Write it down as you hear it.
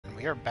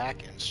we are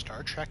back in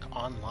Star Trek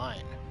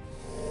Online.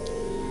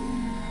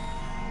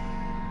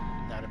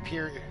 Now, it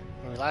appeared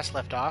when we last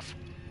left off,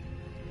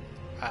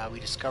 we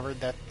discovered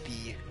that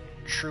the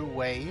true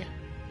way,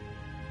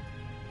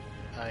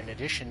 in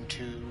addition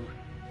to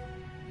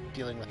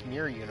dealing with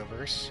Mirror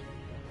Universe,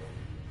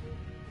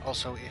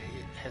 also it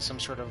has some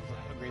sort of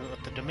agreement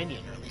with the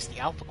Dominion, or at least the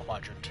Alpha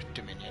Quadrant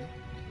Dominion.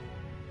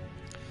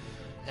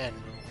 And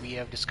we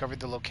have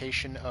discovered the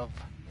location of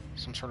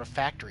some sort of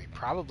factory,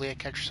 probably a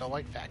Ketracel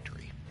White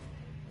factory.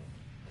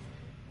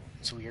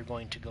 So we are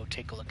going to go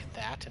take a look at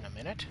that in a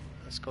minute.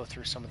 Let's go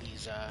through some of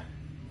these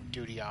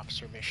duty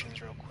officer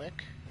missions real quick.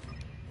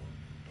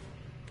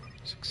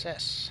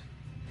 Success.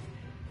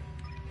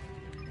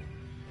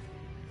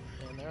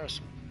 And there are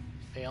some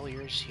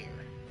failures here.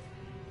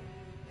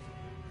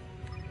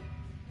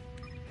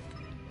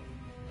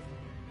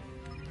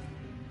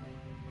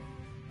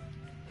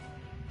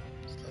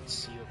 So let's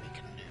see what we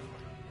can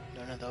do.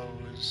 None of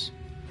those.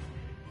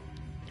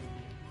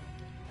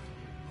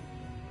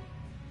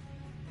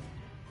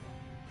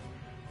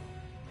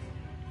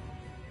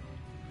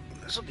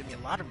 This will give me a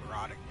lot of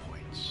Marauding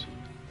points.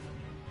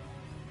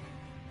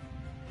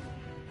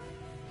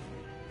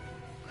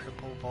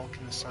 Cripple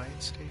Vulcan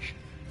Science Station.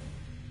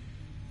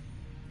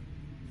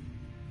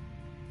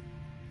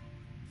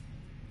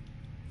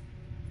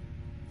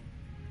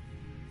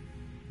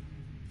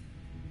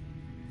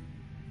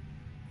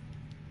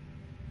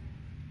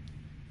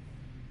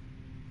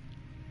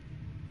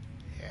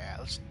 Yeah,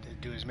 let's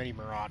do as many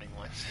Marauding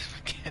ones as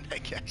we can, I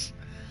guess.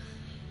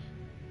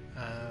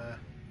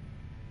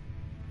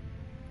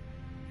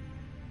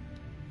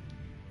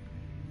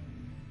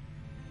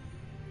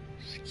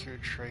 Secure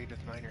trade with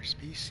minor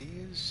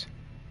species.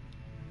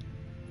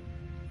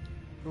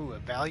 Ooh,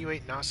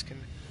 evaluate Noskin.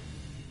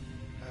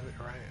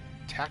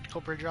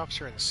 Tactical bridge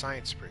officer and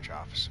science bridge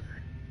officer.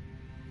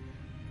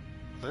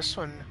 This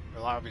one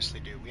we'll obviously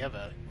do. We have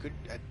a good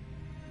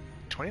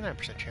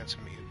 29% chance of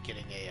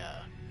getting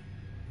a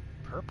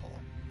purple,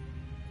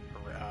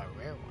 a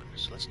rare one.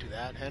 So let's do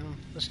that, and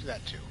let's do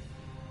that too.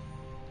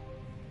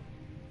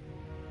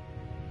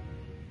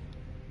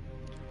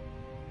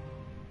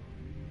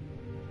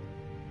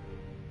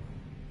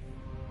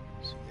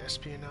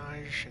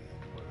 Espionage, and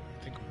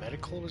I think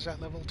medical was at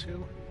level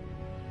 2.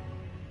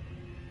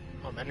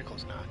 Oh,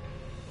 medical's not.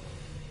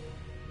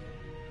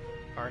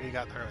 Already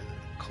got our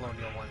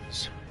colonial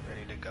ones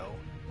ready to go.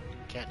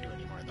 Can't do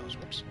any more of those.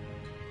 Whoops.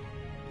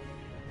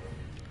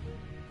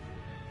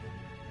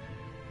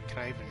 Can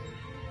I even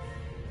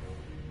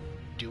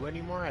do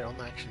any more? I don't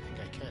actually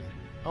think I can.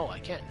 Oh, I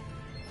can.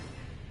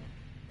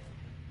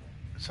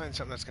 Assign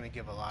something that's going to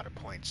give a lot of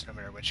points, no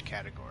matter which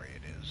category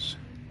it is.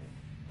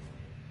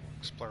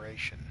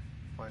 Exploration.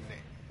 One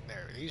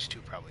there. These two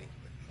probably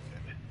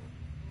would be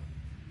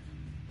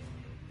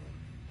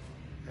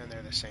good. And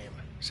they're the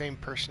same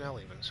personnel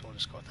even, so we'll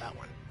just go with that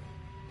one.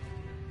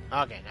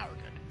 Okay, now we're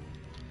good.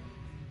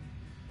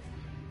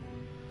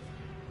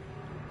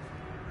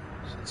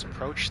 So let's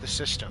approach the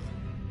system.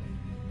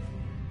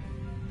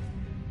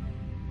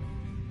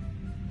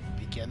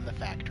 Begin the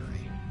factory.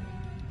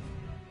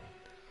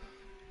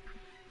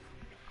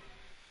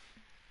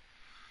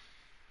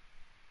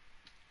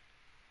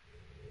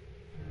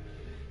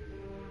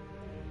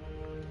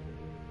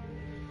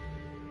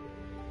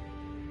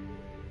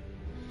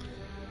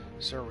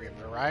 Sir, we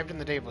have arrived in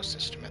the Davos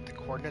system at the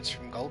coordinates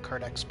from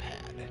Gulkard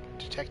X-Pad,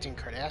 detecting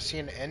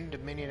Cardassian and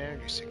Dominion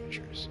energy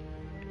signatures.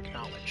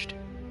 Acknowledged.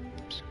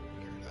 Oops,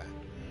 get rid of that.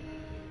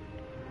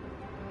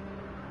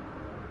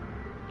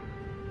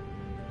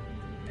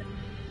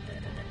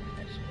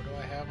 So what do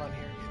I have on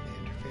here? Get the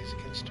interface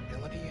against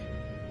stability.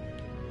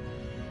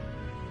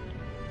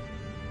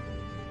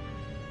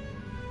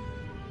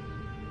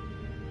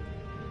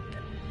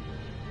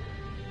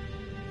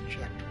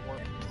 Eject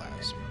warp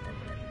plasma.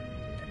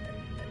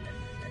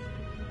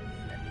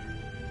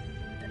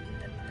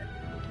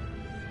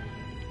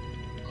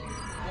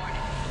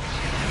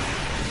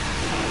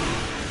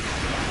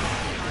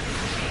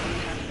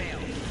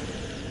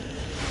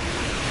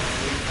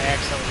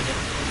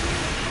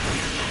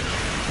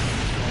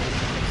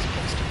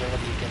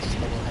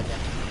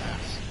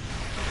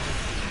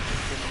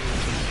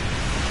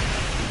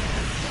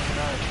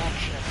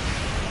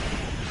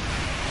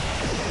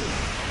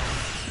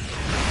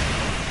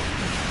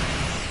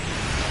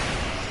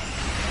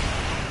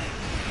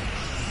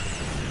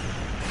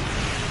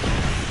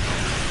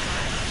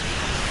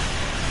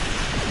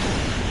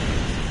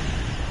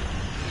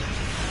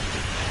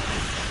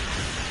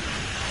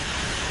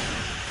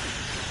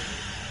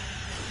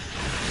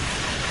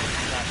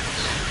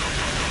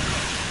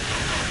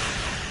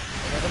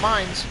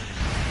 Mines.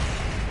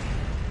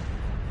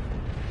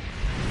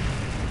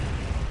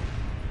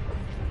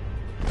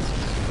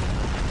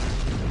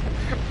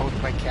 Both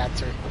my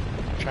cats are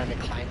trying to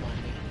climb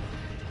on me.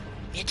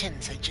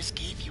 Mittens, I just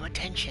gave you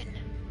attention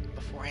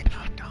before I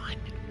locked on.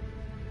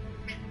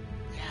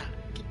 Yeah,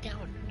 get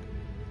down.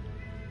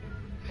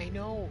 I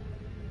know.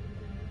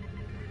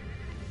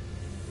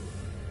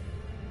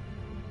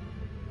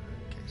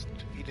 Okay, so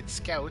Defeated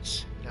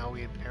scouts. Now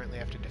we apparently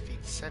have to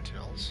defeat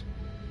sentinels.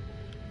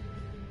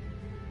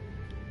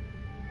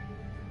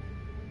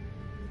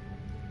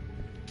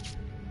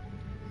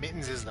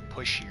 Mittens is the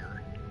pushier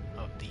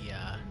of the,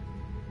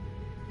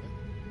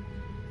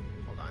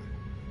 hold on.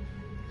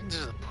 Mittens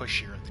is the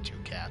pushier of the two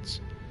cats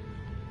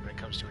when it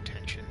comes to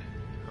attention.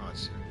 Oh,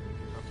 it's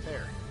up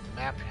there. The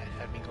map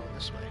had me going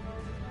this way.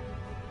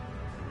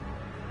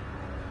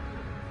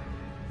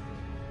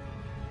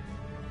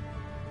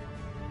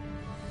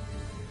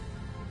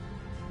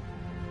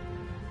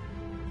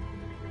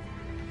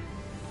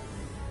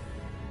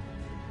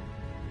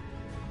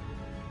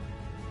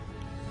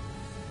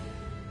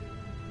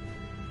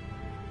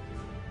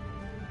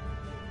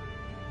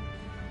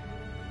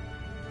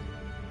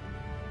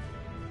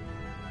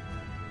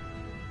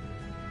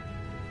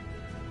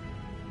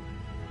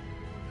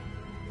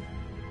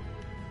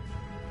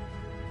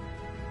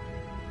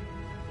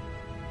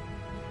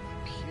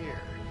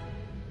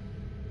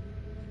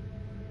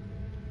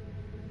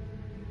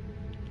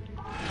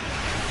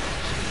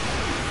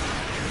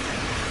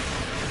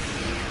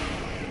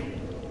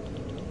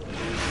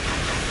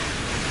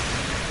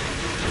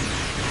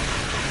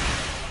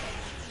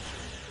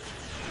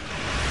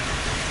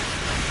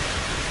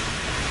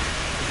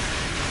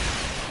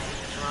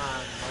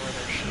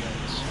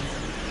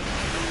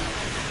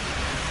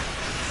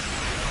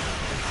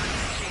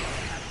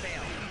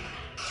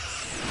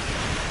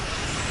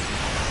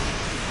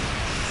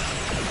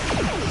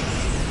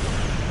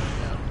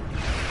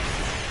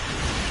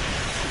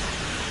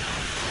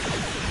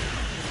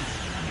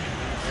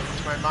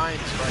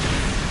 Mines, but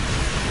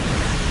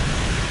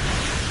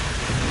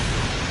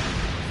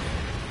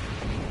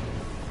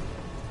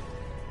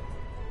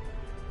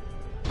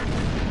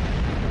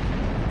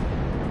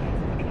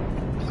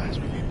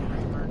Plasma Vapor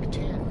Ray Mark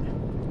 10.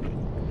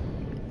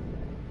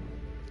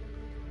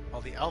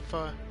 While the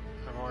Alpha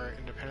are more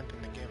independent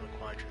than the Gamma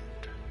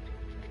Quadrant,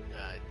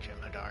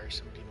 Jem'Hadar,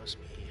 somebody must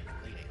be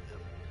leading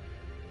them.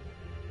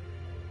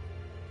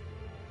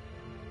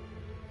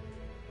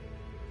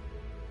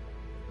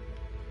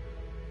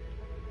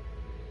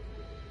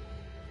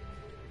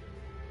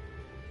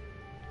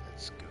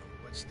 Let's go.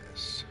 What's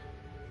this?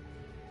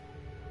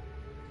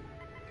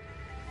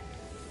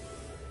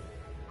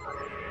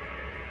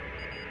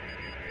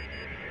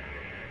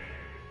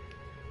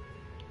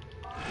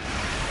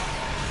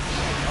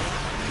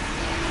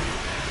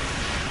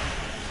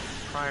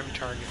 Prime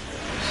target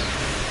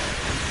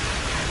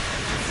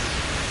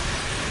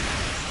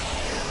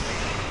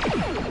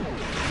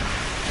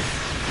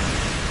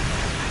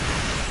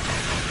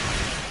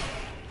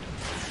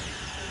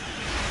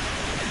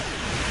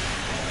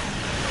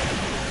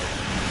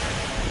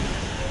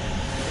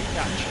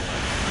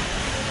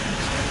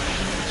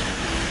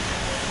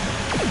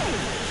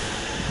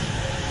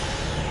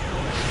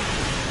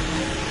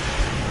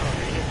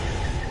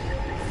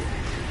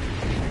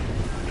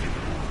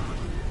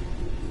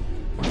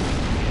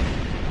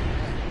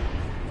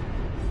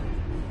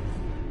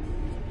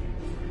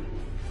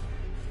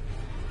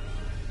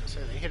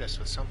hit us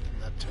with something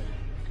that could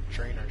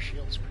drain our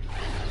shields pretty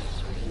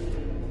fast.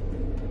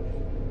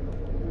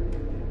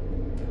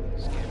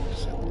 Scan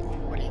facility.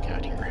 What do you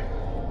got here?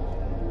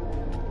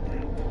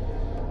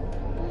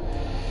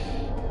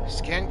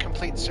 Scan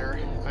complete, sir.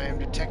 I am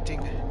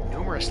detecting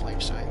numerous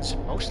life signs,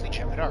 mostly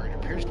Jem'Hadar. It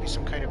appears to be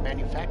some kind of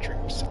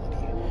manufacturing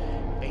facility.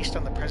 Based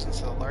on the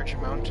presence of a large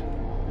amount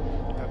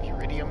of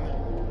uridium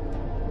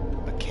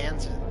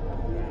bicantazine,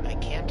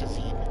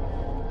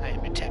 I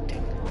am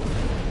detecting.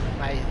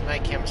 My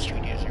chemistry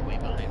days are way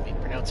behind me.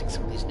 Pronouncing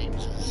some of these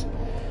names is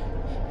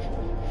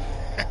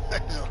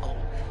a little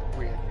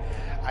weird.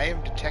 I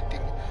am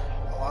detecting,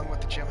 along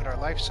with the Jem'Hadar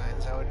life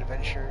signs, I would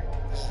venture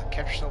this is a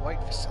Ketracel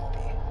White facility.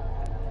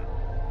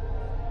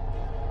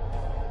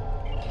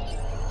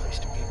 Place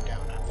to beam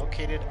down. I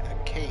located a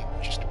cave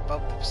just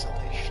above the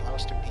facility. Allow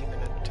us to beam in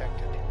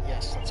undetected.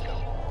 Yes, let's go.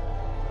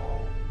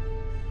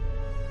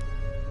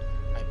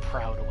 My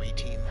proud away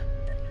team.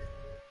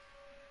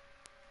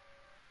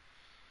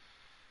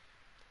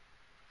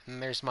 And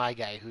there's my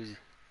guy who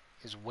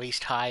is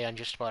waist high on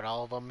just about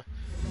all of them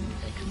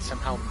and can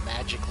somehow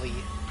magically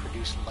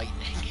produce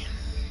lightning.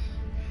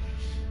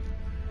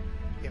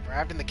 We have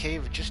arrived in the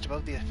cave just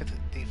above the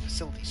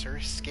facility, sir.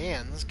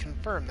 Scans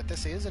confirm that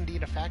this is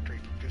indeed a factory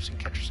for producing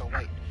Ketracel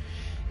White.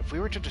 If we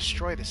were to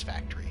destroy this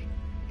factory,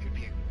 it would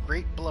be a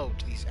great blow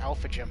to these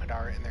Alpha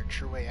Jem'Hadar and their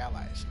True-Way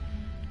allies.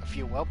 A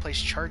few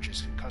well-placed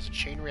charges could cause a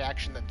chain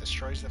reaction that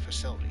destroys the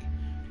facility.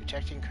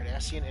 Detecting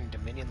Cardassian and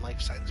Dominion life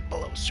signs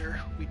below,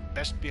 sir. We'd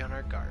best be on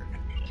our guard.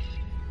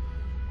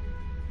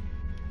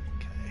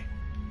 Okay.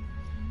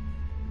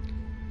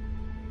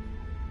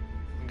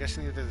 I'm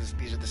guessing that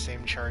these are the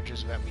same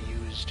charges that we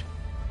used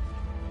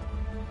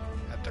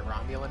at the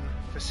Romulan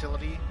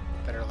facility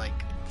that are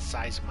like the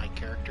size of my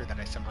character that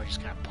I somehow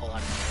just kind of pull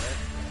out of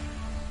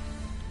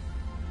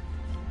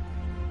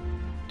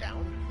nowhere.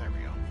 Down? There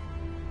we go.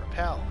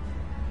 Repel.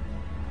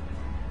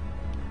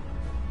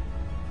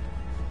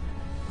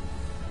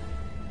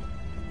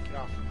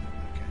 Off.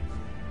 Okay.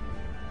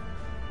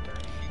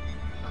 Darth.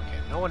 Okay,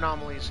 No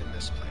anomalies in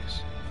this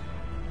place.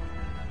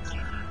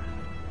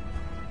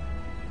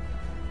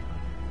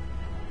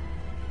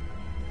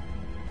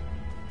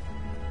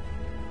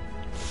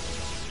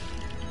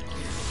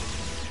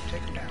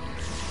 Take him down.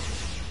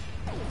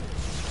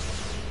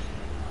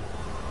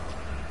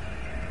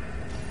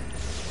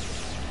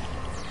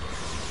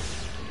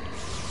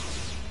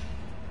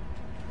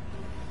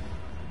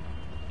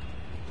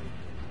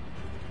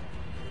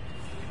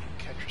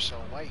 Ketracel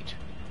White.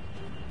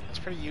 That's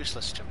pretty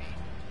useless to me.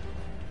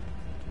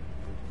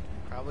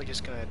 Probably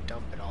just gonna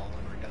dump it all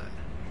when we're done.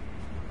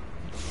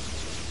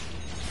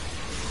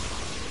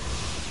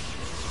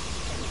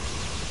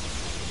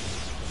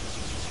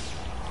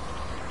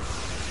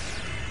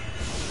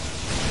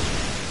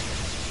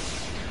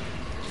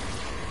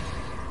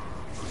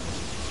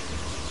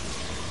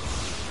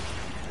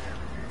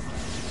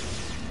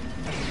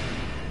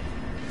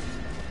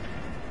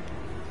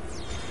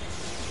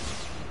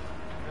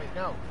 Wait,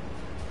 no.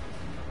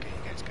 Okay,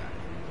 you guys got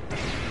it.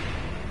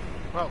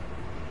 Whoa.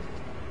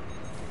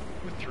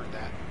 Who threw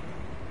that?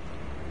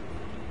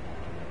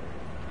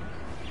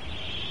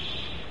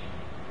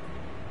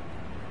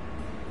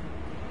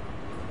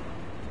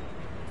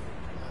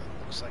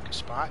 Looks like a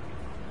spot.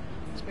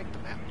 Let's make the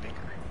map bigger.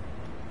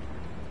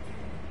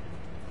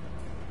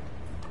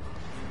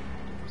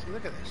 See,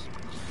 look at this.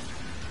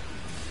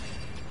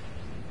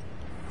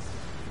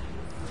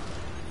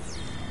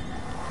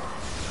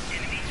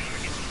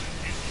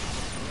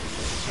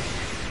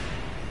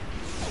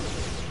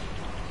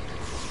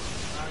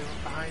 Oh, he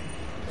went behind.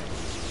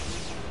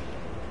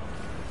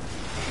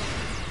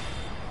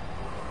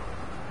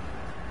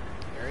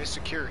 Area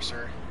secure,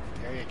 sir.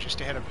 The area just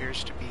ahead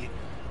appears to be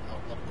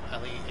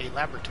a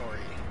laboratory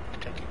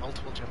containing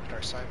multiple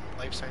Jupiter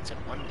life signs and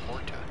one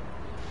Vorta.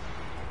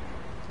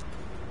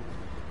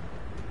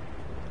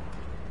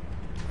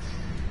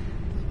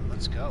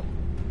 Let's go.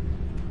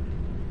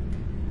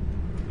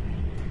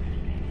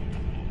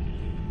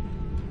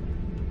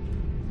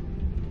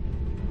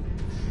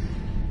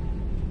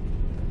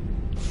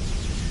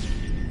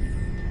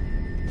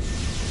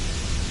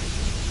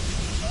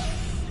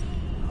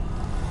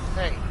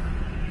 Hey.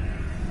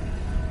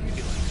 What are you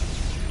doing?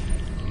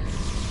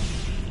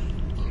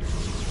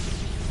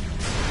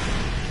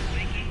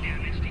 Making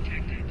damage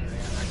detected.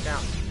 Yeah, knocked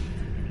down.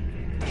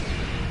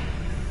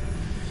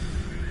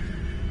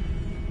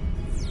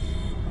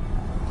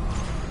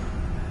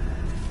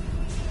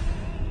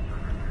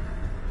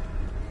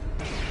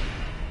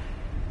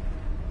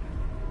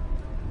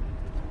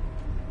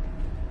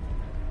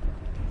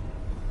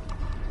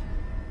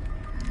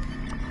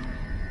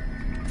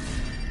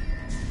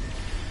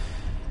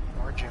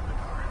 More Jupiter.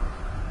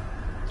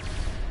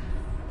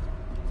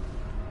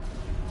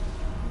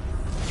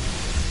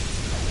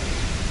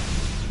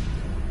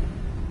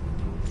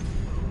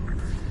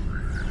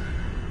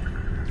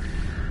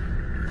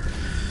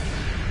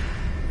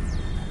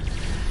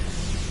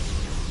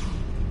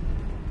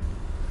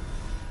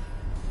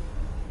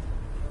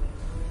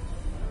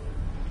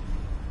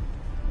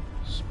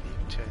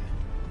 Speak to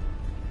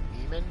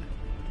Neiman.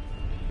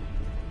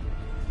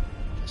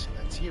 Guessing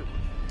that's you.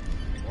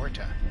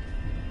 Vorta.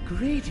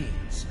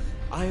 Greetings.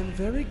 I am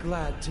very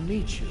glad to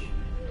meet you.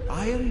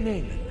 I am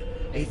Naaman,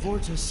 a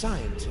Vorta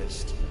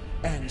scientist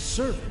and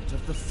servant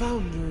of the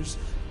Founders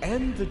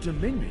and the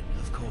Dominion,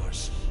 of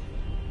course.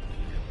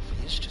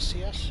 Pleased to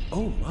see us?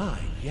 Oh my,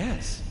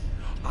 yes.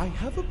 I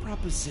have a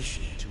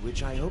proposition to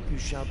which I hope you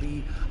shall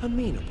be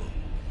amenable.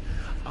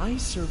 I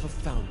serve a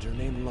Founder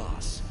named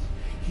Loss.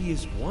 He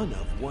is one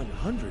of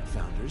 100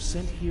 Founders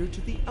sent here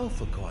to the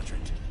Alpha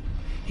Quadrant.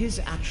 His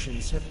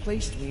actions have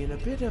placed me in a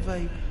bit of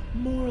a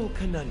moral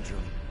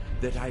conundrum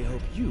that I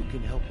hope you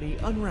can help me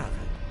unravel.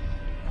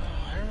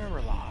 Oh, I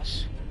remember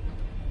Loss.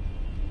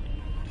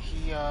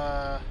 He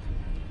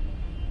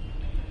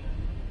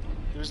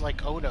was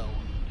like Odo.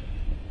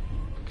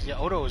 Because yeah,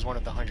 Odo was one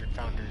of the 100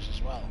 Founders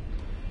as well.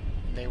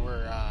 And they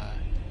were,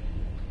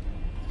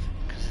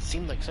 because it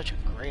seemed like such a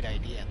great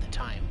idea at the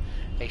time.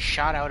 They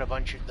shot out a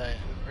bunch of the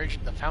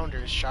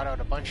Founders shot out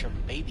a bunch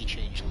of baby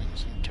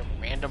changelings into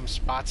random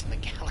spots in the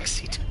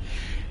galaxy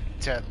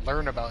to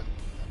learn about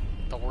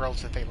the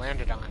worlds that they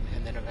landed on,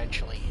 and then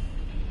eventually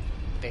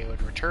they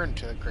would return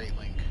to the Great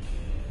Link.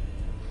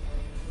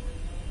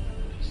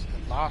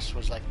 And Lost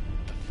was like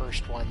the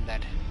first one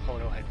that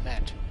Odo had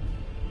met.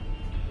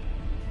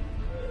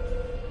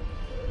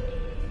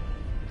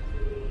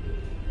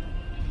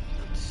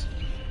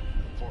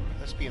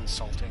 Let's be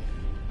insulting,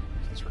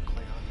 since we're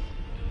Klingon.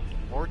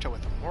 Vorta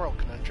with a moral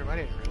conundrum. I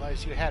didn't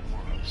realize you had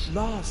morals.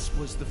 Loss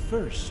was the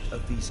first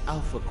of these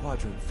Alpha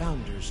Quadrant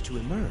Founders to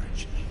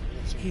emerge.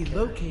 He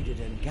located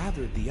and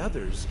gathered the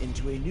others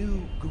into a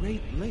new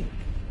Great Link.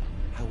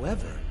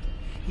 However,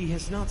 he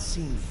has not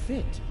seen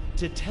fit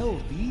to tell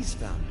these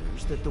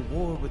Founders that the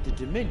war with the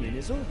Dominion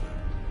is over,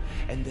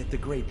 and that the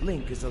Great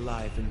Link is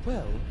alive and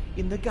well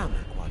in the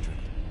Gamma Quadrant.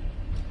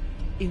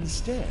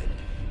 Instead,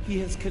 he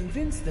has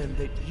convinced them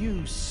that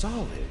you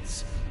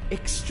Solids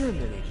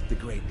exterminated the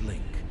Great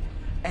Link,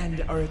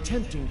 and are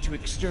attempting to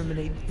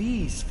exterminate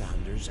these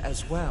Founders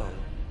as well.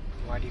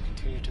 why do you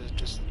continue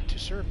to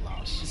serve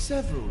Laos?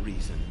 Several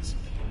reasons.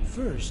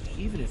 First,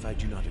 even if I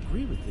do not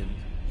agree with him,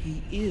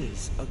 he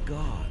is a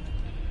god.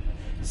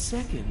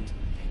 Second,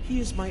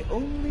 he is my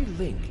only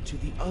link to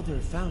the other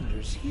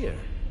founders here.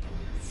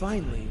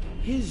 Finally,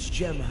 his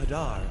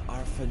Jem'Hadar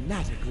are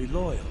fanatically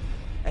loyal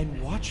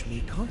and watch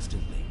me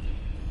constantly.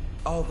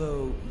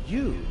 Although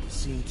you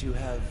seem to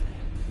have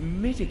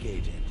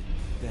mitigated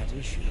that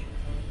issue.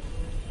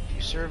 If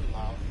you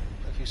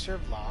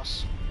serve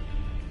Laos,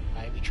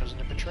 I have chosen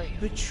to betray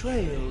you.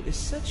 Betrayal is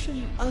such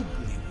an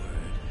ugly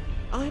word.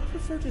 I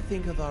prefer to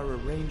think of our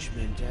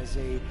arrangement as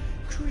a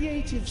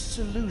creative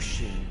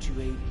solution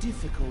to a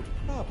difficult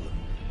problem.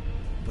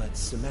 But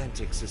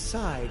semantics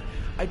aside,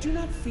 I do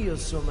not feel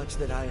so much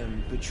that I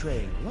am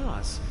betraying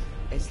Laos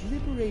as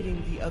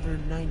liberating the other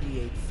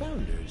 98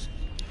 founders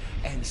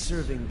and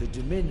serving the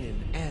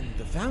Dominion and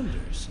the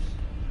founders.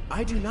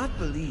 I do not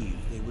believe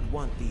they would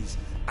want these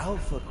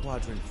Alpha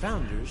Quadrant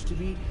founders to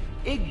be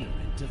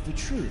ignorant of the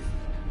truth.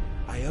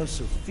 I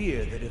also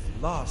fear that if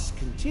Laos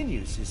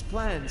continues his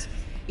plans,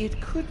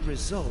 it could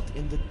result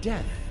in the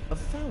death of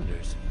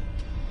founders.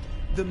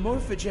 The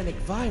morphogenic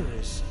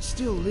virus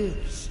still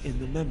lives in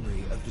the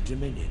memory of the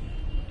Dominion.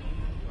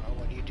 Well,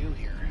 what do you do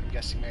here? I'm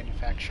guessing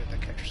manufacture the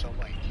Ketracel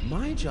White.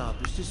 My job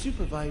is to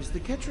supervise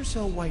the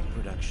Ketracel White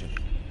production.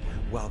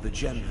 While the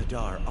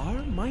Jem'Hadar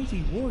are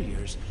mighty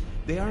warriors,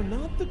 they are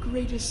not the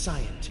greatest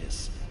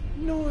scientists,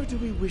 nor do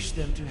we wish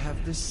them to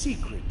have the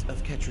secret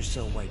of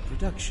Ketracel White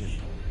production.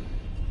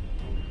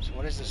 So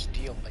what is this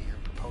deal that you're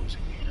proposing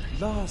here?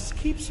 Laos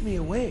keeps me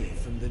away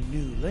from the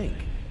new link.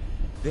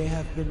 They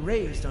have been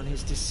raised on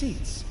his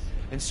deceits,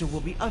 and so will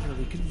be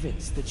utterly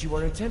convinced that you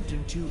are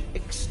attempting to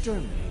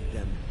exterminate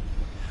them.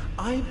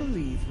 I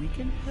believe we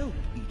can help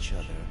each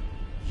other.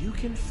 You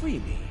can free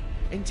me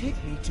and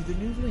take me to the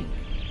new link,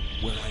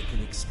 where I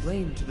can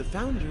explain to the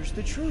founders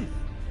the truth,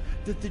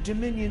 that the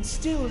Dominion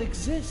still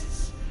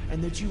exists,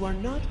 and that you are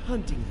not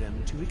hunting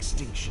them to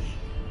extinction.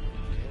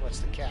 Okay, what's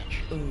the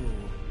catch? Oh,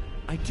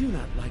 I do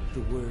not like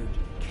the word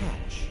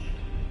catch.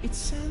 It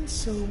sounds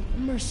so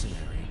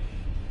mercenary.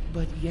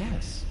 But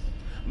yes,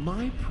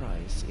 my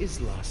price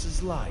is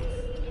Laos's life.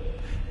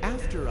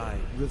 After I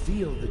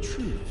reveal the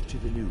truth to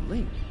the new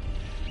link,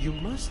 you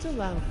must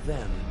allow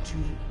them to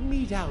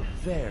mete out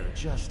their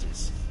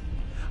justice.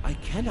 I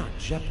cannot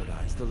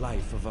jeopardize the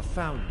life of a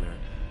founder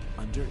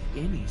under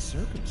any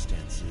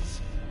circumstances.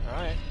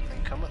 Alright,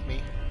 then come with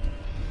me.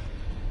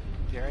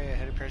 The area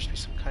ahead appears to be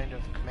some kind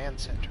of command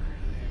center.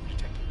 They have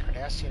detected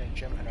Cardassian and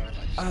Jem'Hadar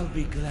life. I'll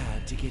be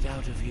glad to get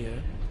out of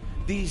here.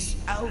 These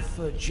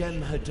Alpha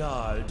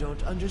Jem'Hadar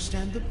don't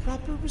understand the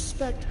proper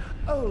respect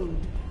owed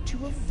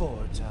to a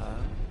Vorta.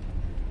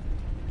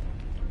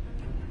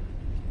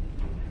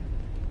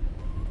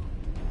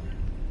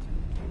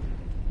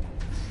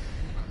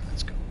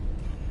 Let's go.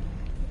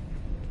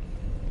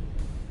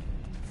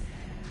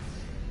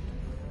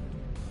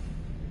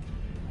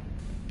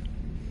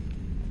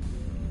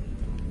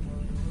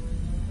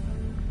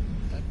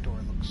 That door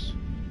looks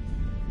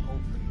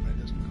open, but it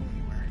doesn't go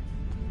anywhere.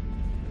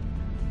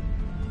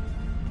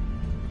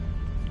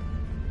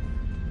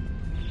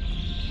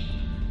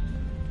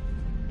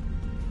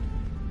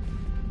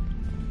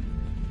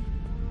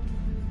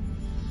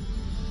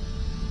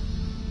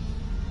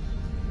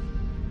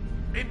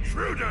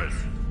 Intruders!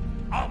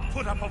 I'll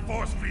put up a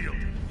force field.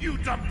 You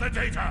dump the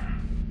data.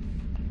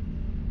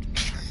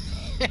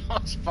 It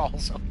almost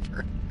falls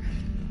over.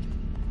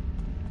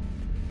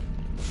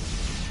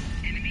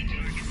 Enemy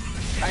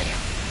target. Right.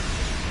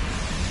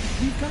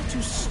 We've got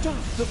to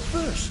stop the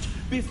first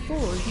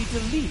before he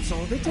deletes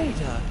all the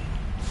data.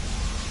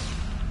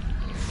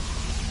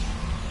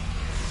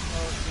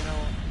 Well, you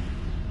know,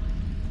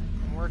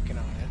 I'm working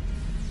on it.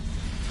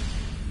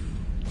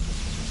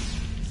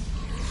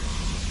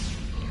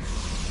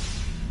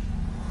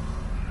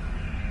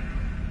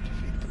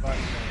 Defeat the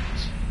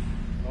bodyguards.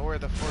 Lower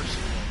the force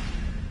field.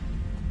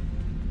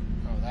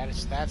 Oh,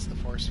 that's the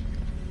force field.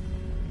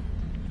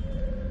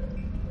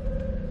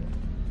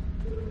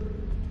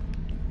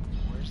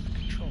 Where's the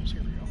controls?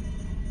 Here we go.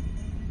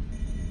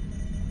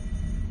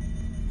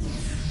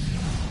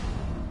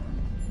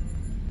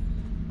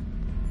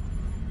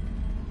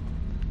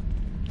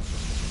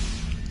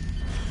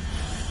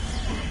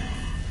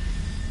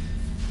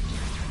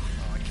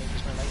 Oh, I can't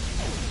use my lightning.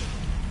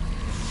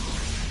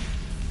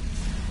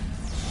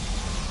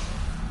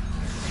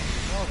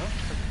 Oh, don't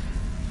forget.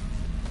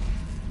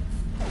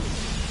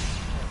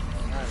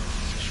 Oh, not in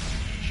position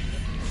to shoot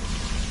it.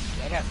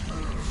 Get up.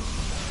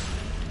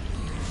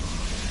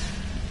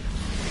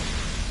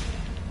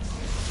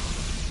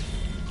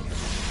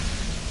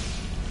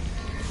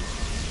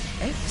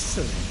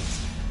 Excellent.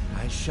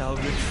 I shall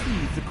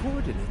retrieve the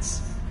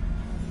coordinates.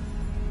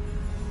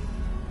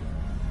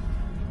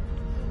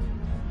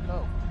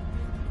 Go.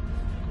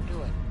 Go do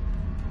it.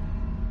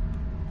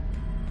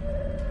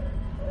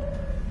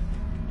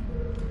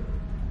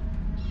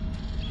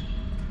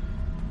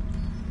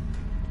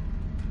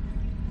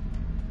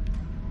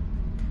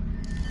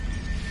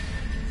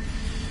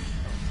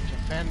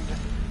 Defend.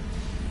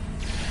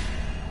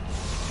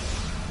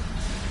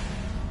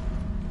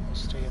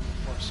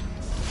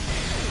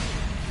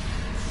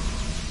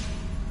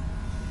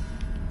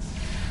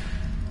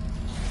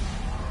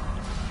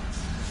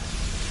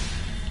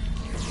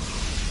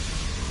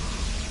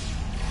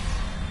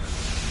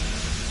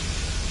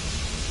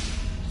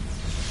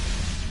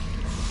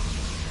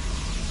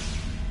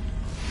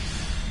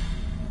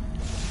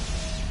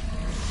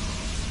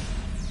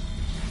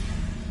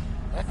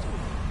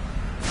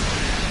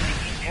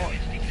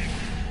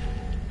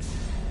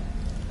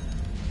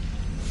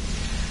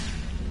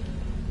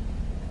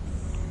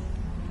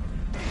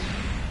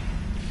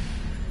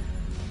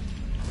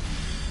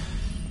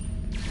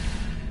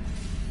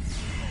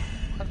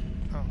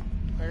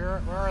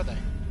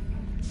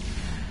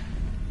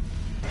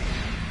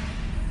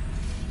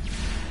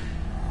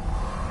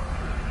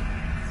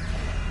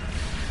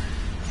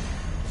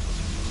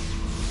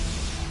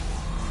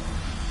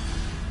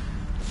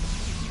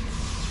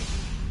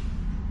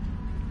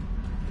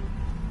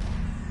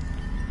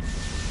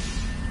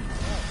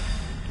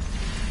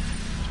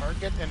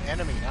 get an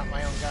enemy, not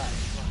my own guy.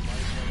 Come on, why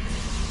is there an enemy?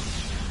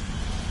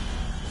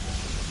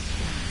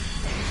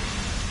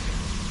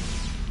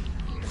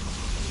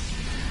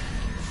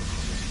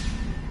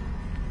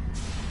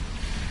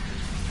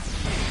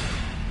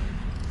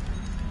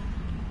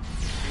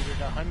 Defeated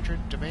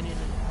 100 Dominion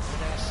and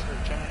Credas, or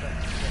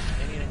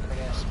Dominion and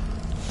Credas.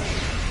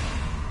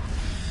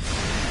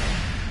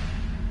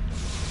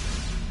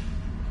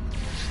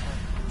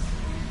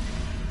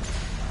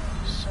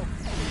 So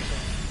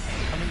confusing.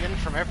 Coming in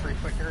from everywhere,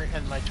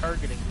 and my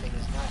targeting thing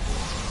is not doing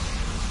something.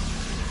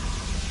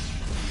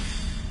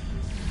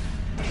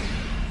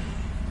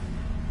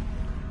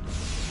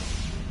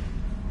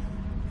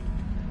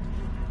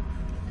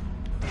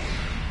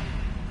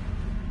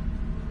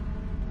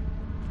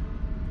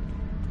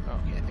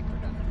 Okay, I think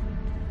we're done.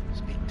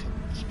 Speak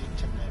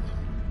to Nevin.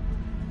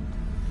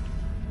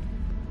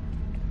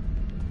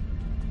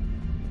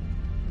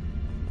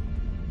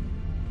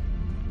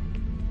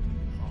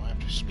 I'll have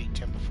to speak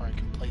to him before I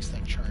can place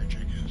that charge,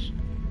 I guess.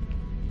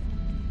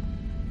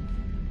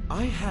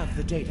 I have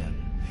the data.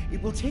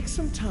 It will take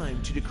some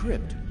time to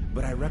decrypt,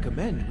 but I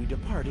recommend we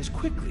depart as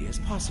quickly as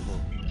possible.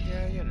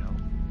 Yeah, you know.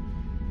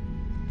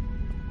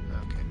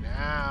 Okay,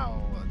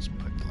 now let's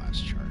put the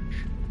last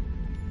charge.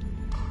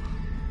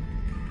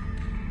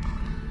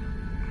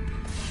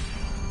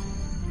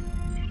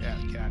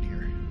 Yeah, get out of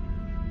here.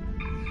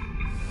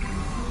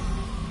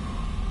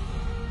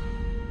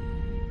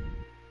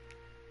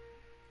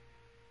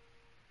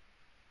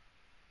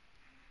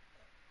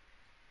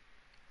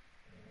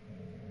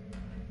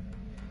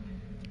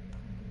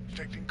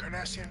 Detecting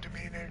Cardassian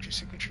Dominion energy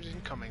signatures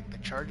incoming. The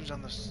charges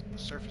on the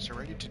surface are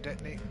ready to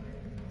detonate.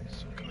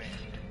 So command.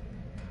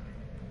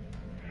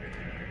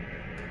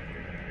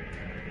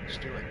 Let's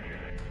do it.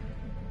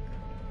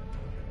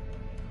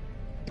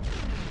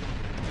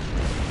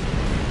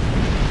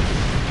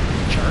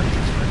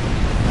 Charges ready.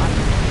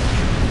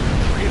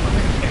 Three of them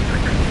in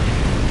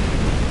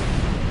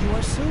You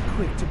are so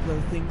quick to blow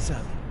things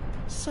up.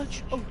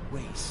 Such a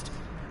waste.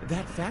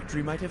 That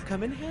factory might have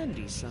come in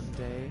handy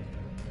someday.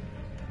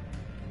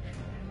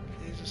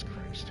 Jesus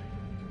Christ.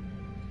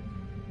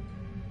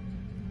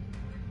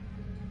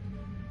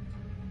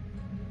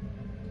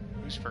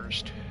 Who's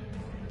first?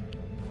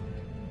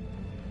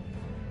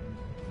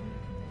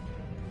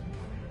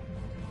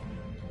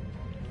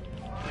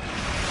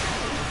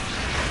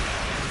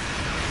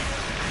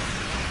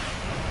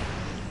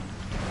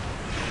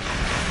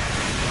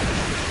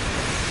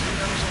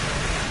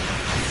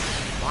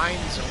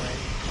 Mine's away.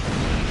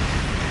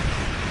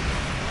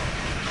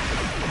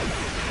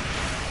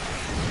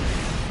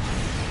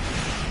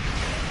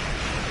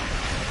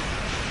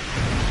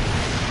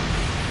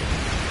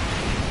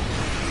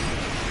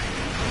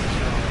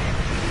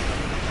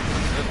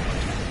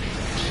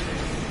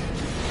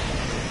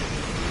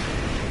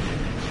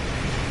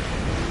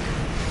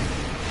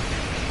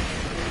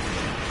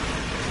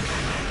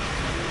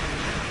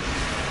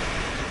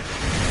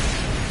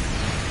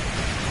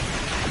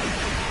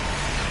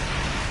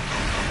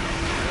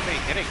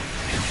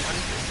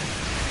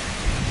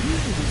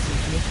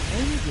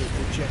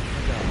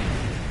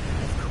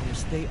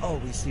 They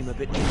always seem a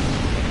bit angry,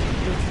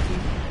 don't you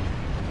think?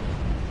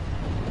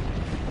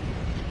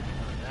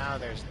 Now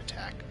there's the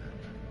attack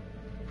group.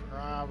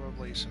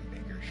 Probably some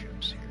bigger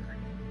ships here.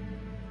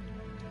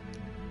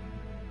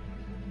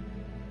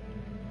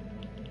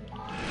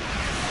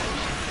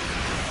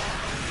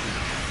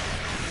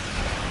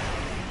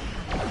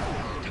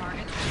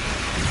 Target.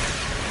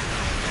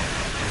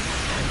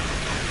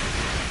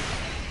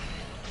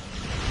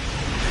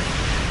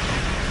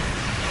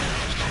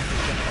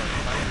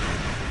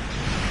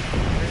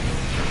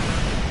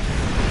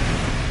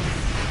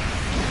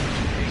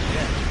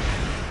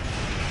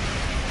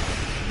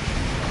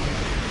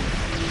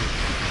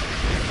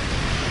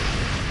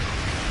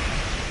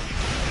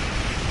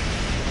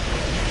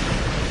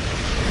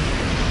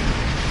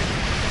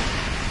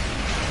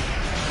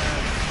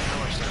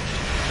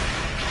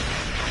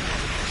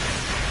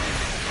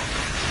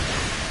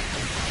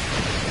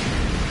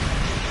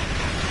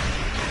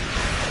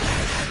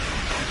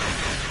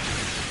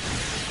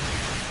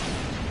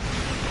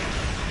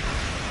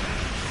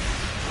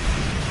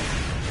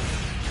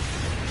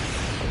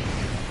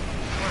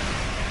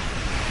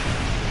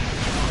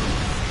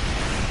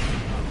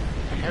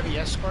 Heavy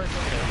escort?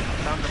 Okay,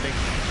 found the big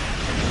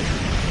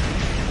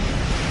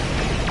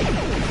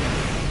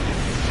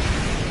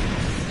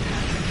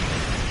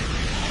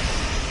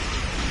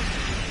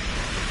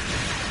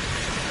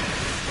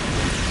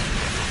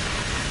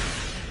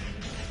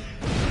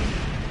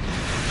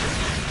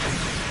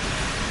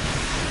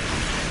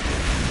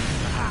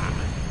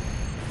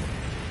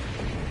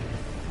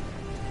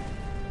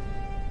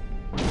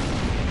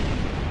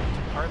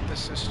Depart the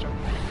system.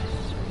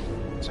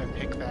 So I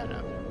pick that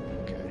up.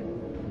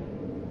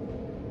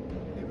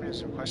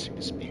 Is requesting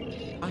to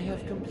speak. I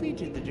have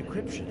completed the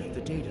decryption of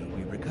the data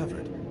we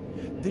recovered.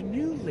 The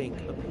new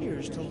link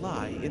appears to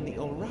lie in the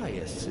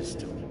Orias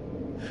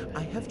system.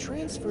 I have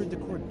transferred the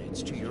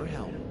coordinates to your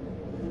helm.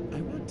 I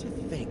want to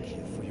thank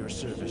you for your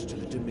service to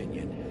the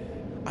Dominion.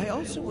 I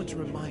also want to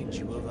remind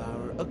you of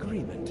our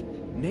agreement,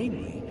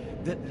 namely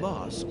that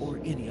Loss, or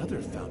any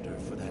other founder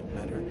for that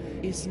matter,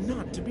 is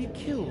not to be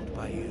killed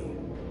by you.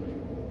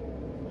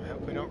 I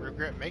hope we don't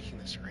regret making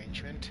this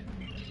arrangement.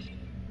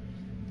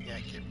 Yeah,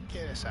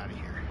 get us out of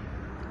here.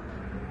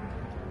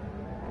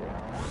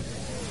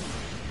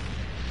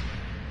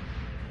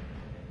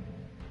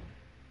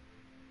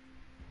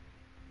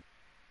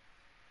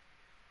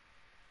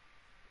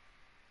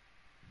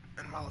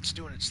 And while it's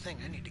doing its thing,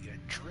 I need to get a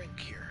drink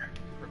here.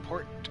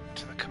 Report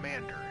to the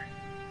commander.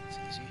 It's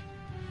easy.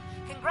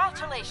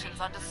 Congratulations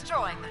on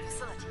destroying the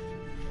facility.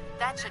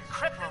 That should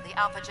cripple the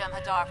Alpha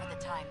Jem'Hadar for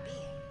the time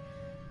being.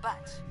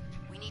 But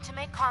we need to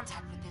make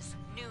contact with this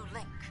new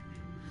link.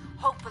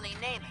 Hopefully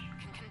Naaman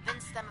can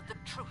convince them of the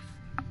truth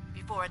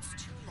before it's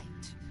too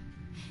late.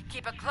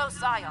 Keep a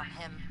close eye on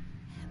him.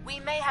 We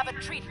may have a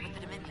treaty with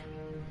the Dominion,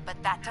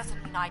 but that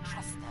doesn't mean I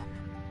trust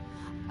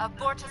them.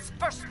 Abortus'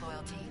 first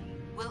loyalty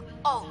will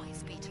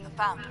always be to the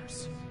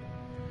Founders.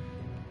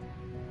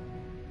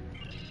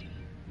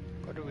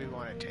 What do we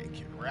want to take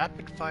here?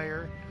 Rapid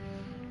fire?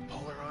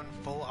 Polaron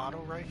full auto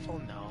rifle?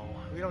 No.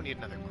 We don't need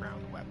another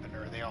ground weapon,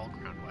 or are they all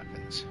ground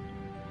weapons?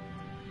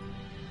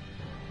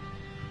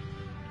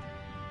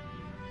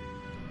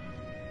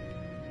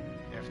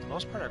 Yeah, for the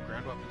most part, our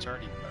ground weapons are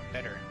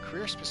better.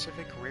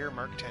 Career-specific rear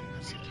Mark 10.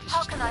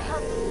 How can I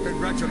help you?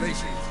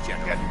 Congratulations,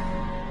 General.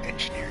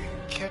 Engineering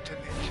kit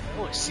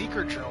and a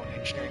seeker drone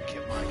engineering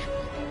kit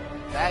module.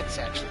 That's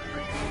actually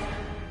great.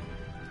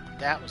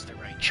 That was the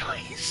right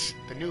choice.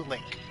 The new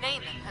link.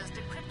 Naaman has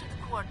decrypted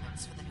the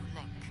coordinates for the new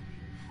link.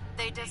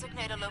 They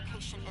designate a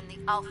location in the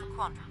Alpha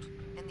Quadrant,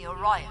 in the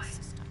Orion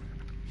system.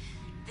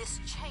 This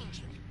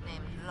changeling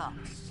named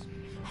Lux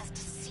has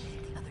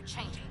deceived the other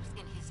changelings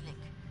in his link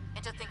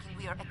into thinking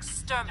we are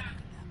exterminating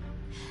them,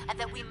 and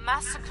that we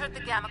massacred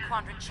the Gamma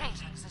Quadrant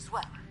changelings as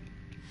well.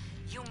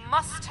 You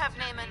must have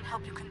Naaman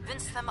help you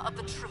convince them of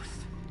the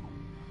truth.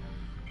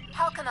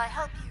 How can I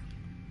help you?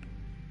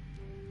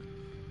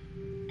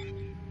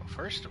 Well,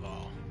 first of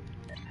all,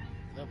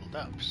 leveled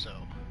up, so...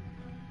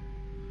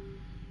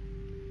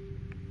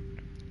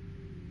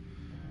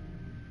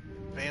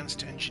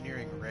 Advanced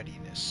engineering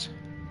readiness.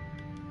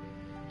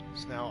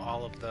 So now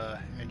all of the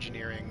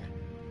engineering...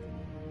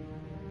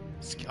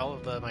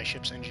 my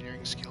ship's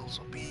engineering skills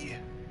will be...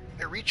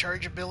 Their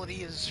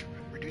rechargeability is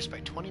reduced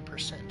by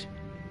 20%.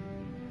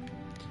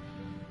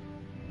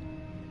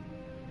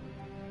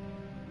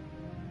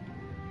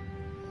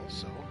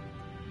 Also,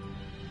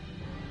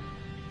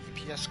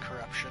 EPS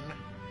corruption.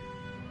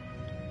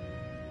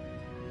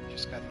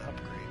 Just got an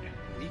upgrade.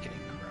 Weakening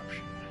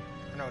corruption.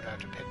 Or no, do I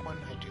have to pick one?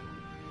 I do.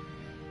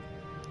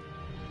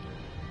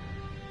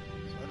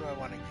 So what do I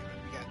want to give it?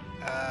 We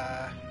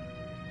got,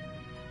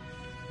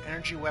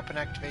 energy weapon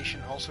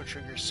activation also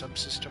triggers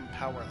subsystem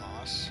power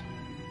loss.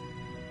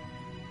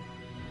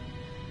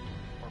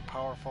 More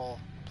powerful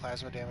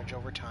plasma damage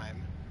over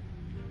time.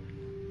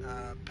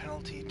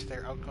 Penalty to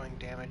their outgoing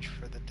damage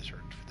for the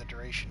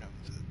duration of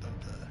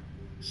the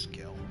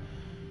skill.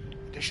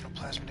 Additional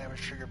plasma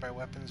damage triggered by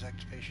weapons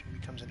activation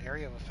becomes an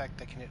area of effect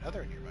that can hit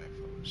other nearby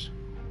foes.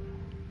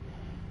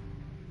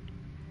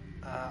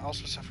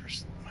 Also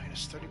suffers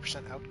minus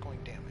 30% outgoing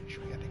damage.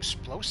 We got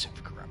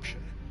explosive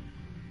corruption.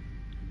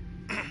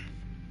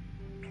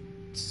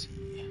 Let's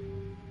see.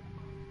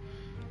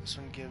 This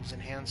one gives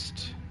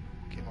enhanced,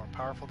 more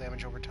powerful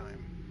damage over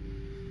time.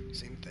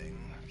 Same thing.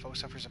 Foe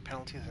suffers a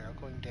penalty to their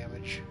outgoing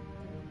damage.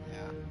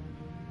 Yeah.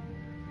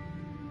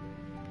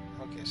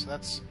 Okay, so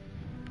that's...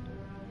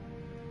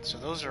 So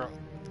those are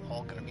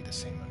all going to be the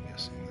same, I'm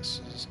guessing.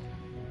 This is...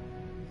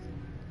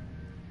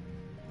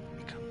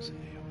 Becomes an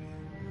AoE.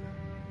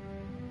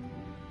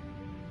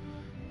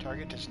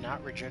 Target does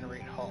not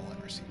regenerate hull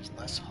and receives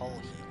less hull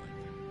healing.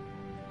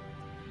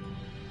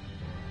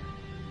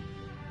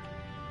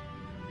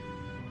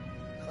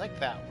 I like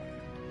that one.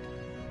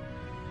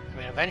 I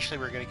mean, eventually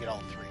we're going to get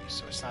all three,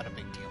 so it's not a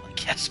big deal, I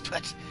guess,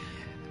 but...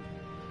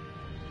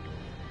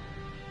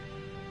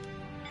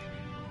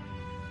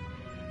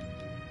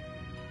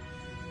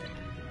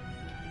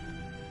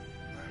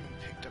 I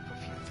picked up a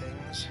few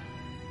things.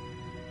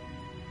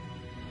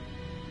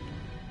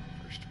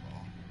 First of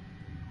all...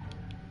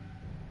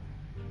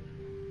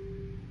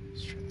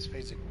 This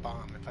transphasic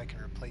bomb, if I can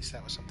replace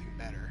that with something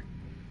better.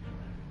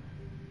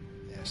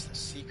 Yes, the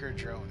Seeker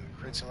Drone.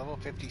 It's a level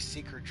 50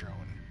 Seeker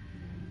Drone.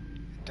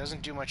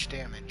 Doesn't do much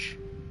damage,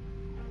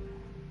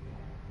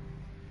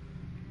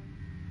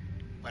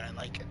 but I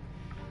like it.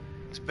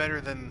 It's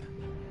better than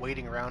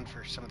waiting around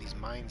for some of these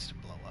mines to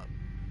blow up.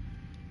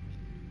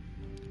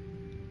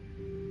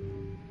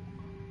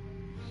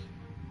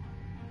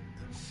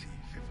 Let's see.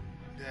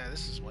 Yeah,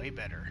 this is way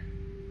better.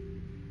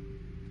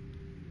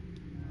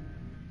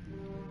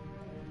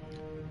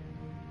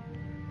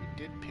 We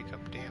did pick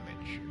up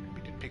damage.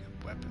 We did pick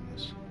up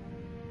weapons.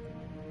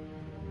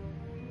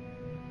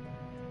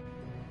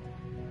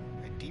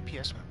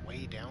 DPS went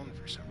way down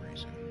for some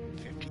reason.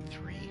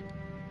 53?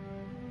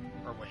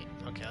 Or wait,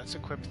 okay, let's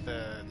equip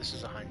the... This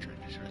is 100,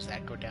 so does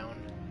that go down?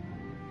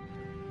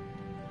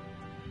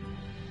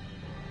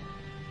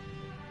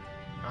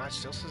 It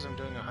still says I'm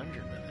doing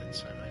 100 with it,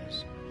 so I might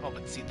as... Oh,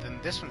 but see, then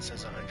this one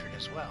says 100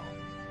 as well.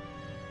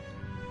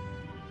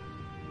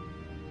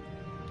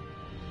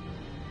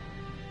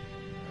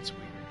 That's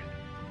weird.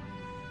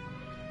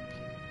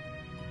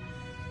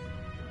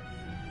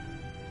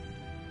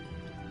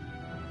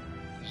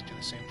 Just do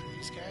the same for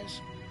these guys?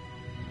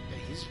 Yeah,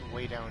 he's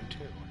way down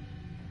too.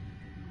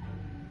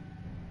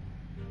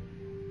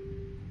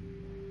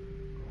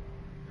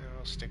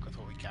 I'll stick with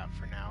what we got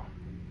for now.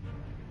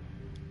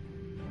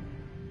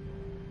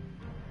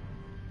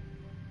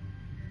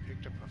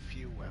 Picked up a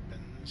few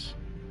weapons.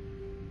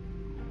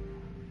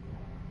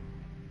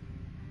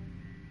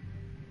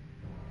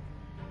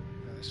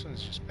 No, this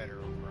one's just better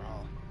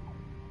overall.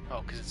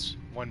 Oh, because it's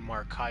one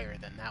mark higher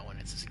than that one.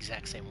 It's the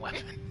exact same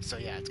weapon. So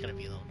yeah, it's going to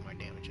be a little more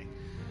damaging.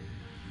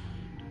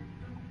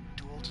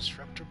 Dual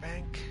disruptor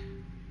bank.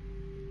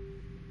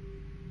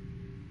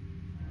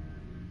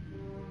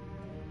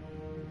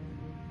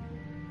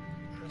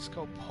 Let's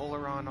go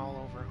Polaron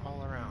all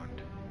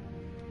around.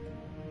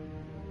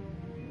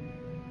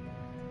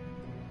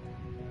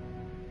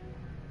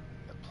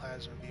 The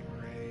plasma beam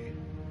array.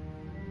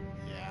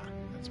 Yeah,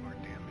 that's more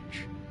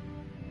damage.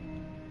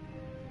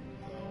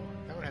 Oh,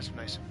 that one has some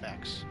nice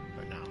effects,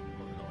 but no,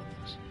 we'll go with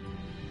this.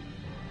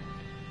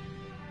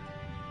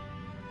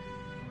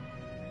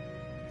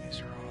 These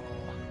are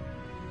all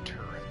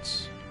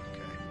turrets.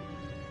 Okay.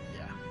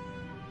 Yeah.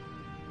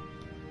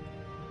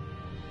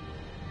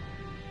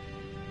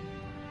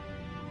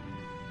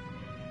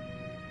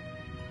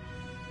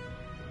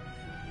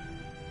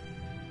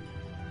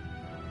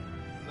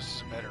 This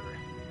is better.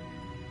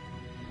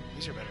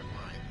 These are better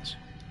mines.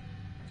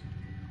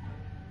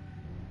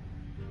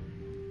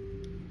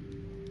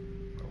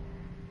 Oh.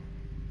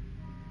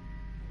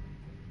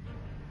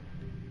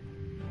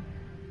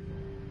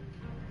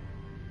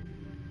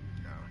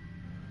 No.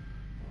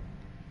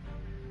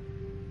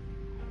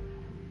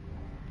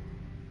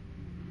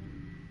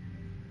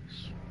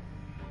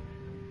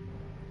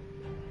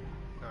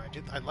 No,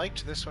 I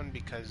liked this one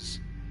because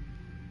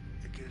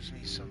it gives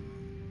me some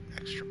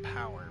extra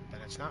power, but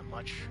it's not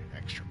much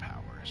extra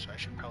power, so I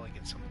should probably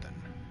get something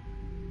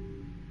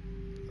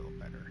a little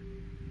better.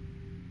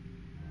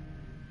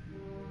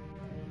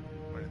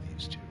 One of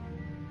these two.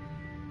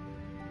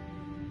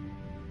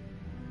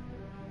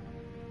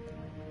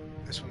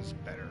 This one's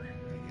better,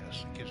 I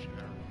guess. It gives me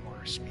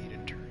more speed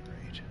and turn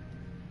rate.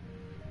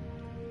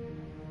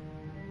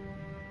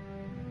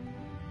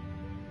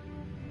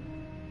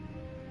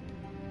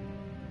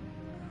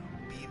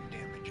 Beam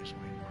damage is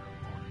way more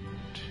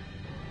important.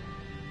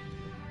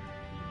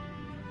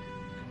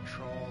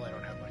 Control, I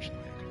don't have much in the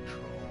way of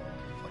control.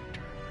 Flight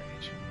turn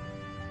rate.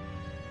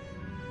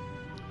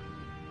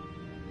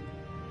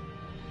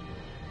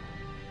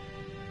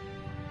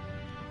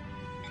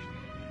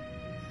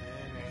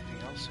 And anything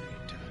else I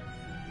need to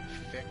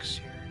fix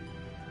here?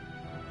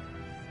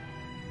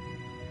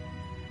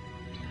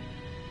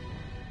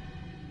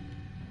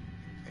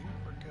 I think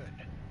we're good.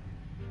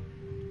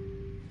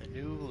 The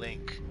new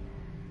link.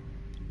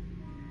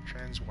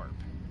 Transwarp.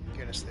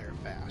 Get us there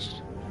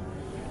fast.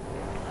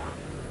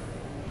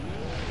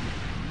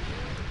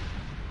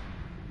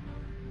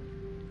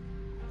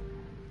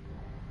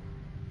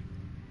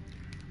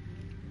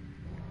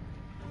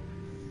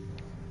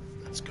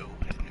 Let's go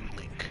to the new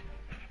link.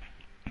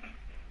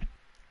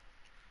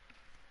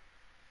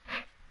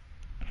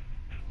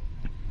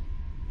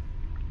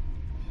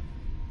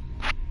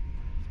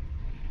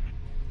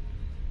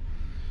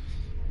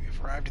 We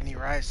have arrived in the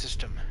Arise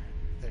system.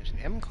 There's an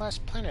M-class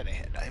planet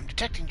ahead. I am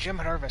detecting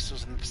Jem'Hadar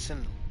vessels in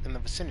the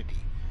vicinity.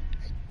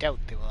 I doubt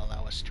they will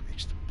allow us to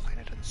reach the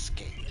planet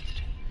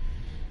unscathed.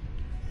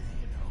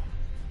 You know.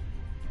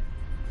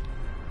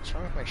 What's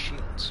wrong with my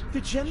shields?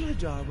 The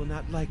Jem'Hadar will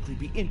not likely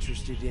be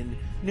interested in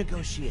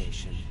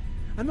negotiation.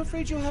 I'm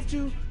afraid you'll have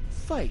to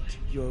fight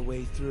your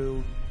way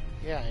through.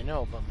 Yeah, I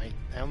know, but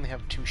I only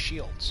have 2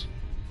 shields.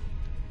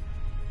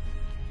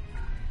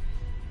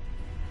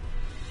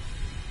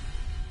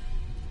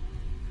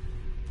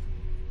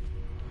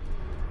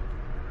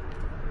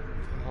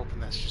 I'm hoping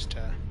that's just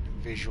a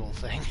visual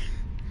thing.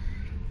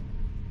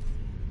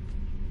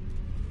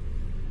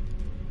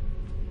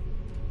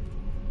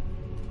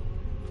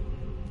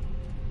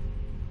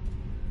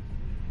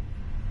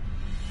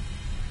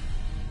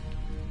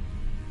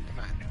 Come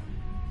on now.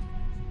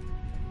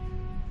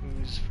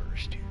 Who's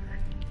first here?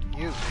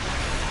 You.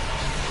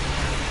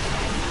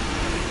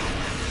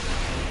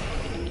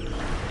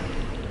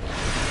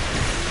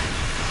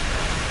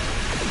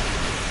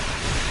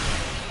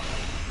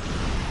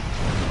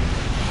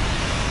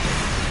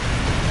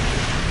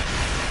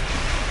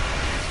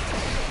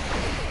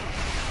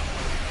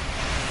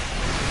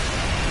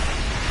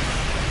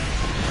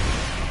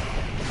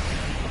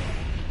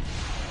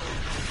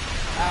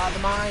 The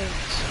mines.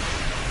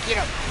 Get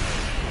up.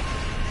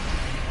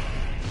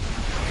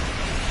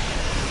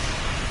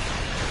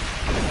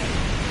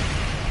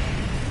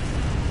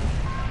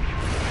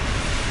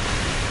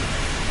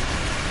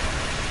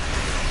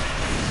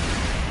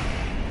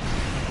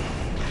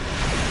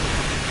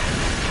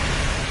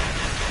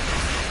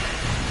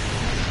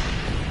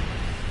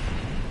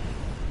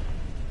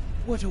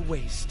 What a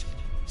waste.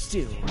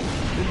 Still,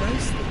 the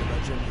nice thing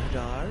about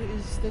Jem'Hadar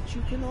is that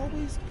you can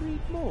always breed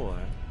more.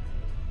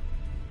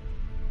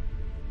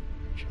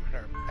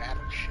 Jem'Hadar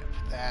battleship.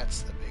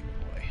 That's the big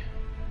boy.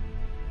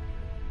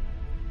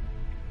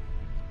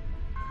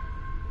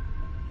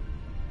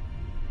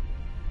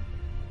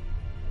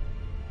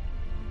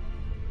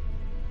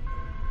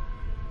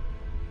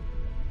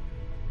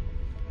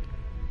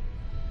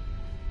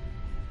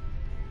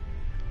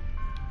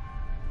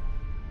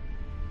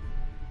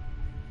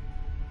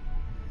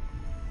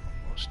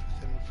 Almost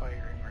within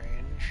firing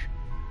range.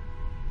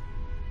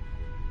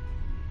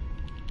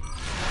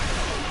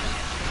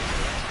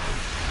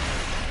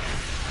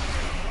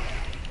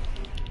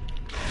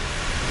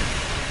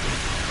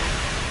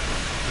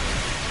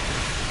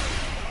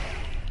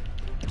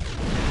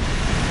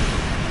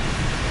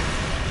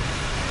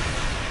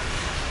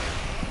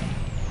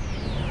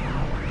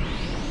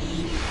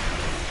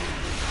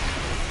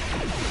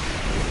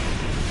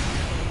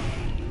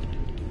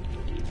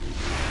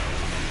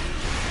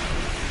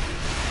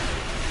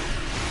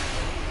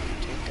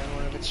 Take down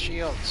one of its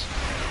shields.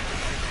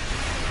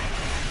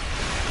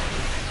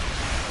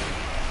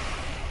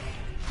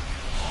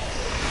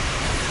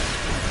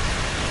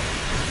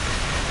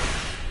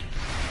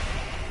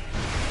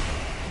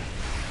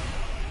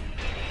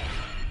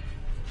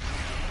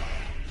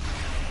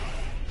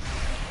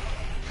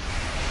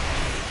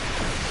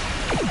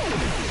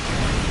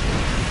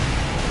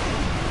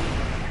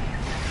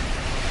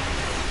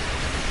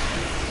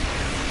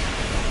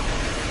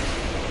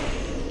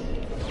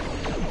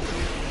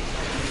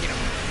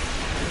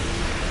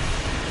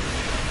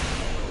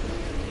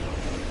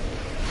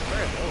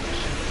 Where are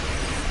those?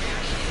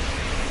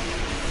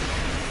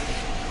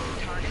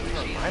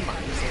 Oh, my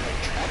mind is they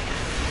like trapped.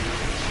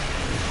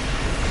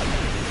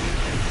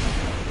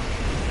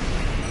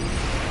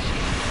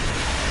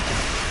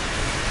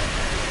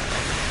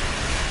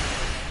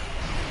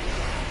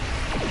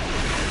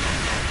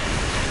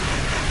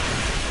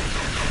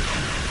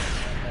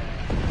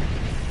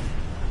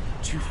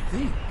 To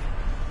think,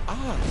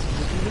 Oz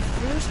will be the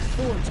first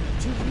fort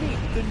to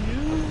meet the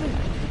new link.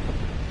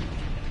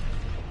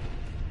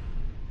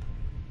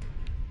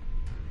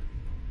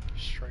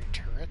 Destroy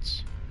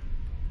turrets.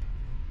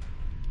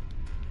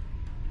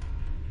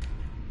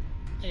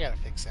 I gotta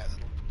fix that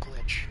little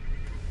glitch.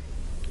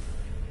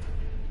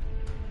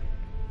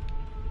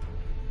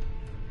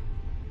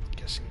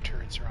 Guessing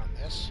turrets are on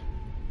this.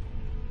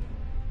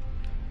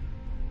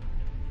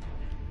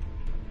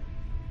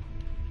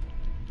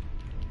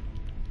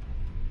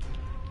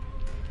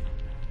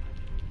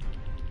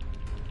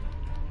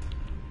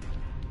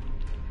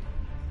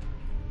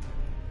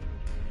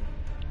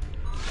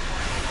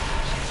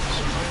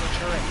 Destroy the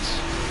turrets.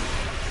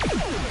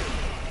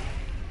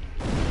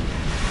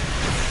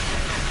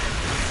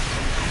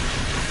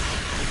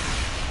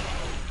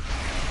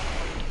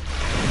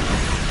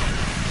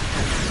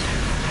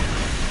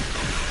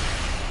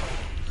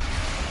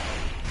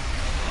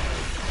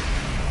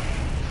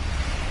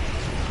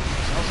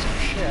 There's also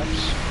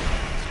ships.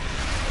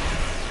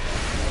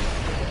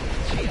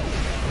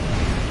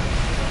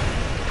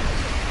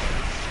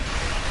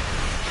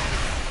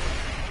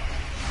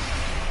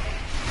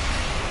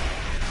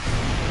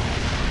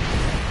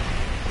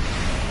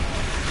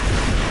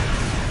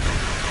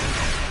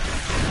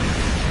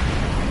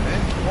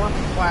 And warp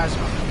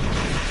plasma.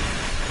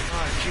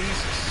 Oh,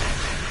 Jesus.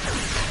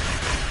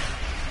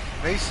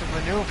 Evasive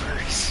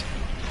maneuvers.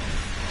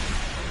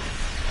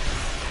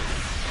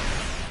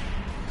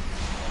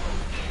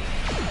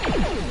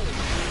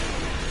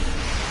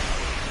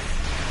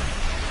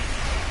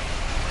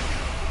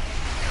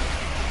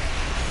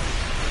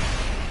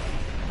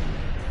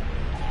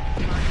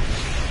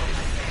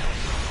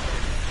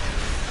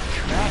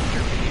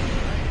 Tractor beam.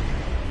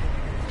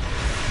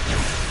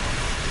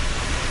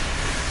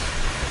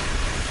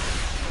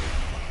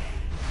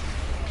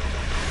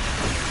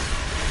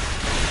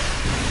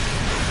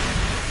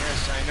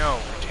 Yes, I know.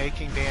 We're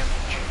taking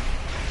damage.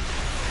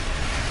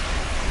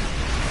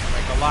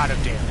 Like a lot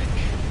of damage.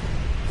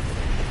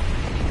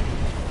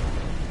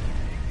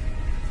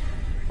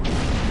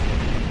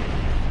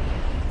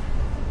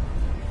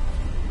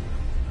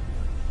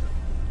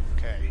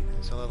 Okay,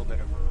 it's a little bit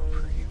of a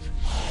reprieve.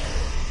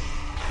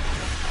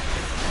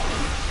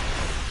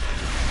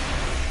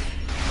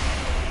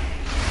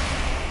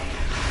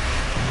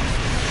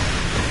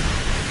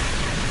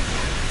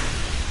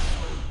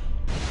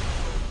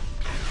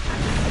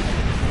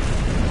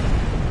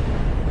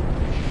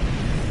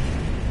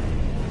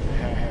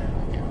 There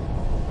we go.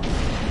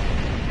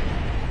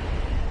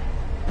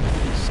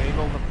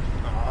 Disable the...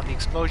 Oh, the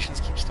explosions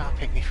keep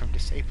stopping me from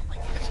disabling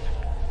it.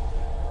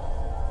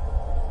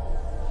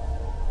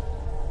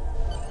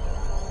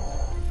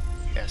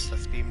 Yes,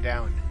 let's beam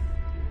down.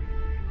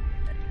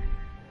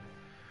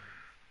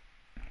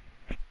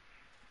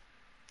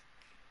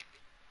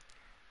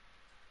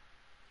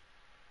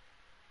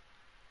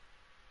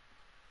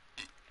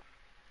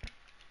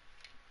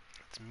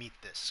 Let's meet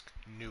this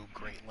new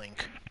Great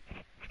Link.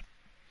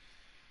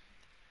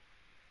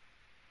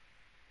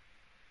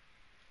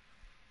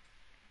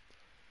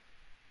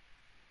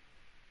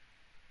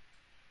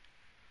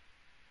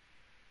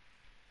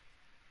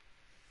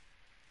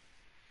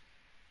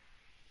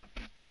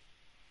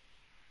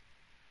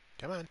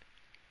 Come on.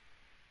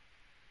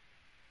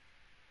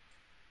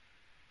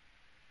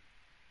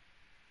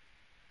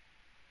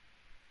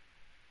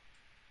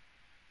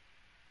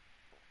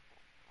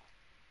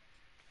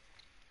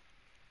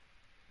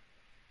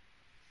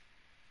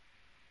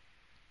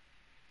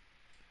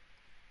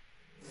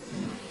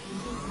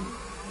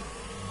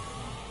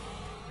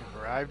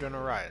 We've arrived on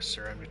Arias,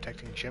 sir. I'm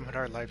detecting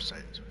Jem'Hadar life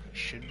signs. We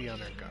should be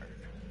on our guard.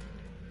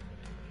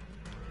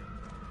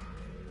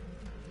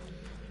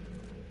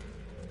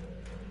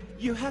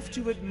 You have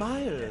to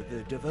admire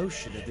the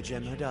devotion of the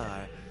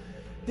Jem'Hadar.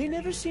 They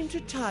never seem to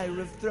tire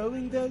of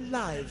throwing their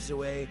lives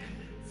away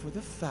for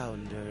the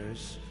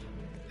Founders.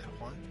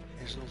 That one?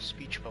 His little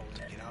speech bubble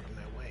to get out of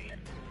my way.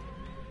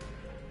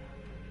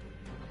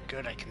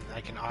 Good,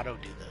 I can auto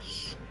do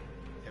this.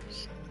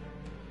 Yes.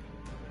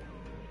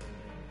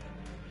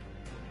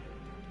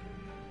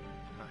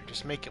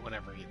 Just make it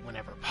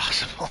whenever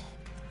possible.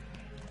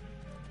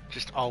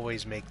 Just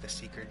always make the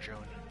secret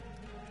drone.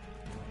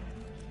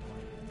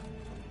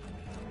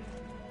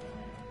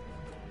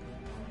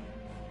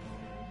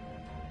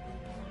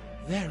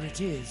 There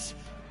it is.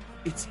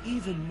 It's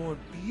even more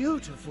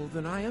beautiful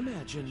than I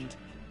imagined.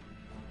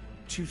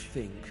 To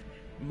think,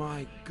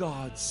 my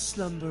gods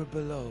slumber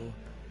below,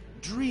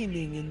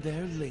 dreaming in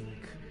their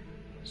link.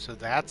 So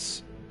that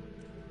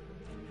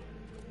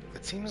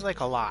seems like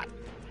a lot.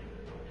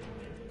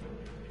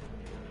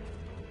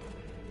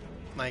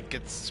 Like,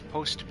 it's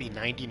supposed to be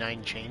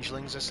 99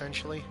 changelings,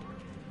 essentially.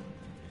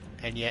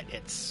 And yet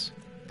it's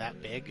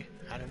that big?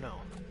 I don't know.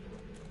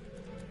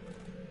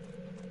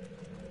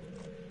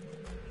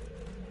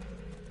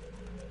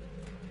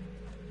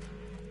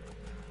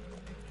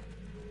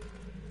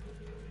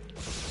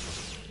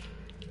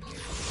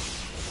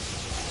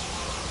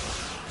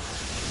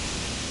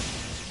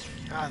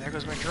 Ah, there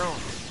goes my drone.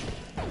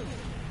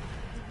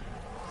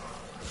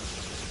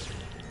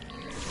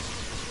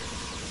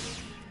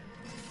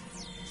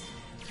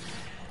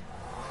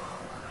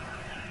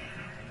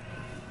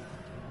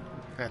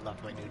 I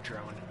love my new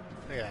drone.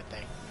 Look at that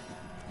thing.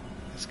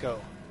 Let's go.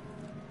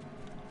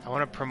 I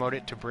want to promote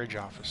it to bridge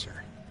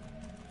officer.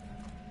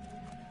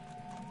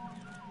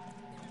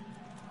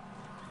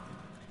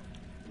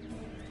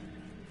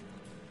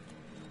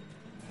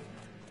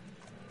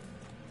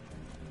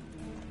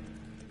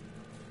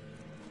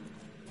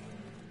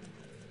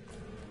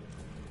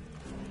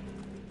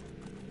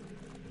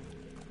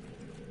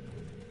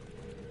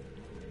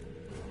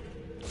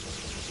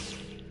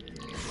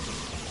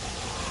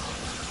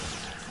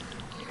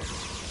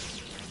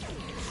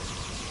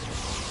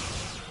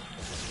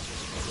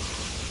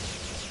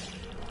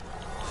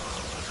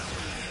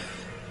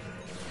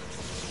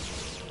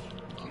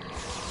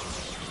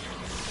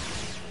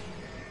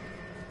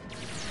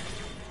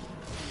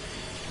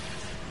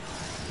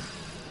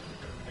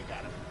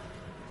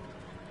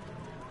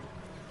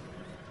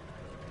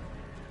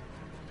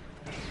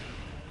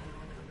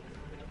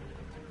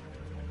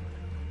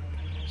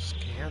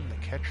 Scan the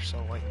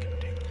Ketracel White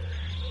container.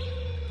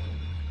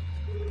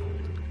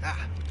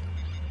 Ah!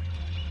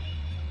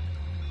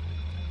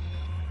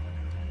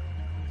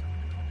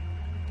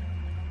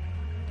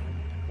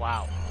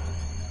 Wow.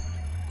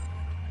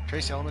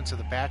 Trace elements of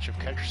the batch of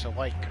Ketracel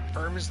White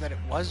confirms that it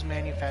was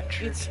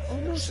manufactured It's at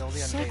almost Sylvian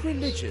Davis.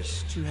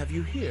 sacrilegious to have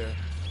you here.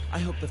 I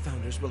hope the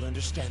Founders will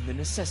understand the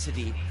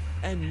necessity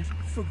and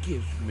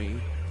forgive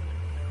me.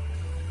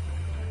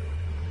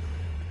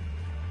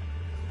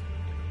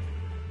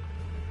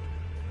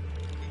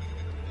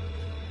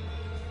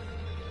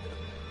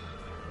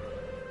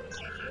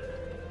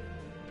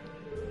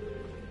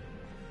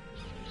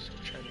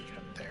 Trying to get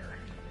up there.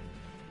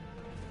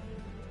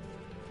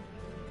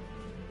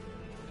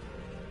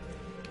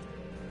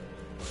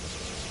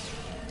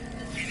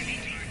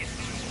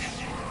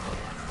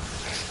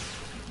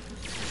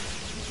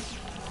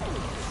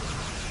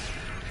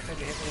 Tried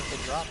to hit me with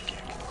a drop kick.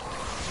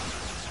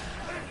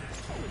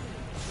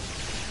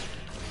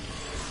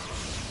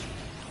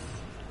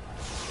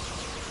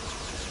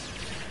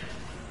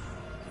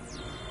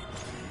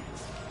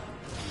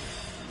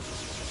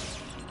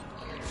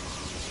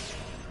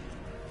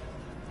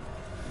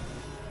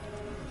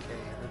 Okay,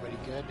 everybody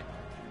good?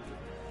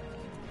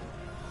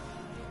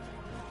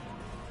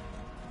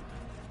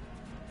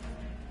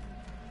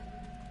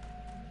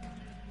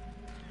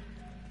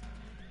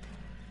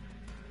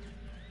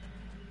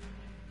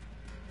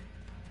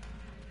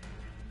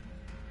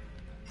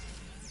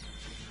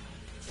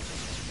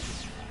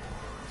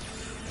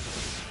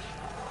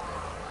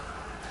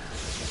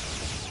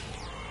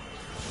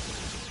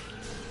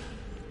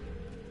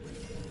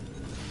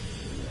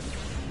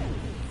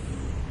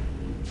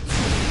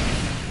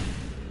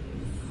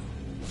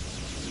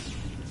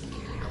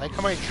 I like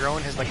how my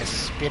drone has like a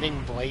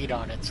spinning blade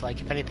on it, so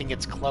like if anything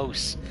gets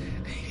close,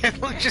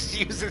 it'll just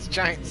use this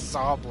giant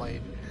saw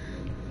blade.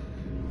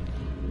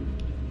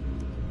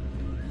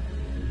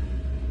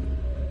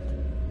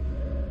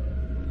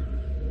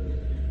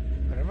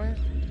 What am I?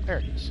 There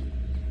it is.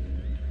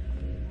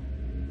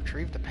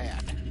 Retrieve the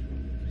pad.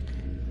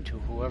 To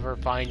whoever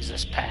finds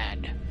this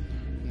pad,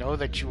 know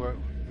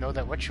Know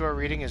that what you are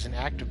reading is an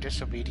act of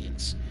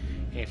disobedience.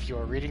 And if you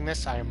are reading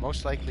this, I am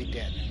most likely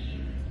dead.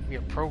 We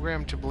are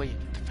programmed to believe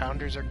that the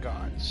Founders are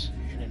gods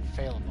and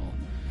infallible.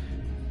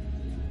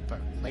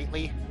 But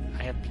lately,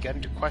 I have begun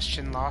to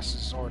question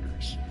Lost's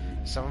orders.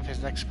 Some of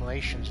his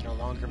explanations no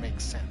longer make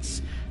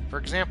sense. For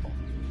example,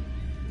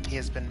 he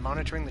has been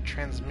monitoring the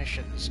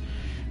transmissions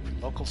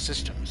from local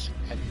systems,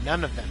 and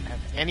none of them have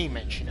any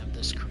mention of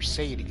this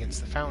crusade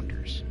against the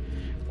Founders.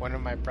 One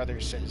of my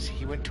brothers says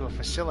he went to a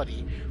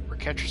facility where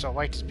Ketracel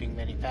Light is being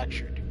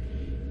manufactured.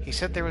 He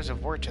said there was a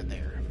Vorta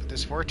there, but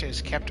this Vorta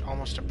is kept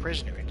almost a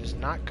prisoner and does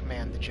not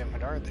command the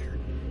Jem'Hadar there.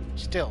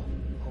 Still,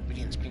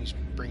 obedience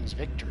brings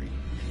victory,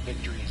 and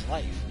victory is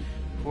life.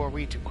 Who are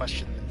we to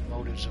question the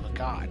motives of a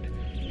god?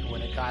 And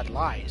when a god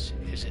lies,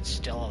 is it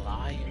still a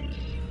lie?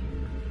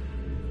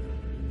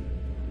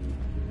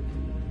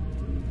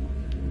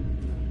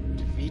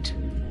 Defeat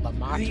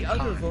Lamont The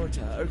other Khan.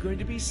 Vorta are going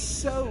to be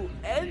so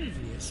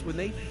envious when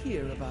they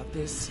hear about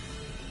this.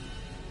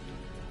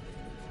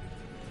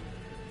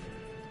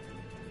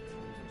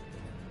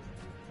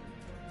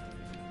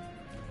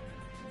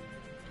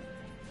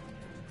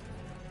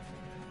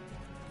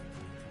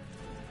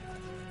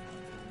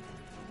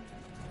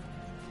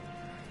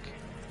 Okay,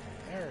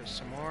 there's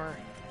some more.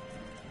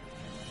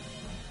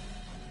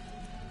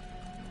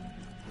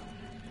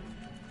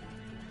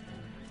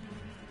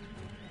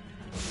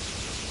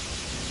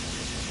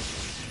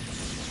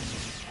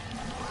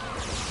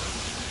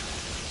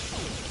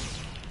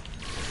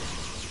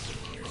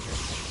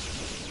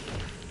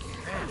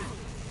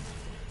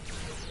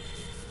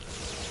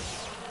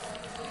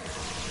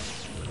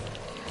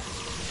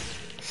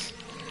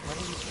 What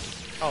are you...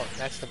 Oh,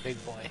 that's the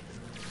big boy.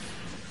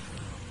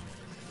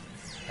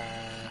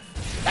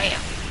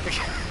 Bam!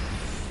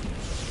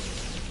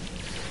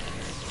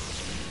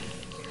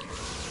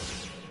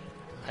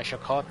 I shall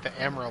call it the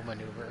Emerald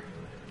Maneuver.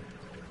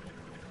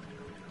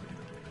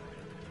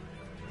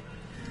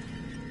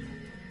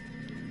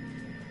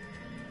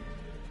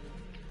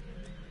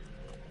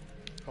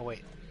 Oh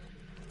wait.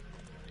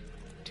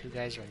 Two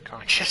guys are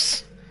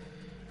unconscious.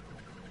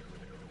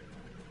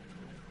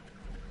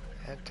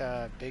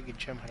 That big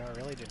Jem'Hadar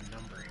really did a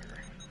number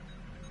here.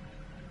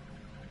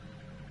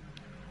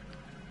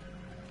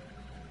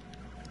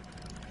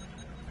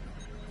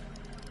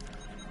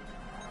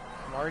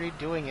 I'm already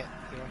doing it.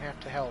 You don't have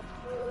to help.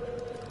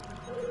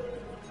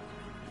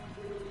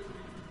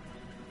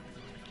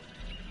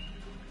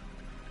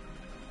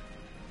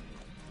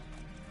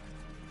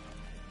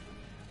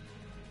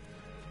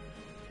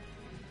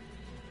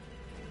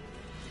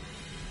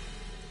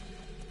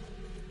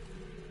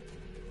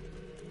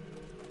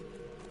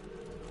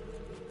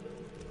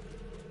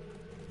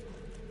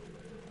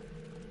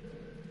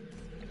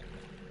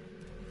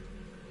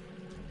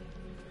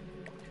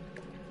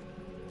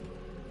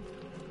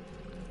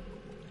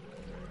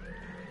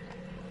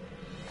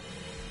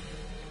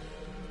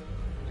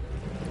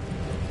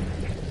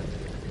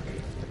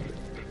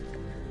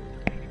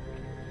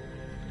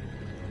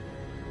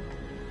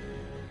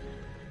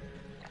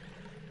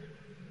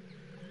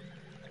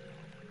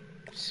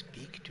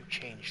 Speak to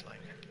Changeling.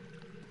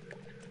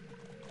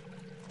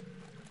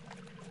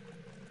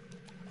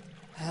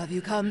 Have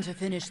you come to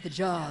finish the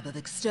job of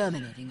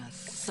exterminating us,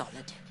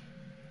 Solid?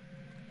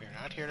 We're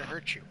not here to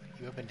hurt you.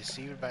 You have been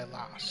deceived by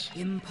Las.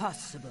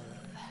 Impossible.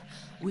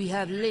 We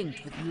have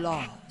linked with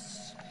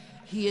Loss.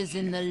 He is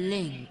in the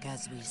link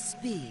as we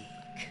speak.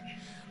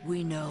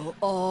 We know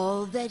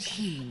all that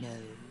he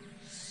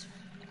knows.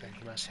 Then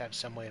he must have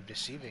some way of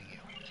deceiving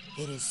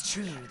you. It is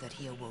true that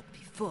he awoke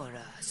before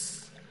us.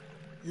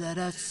 Let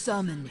us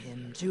summon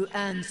him to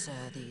answer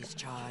these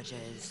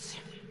charges.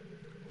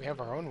 We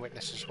have our own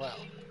witness as well.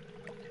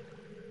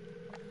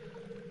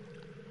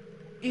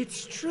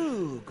 It's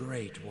true,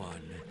 Great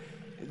One.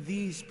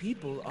 These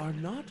people are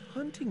not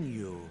hunting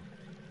you.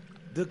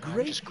 The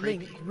Great just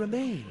Link creepy.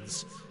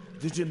 remains.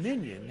 The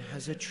Dominion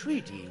has a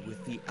treaty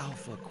with the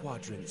Alpha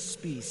Quadrant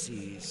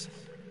species.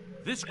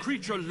 This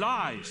creature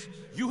lies.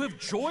 You have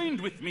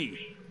joined with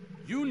me.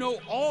 You know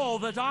all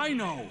that I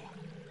know.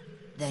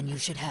 Then you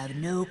should have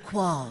no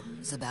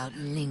qualms about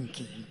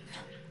linking.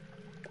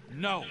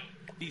 No,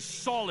 these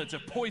solids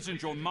have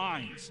poisoned your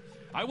minds.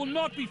 I will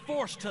not be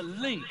forced to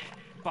link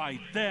by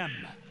them.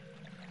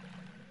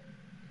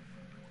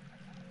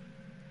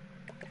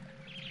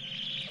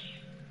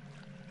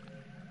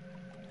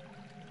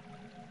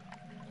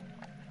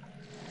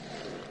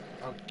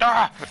 Oh,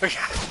 ah!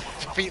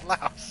 Defeat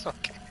Laos.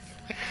 Okay.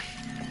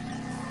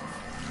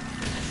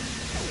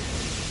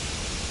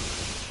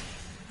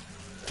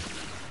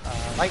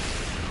 Light.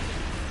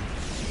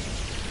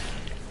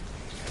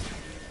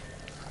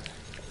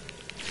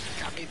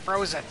 Got me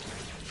frozen.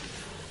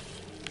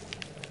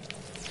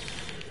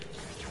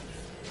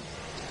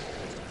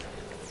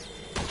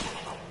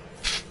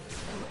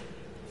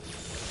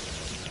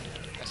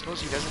 I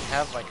suppose he doesn't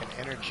have like an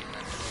energy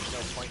weapon. There's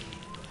no point in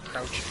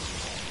crouching.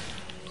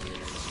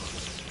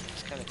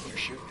 It's kind of you're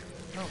shooting.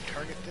 No,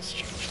 target this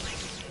changeling.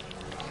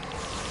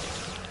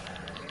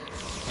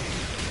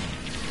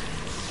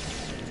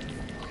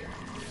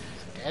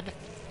 Dead?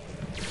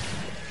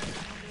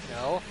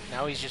 No,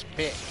 now he's just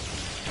big.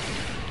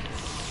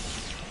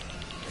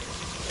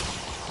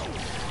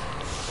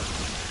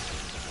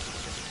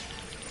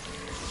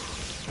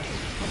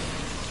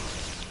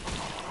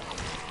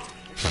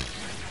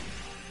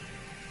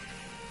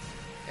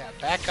 Yeah,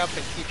 back up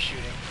and keep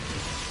shooting.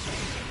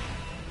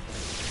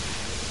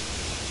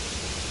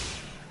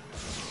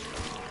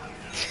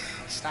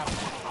 Stop.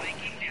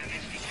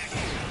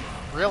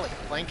 Really?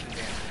 Flanking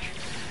damage.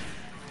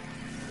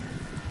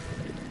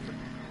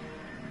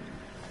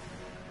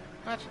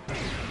 What?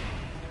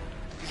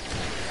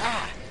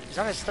 Ah! He's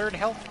on his 3rd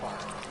health bar.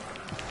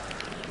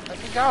 Let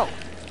me go.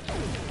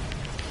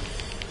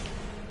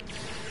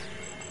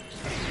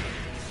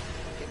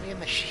 Get me in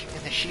the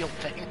shield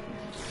thing.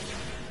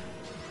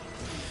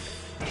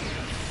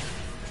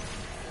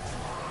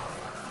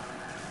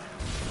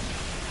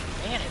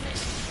 Man, it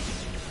missed.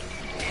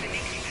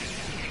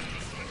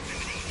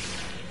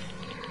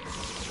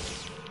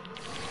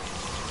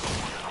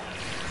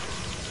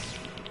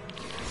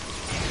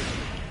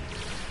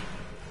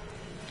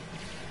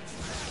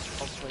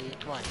 Hopefully,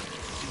 come on. Do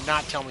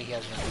not tell me he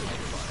has another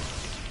health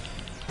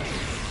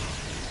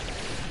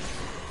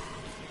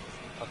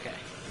bar. Okay.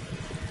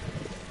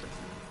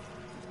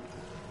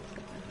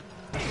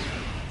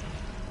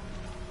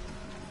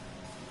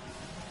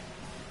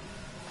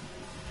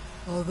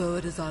 Although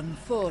it is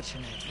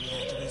unfortunate we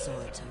had to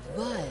resort to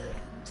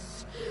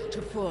violence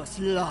to force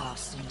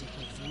Lost into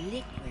his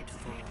liquid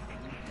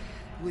form,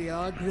 we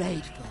are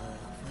grateful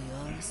for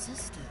your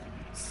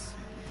assistance.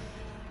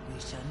 We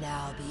shall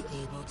now be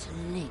able to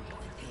link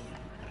with him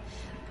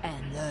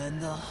and learn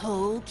the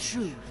whole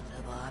truth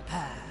of our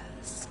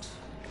past.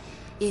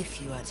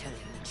 If you are telling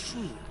the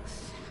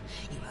truth,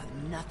 you have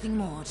nothing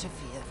more to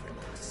fear from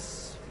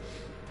us.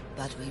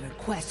 But we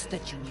request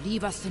that you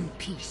leave us in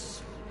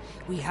peace.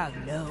 We have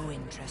no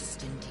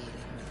interest in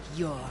dealing with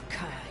your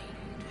kind.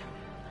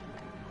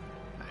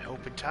 I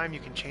hope in time you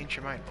can change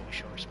your mind, but we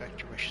shall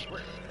respect your wishes.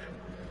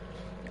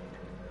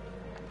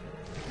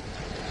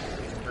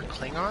 We're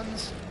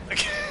Klingons?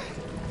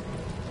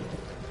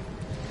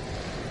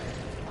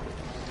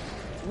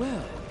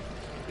 Well,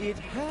 it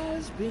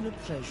has been a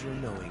pleasure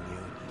knowing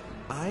you.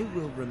 I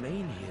will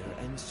remain here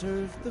and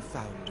serve the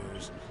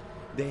Founders.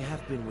 They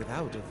have been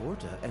without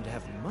Avorta and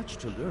have much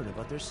to learn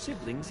about their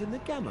siblings in the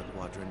Gamma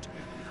Quadrant.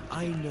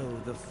 I know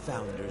the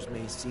Founders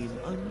may seem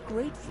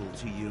ungrateful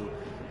to you,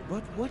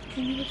 but what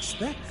can you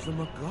expect from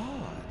a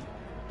god?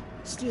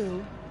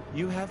 Still,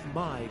 you have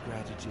my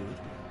gratitude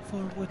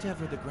for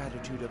whatever the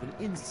gratitude of an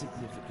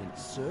insignificant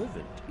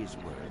servant is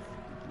worth.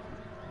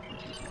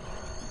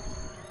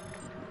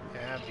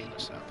 Yeah, beam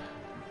us up.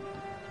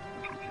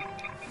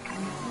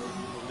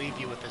 We'll leave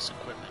you with this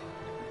equipment.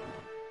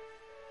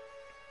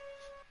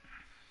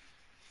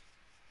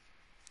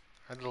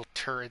 Our little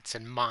turrets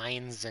and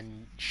mines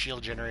and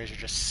shield generators are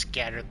just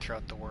scattered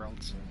throughout the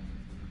worlds.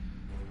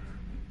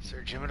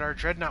 Sir Jim'Hadar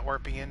Dreadnought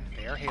warping in.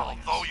 They are hailing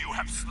us. Although you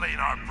have slain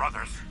our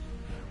brothers,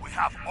 we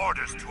have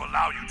orders to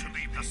allow you to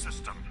leave the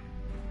system.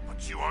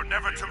 But you are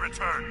never to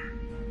return.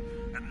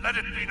 And let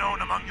it be known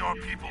among your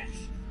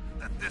peoples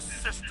that this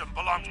system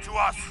belongs to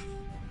us,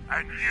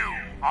 and you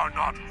are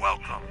not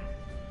welcome.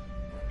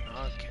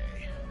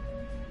 Okay.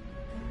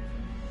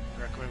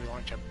 I recommend we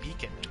launch a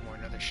beacon to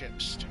warn other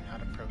ships to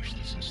not approach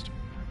the system.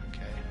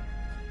 Okay.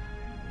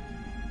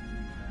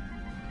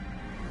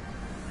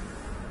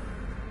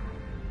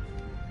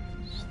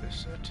 Is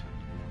this it?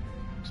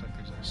 Looks like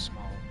there's a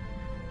small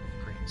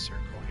green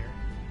circle here.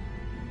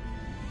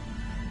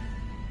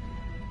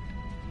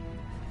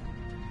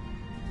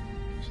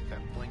 Is it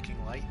that blinking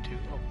light too?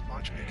 Oh,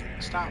 launch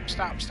beacon. Stop,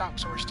 stop, stop.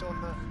 So we're still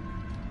in the...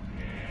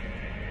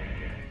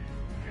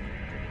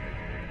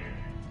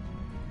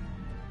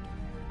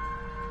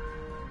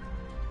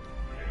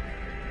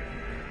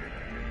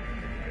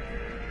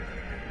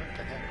 What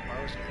the heck? Why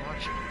was it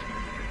launching it?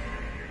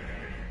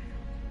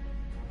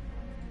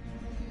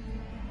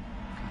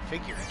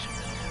 Configure it.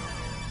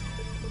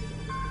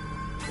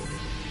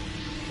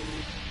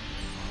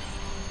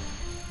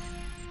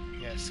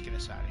 Yes, get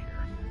us out of here.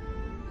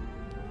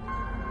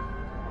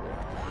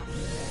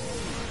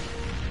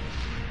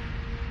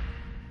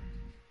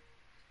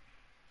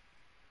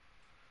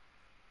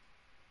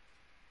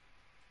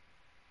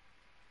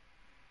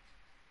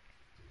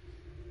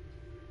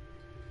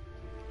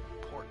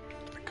 Report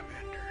to the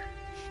commander.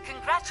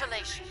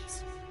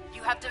 Congratulations!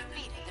 You have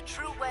defeated the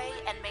True Way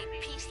and made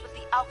peace with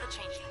the Alpha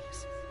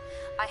Changelings.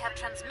 I have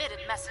transmitted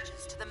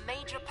messages to the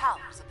major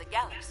powers of the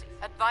galaxy,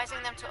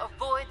 advising them to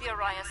avoid the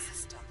Araya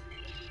system.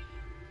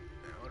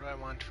 Now, what do I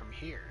want from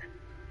here?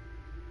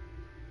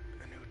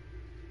 A new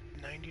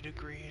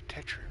 90-degree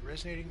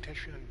resonating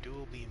Tetrion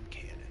dual beam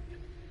cannon.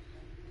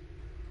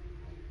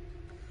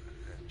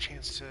 A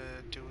chance to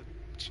do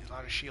a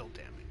lot of shield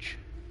damage.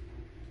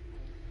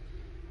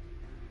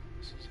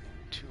 This is a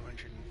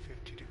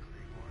 250-degree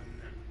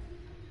one.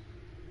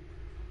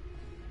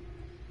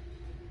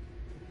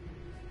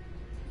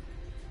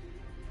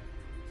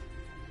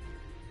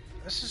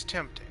 This is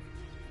tempting.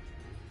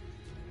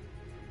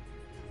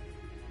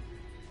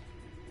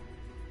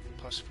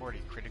 plus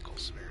 40 critical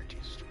severity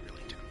is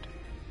really tempting.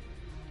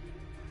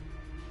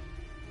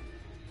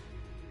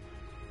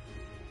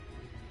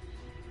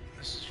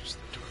 This is just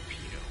the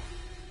torpedo.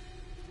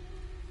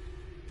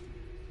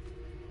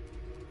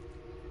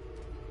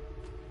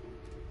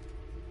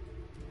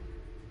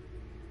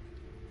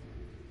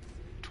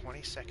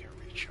 Second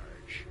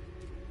recharge.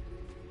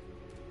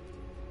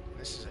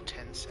 This is a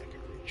 10-second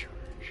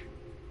recharge.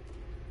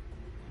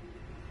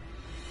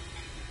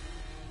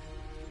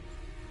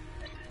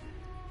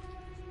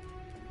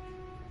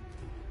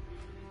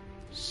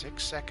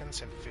 Six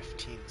seconds and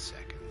 15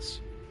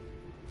 seconds.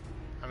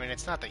 I mean,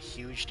 it's not the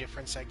huge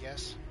difference, I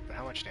guess, but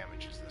how much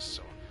damage is this?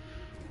 So,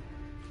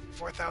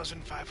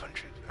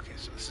 4,500. Okay,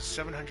 so this is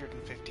 750-60, I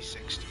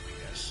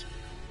guess.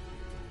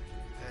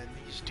 And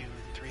these do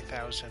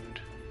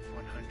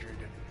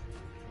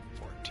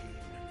 3,114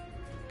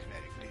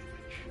 kinetic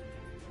damage.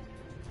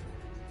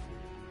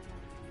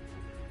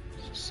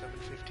 So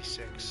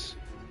 756,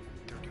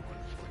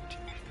 3114.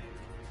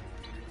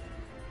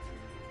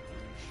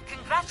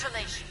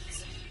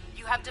 Congratulations!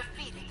 You have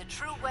defeated the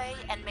True Way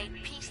and made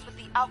peace with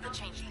the Alpha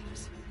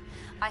Changelings.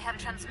 I have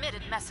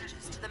transmitted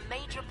messages to the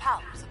major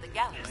powers of the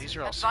galaxy, These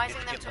are all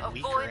advising them to significantly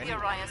avoid weaker the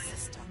anyway Araya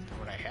system. than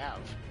what I have.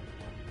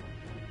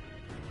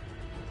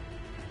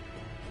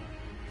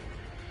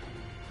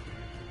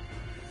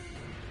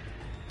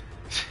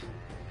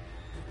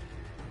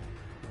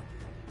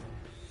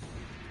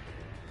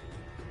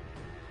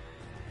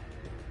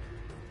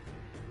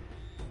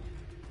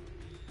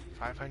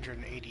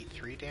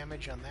 $583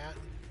 damage on that.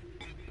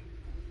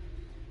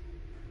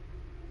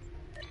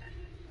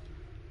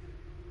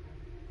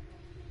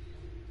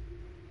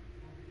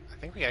 I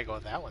think we gotta go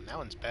with that one. That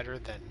one's better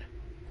than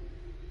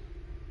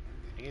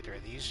either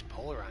of these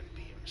Polaron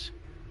beams.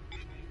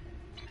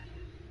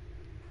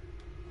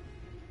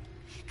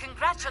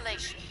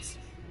 Congratulations!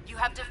 You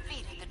have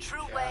defeated the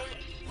True Way.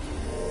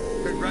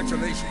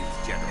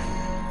 Congratulations, General.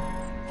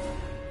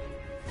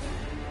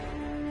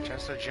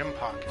 Chancellor Jim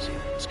Pock is here,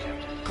 this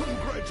captain.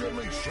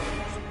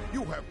 Congratulations!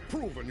 You have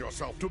proven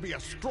yourself to be a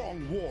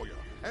strong warrior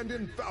and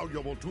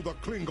invaluable to the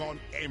Klingon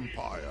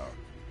Empire.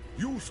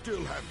 You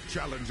still have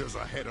challenges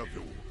ahead of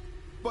you,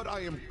 but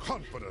I am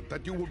confident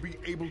that you will be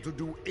able to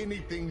do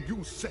anything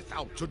you set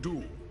out to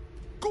do.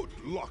 Good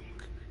luck!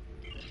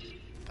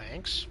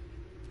 Thanks.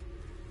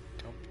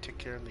 Don't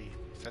particularly...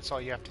 If that's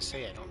all you have to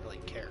say, I don't really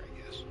care, I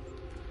guess.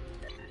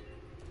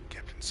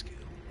 Captain skill.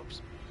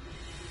 Oops.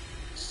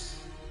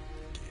 Let's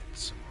get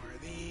some more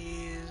of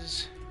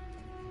these.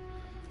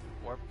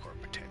 Warp core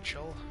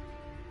potential.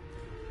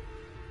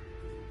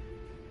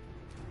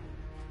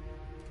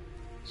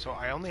 So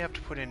I only have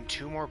to put in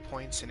 2 more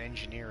points in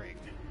engineering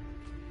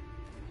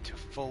to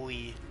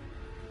fully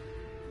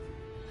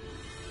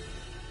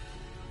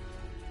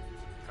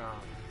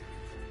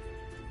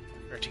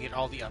or to get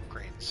all the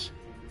upgrades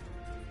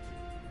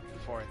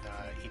for the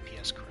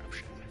EPS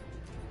corruption.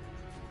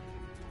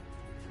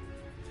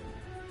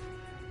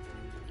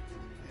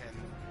 And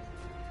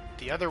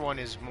the other one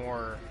is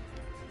more,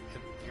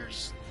 your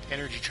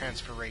energy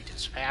transfer rate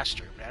is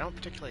faster, but I don't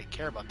particularly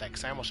care about that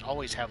because I almost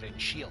always have it in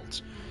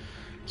shields.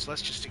 So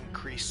let's just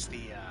increase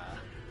the,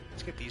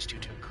 let's get these two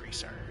to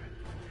increase our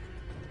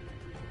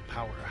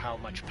power, how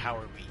much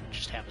power we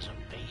just have as a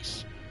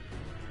base.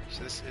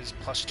 So this is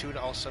 +2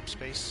 to all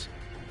subspace.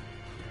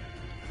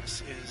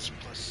 This is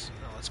plus,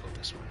 no, let's go with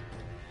this one.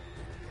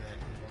 And then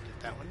we'll get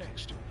that one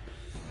next.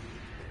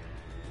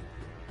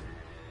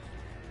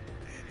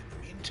 And in the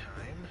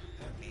meantime,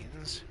 that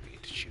means we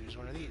get to choose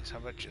one of these. How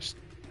about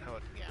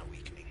yeah,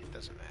 weakening, it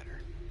doesn't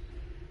matter.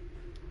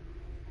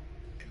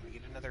 And we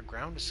get another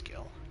ground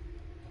skill.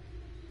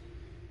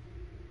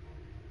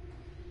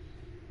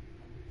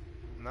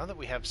 Now that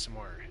we have some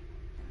more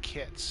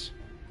kits,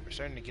 we're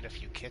starting to get a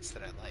few kits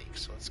that I like,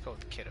 so let's go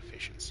with kit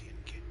efficiency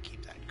and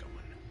keep that going.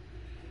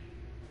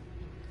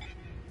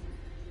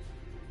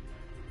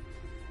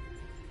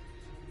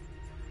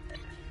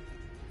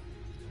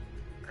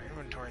 Our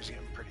inventory's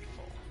getting pretty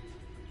full.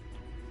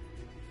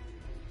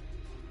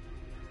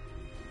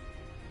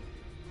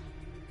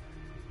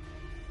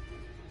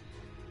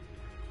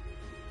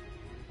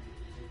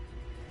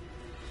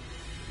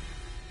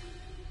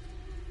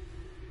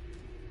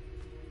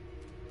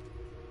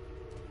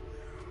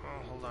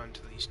 Hold on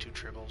to these 2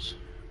 tribbles.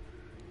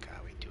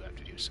 God, we do have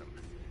to do some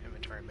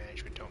inventory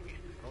management, don't we? I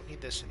don't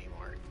need this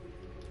anymore.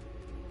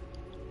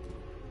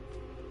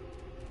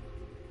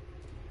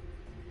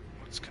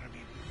 What's gonna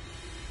be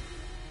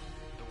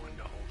the one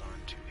to hold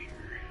on to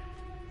here?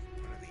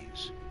 One of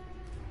these.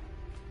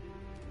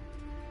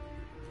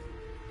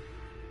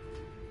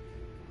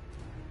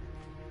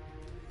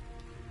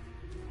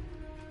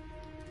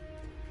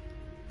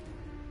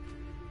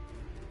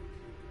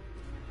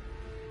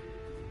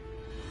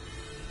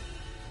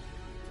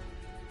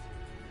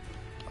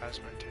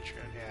 Plasma and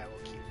Tetrion, yeah,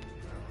 we'll keep them.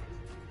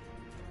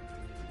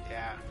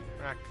 Yeah,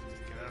 we're not. I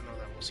don't know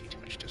that we'll see too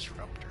much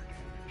disruptor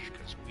damage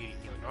because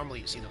normally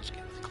you see those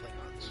get with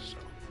Klingons. So,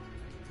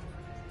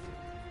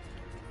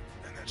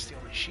 and that's the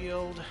only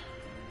shield. I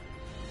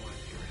want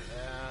to get rid of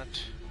that.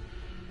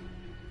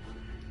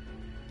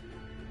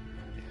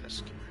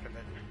 just get rid of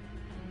it.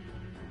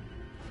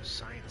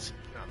 Science.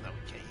 No,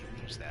 we can't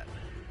even use that.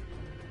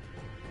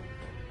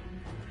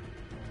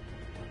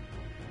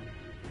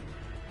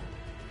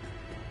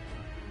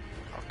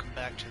 I'll come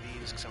back to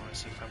these because I want to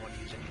see if I want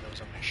to use any of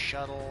those on my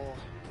shuttle.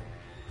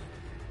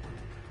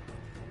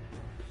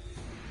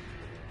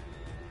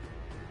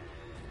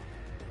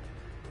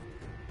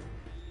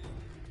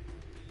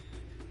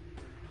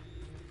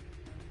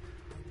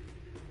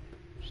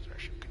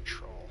 Starship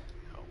control.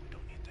 No, we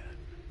don't need that.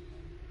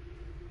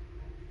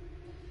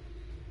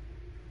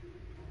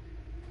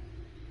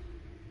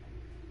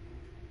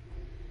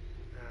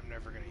 I'm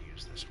never going to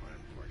use this one,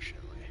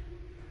 unfortunately.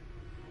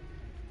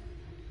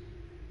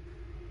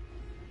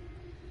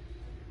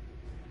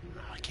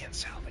 No, I can't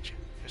salvage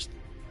it. Just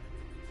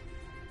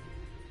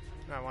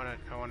I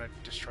want to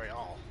destroy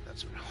all.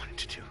 That's what I wanted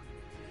to do.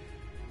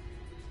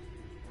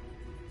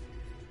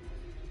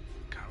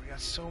 God, we got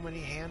so many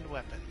hand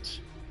weapons.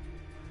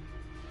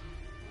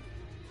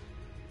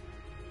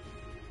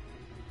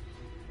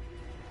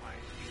 Wide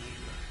beam,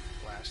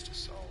 blast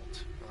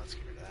assault. Well, let's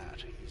get rid of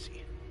that.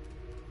 Easy.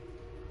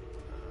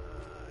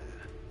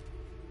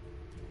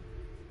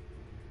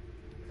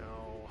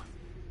 No.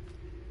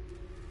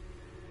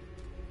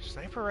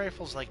 Sniper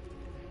rifles, like,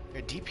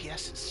 their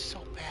DPS is so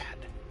bad.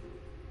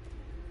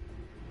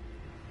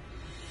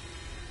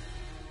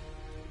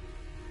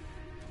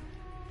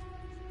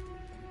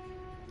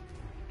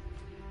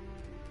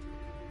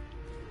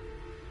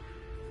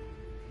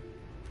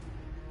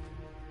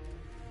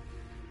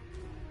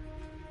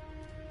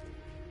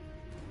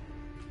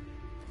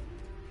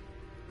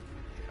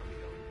 Yeah, we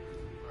don't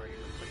already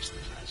replace the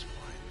plasma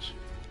lines.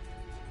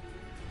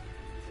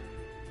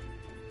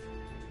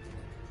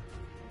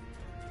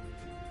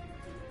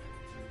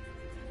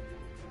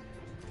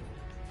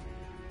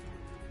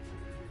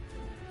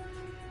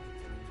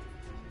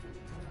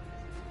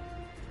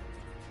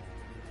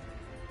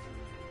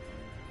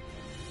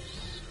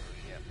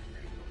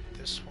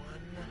 This one.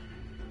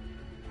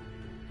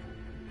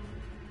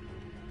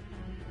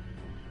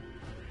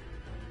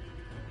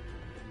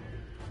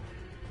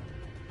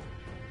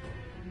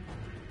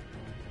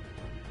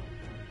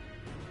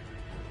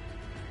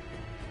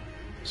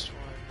 This one.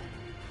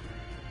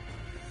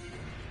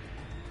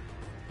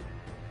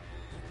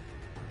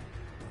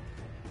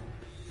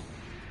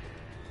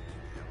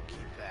 Yeah, we'll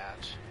keep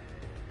that.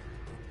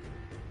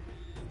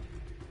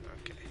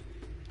 Okay.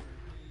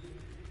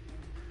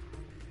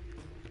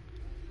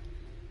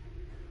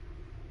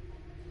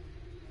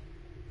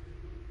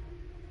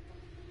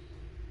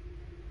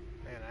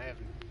 Man, I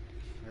haven't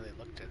really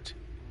looked at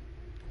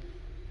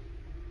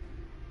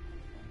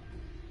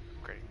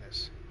upgrading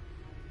this.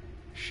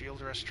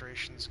 Shield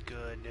restoration's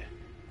good.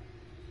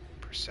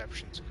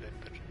 Perception's good,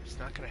 but it's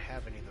not going to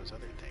have any of those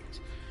other things.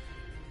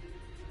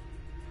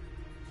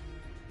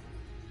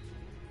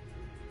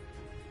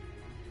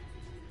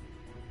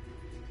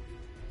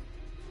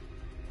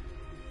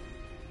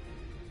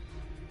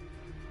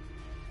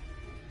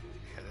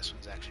 Yeah, this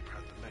one's actually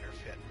probably the better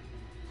fit.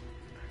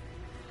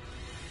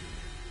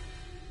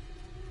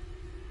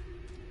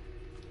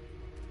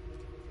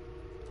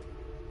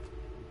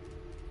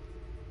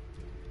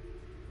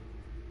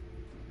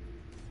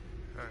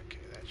 Okay,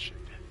 that should.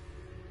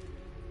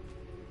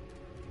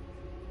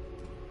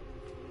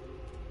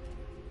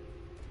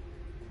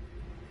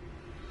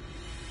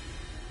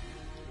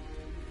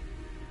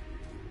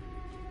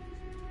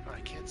 Oh, I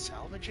can't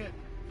salvage it?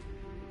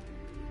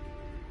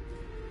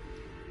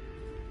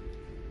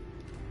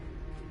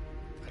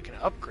 I can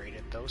upgrade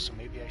it though, so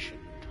maybe I should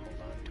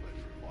hold on to it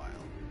for a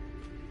while.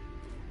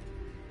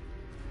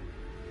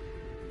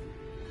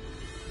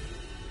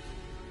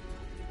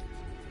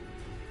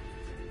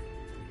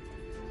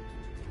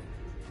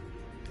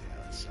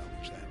 Yeah, let's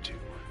salvage that too.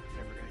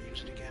 Never gonna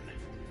use it again.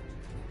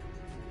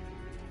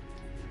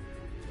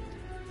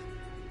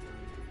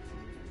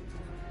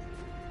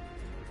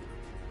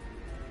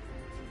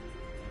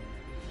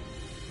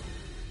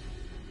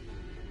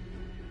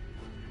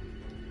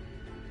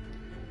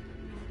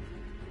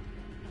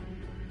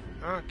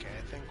 Okay,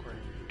 I think we're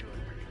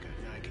doing pretty good.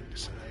 Now I can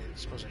decide. I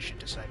suppose I should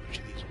decide which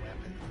of these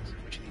weapons,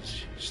 which of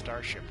these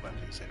starship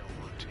weapons I don't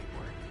want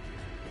anymore.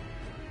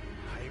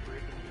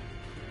 Hybrid,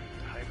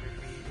 the hybrid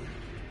beam.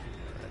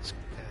 That's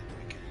that.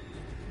 We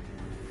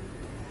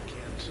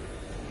can't do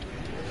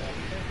anything with that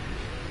either.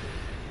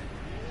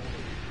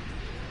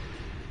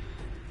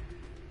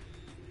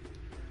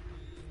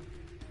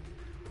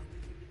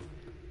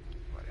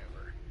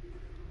 Whatever.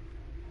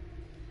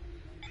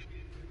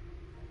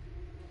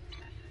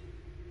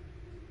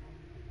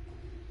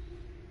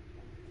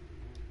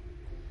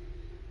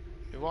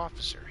 New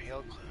officer,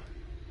 hail clue.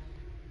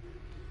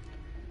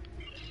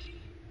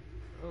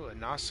 Oh, a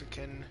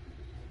Nausicaan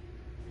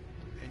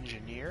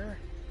engineer?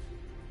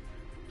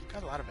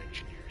 Got a lot of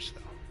engineers,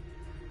 though.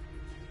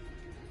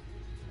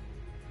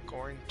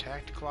 Gorn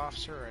tactical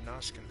officer or a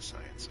Nausicaan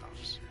science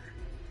officer?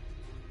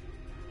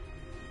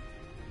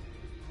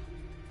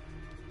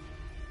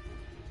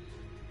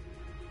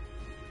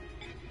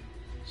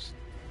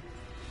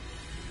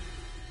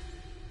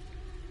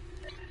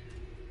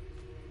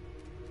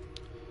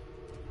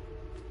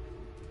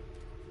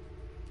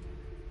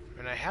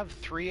 have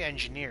 3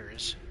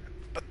 engineers,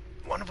 but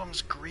one of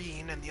them's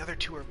green and the other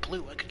 2 are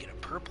blue. I could get a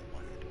purple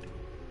one.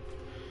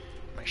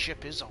 My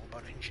ship is all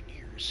about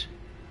engineers.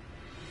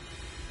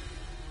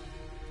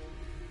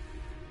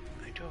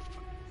 I do have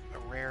a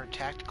rare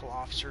tactical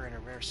officer and a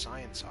rare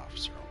science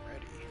officer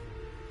already.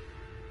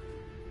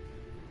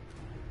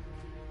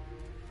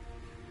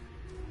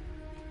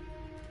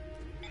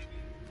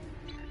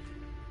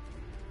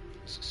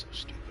 This is so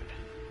stupid.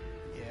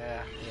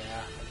 Yeah,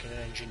 I'll get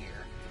an engineer.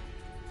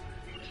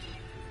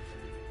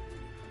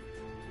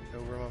 No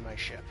room on my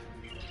ship.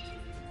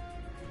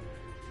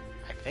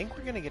 I think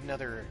we're gonna get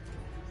another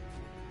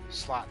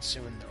slot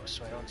soon though,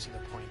 so I don't see the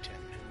point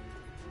in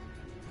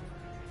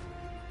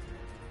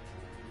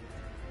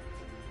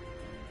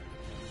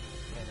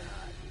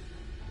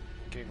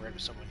getting rid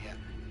of someone yet.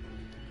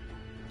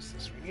 What's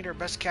this? We need our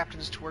best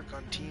captains to work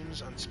on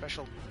teams on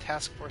special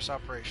task force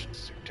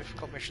operations. These are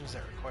difficult missions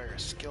that require a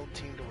skilled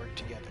team to work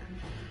together.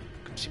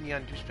 Come see me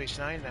on Deep Space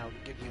Nine and I'll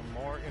give you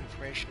more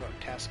information about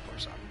task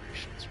force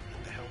operations. We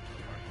need the help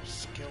of our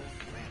most skilled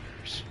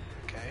commanders.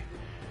 Okay.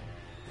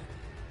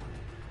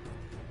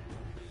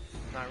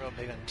 Not real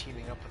big on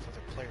teaming up with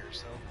other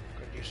players though.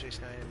 Go to Deep Space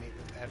Nine and meet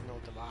with Admiral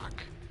Devok.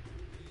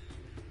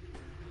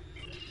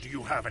 Do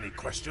you have any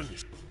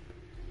questions?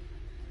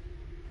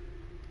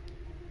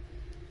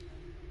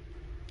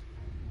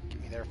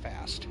 There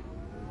fast.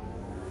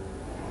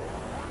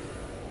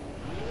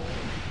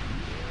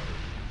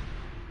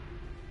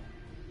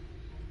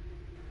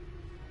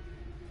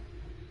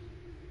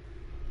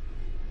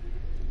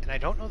 And I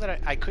don't know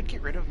that I could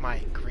get rid of my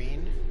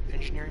green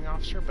engineering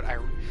officer, but I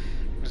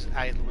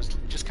was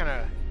just kind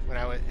of, when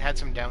I had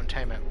some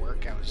downtime at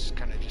work, I was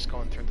kind of just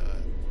going through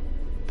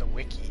the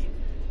wiki,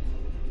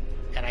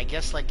 and I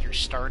guess like your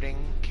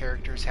starting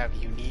characters have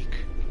unique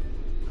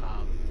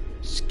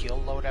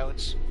skill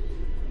loadouts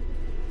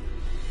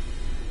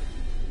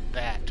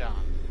that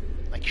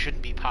like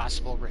shouldn't be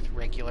possible with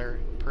regular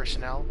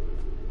personnel.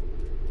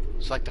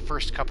 So like the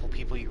first couple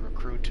people you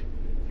recruit,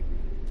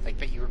 like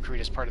that you recruit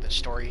as part of the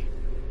story,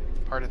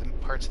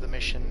 parts of the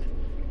mission,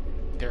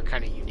 they're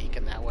kind of unique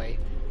in that way.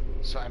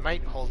 So I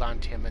might hold on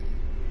to him, and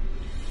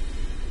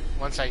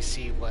once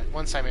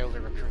I'm able to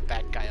recruit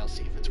that guy, I'll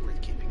see if it's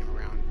worth keeping him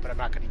around. But I'm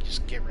not going to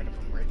just get rid of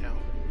him right now.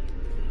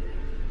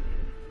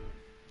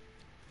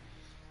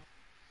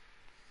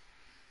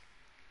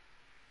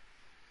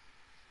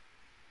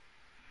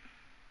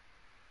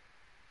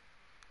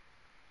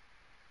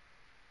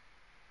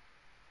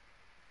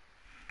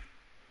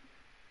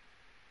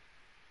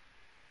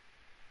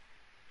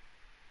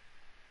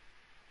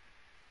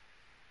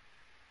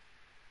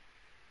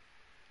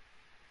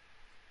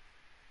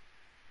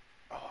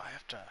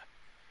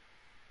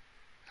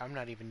 I'm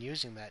not even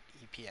using that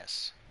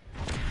EPS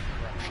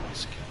corruption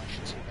skill. I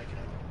should see if I can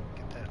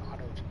get that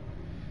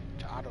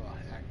auto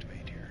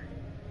activate here.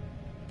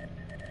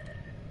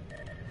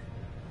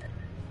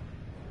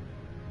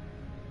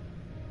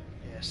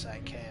 Yes, I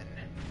can.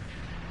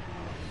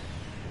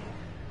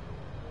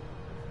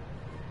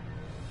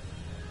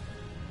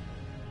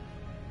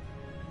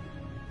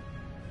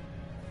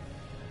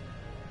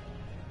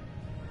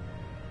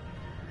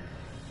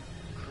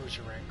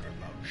 Cruiser rank or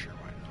above, sure,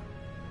 why not?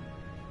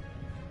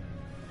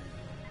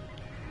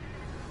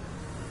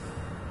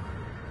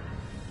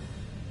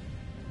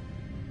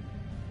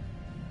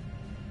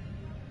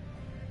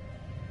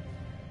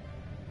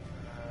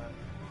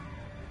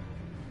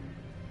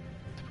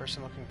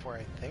 Person looking for,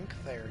 I think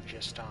they're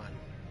just on,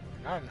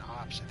 not an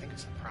ops, I think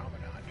it's the promenade.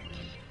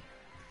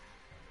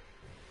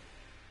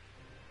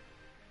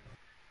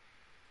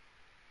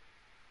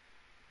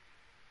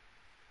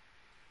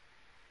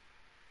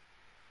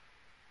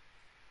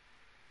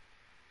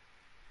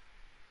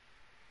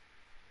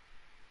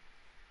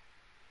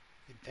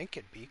 You'd think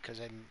it'd be, because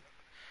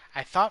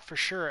I thought for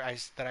sure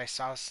that I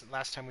saw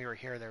last time we were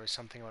here there was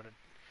something about it.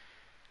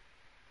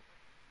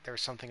 There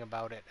was something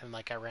about it, and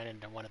like I ran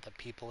into one of the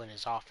people in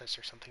his office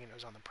or something, and it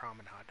was on the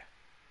promenade.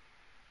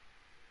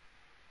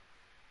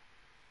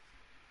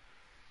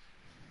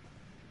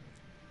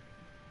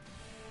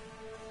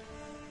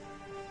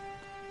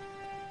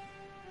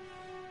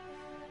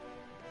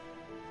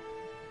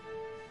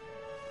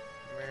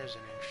 There's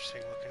an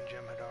interesting looking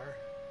Jem'Hadar.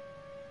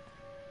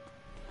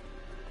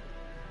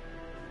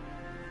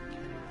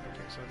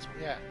 Okay, so it's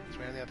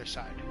way on the other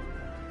side.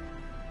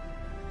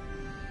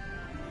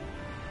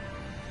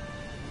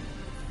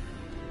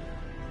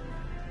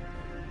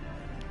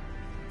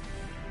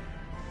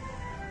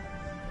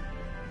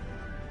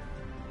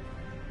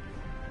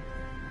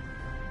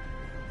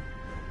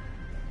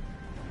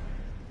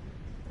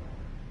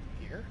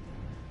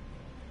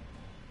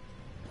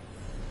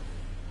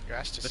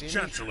 The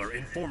Chancellor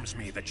informs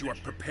me that you are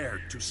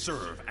prepared to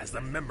serve as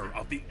the member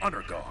of the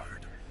Honor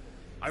Guard.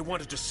 I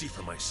wanted to see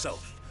for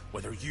myself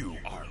whether you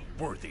are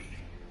worthy.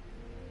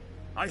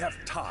 I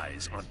have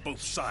ties on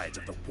both sides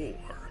of the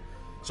war,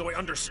 so I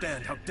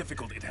understand how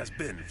difficult it has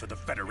been for the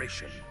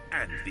Federation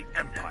and the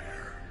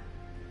Empire.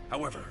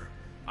 However,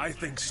 I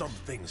think some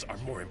things are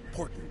more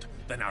important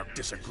than our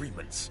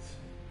disagreements.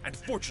 And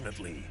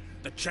fortunately,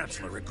 The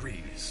Chancellor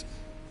agrees.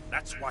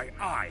 That's why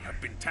I have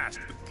been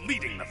tasked with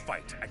leading the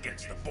fight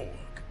against the Borg.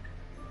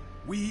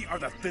 We are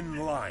the thin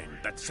line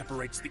that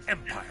separates the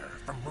Empire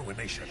from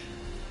ruination.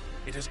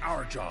 It is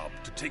our job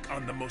to take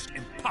on the most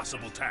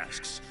impossible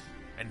tasks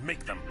and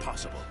make them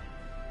possible.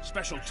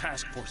 Special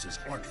task forces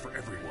aren't for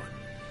everyone,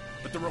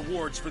 but the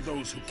rewards for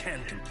those who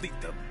can complete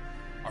them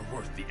are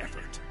worth the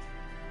effort.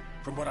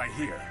 From what I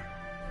hear,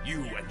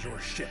 you and your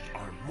ship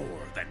are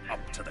more than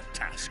up to the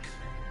task.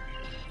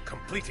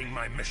 Completing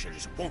my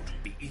missions won't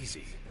be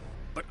easy,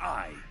 but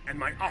I and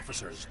my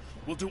officers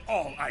will do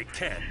all I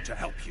can to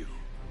help you.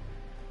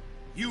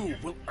 You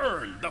will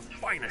earn the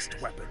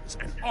finest weapons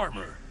and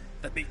armor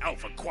that the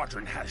Alpha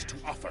Quadrant has to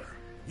offer.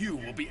 You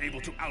will be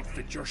able to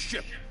outfit your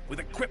ship with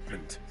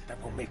equipment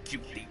that will make you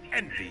the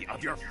envy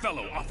of your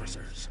fellow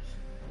officers.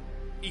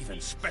 Even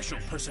special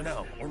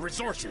personnel or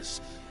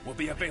resources will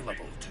be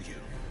available to you.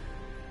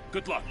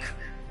 Good luck.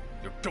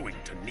 You're going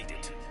to need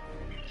it.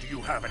 Do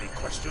you have any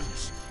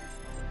questions?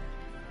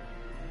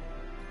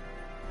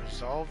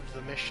 Resolved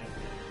the mission.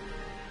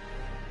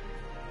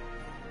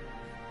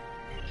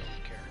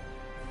 Don't care.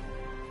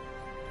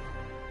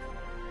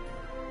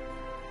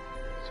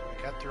 So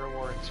we got the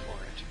rewards for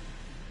it.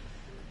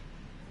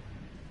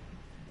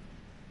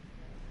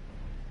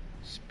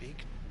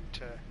 Speak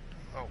to...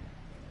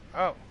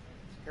 Oh,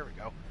 here we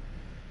go.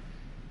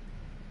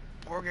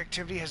 Borg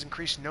activity has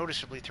increased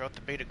noticeably throughout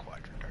the Beta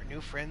Quadrant. Our new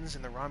friends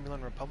in the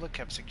Romulan Republic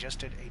have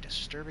suggested a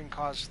disturbing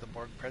cause to the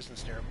Borg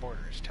presence near our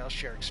borders. Tal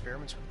Shiar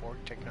experiments with Borg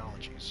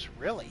technologies.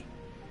 Really?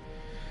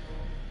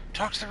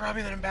 Talk to the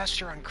Romulan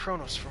ambassador on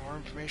Kronos for more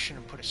information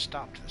and put a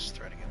stop to this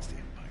threat against the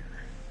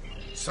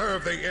Empire.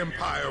 Serve the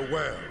Empire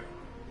well.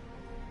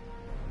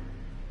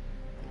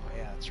 Oh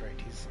yeah, that's right.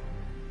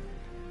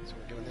 So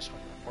we're doing this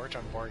one. Report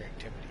on Borg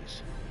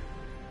activities.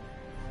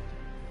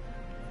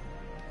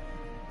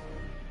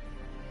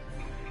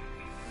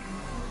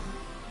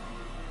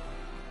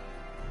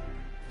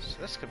 So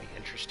this could be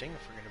interesting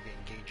if we're going to be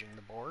engaging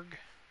the Borg.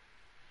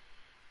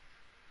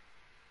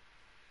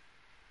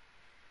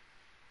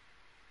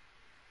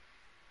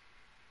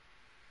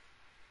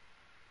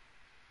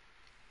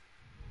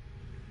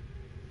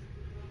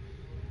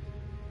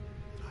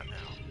 Not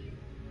now.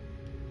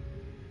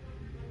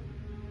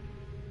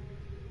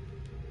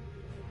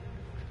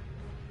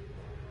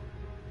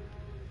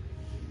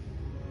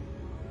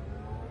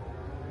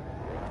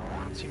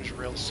 It seems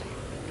real safe.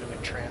 Doing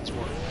a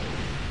transport.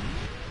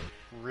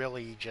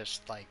 Really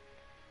just like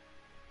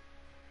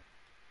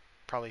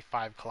probably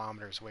 5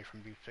 kilometers away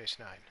from Deep Space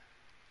Nine.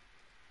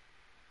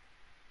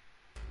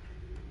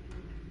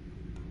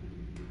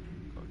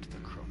 Go to the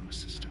Kronos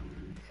system.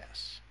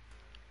 Yes.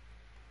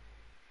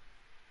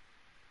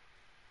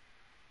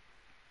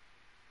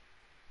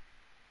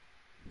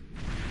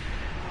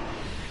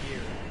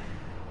 Here.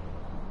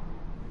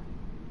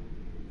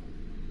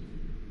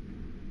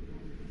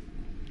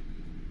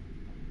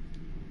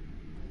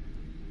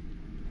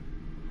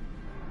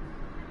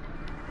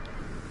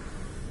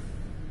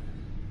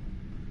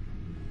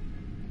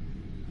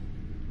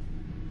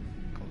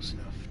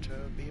 Enough to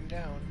beam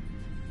down.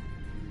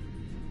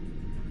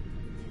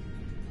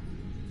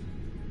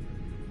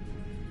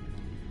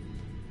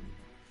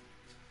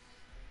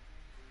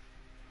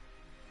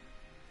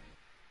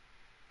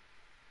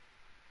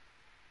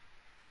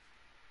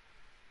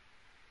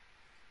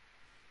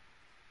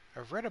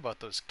 I've read about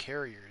those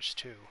carriers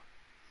too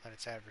that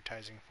it's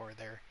advertising for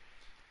there.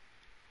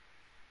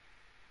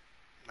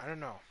 I don't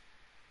know.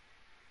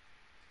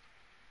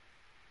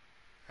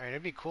 I mean,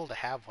 it'd be cool to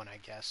have one, I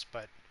guess,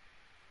 but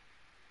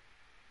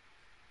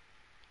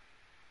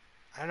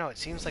I don't know, it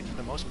seems like for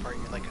the most part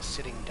you're like a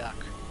sitting duck.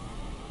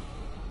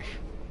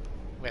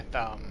 With,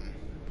 and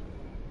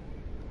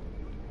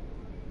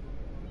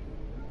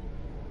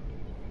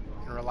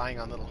relying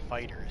on little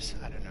fighters.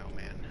 I don't know,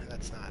 man.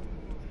 That's not...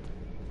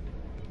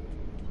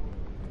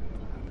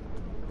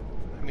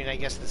 I mean, I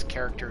guess this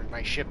character,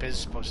 my ship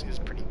is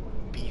pretty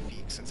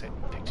beefy since I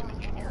picked an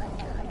engineering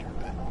character,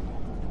 but...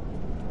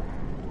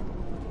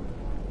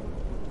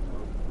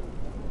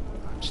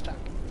 I'm stuck.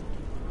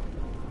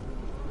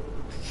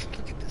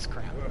 Look at this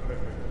crap.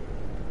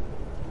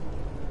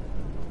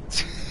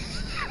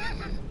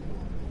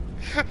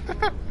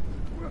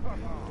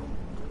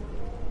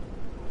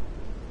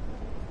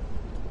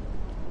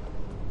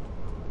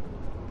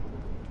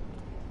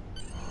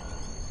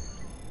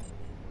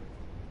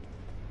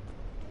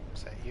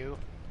 Is that you,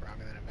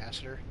 Romulan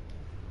ambassador?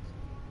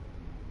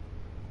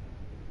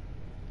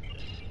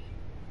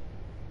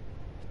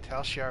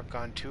 Tal Shiar have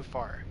gone too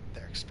far.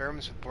 Their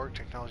experiments with Borg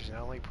technology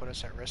not only put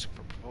us at risk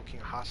for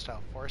provoking a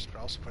hostile force, but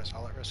also put us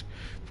all at risk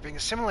for being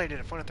assimilated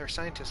if one of their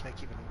scientists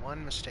make even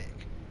one mistake.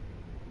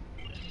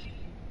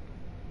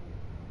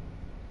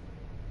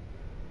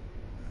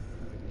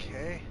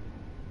 Okay.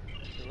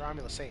 The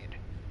Romulus Aid.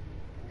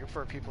 A group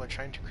of people are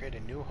trying to create a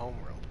new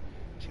homeworld.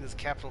 Sheila's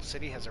capital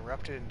city has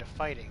erupted into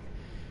fighting.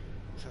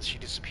 Since she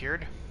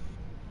disappeared,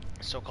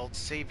 so-called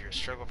saviors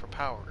struggle for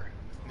power.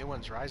 New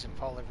ones rise and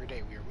fall every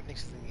day. We are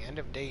witnessing the end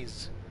of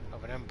days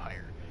of an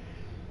empire.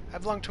 I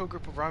belong to a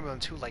group of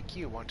Romulans who, like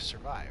you, want to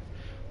survive.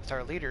 With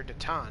our leader,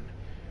 Datan,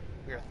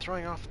 we are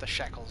throwing off the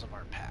shackles of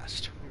our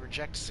past. We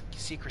reject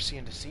secrecy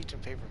and deceit in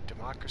favor of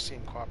democracy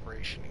and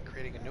cooperation. In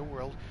creating a new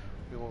world,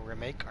 we will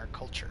remake our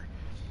culture.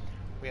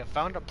 We have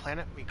found a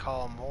planet we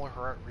call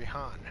Molhar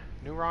Rihan,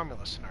 New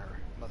Romulus in our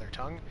mother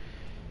tongue.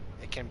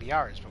 It can be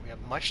ours, but we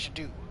have much to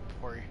do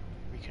before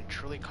we can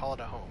truly call it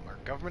a home. Our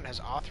government has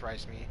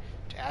authorized me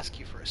to ask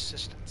you for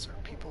assistance.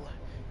 Our people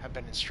have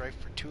been in strife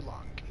for too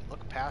long. Can you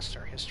look past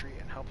our history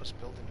and help us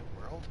build a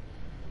new world?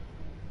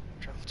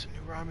 Travel to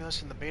New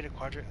Romulus in the Beta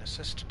Quadrant and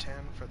assist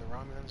Datan for the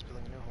Romulans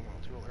building a new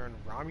homeworld. You will earn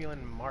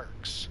Romulan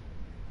marks.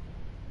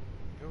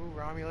 New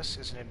Romulus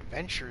is an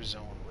adventure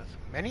zone with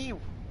many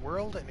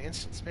world and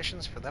instance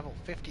missions for level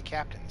 50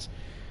 captains.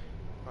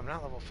 I'm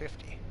not level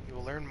 50. You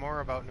will learn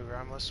more about New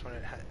Romulus when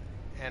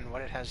and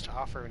what it has to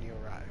offer when you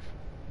arrive.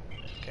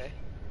 Okay.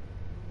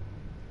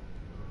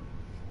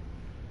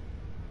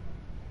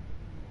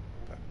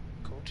 But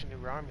go to New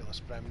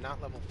Romulus, but I'm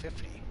not level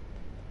 50.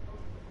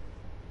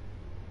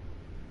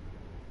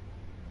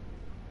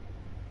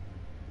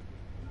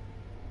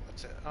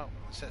 What's it? Oh,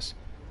 what's this?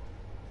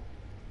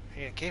 I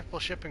need a capable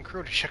ship and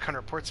crew to check on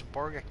reports of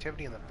Borg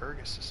activity in the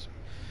Burgess system.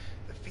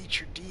 The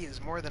feature D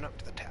is more than up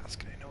to the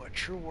task, and I know a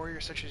true warrior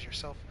such as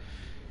yourself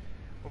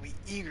will be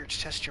eager to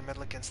test your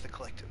mettle against the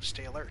Collective.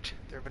 Stay alert.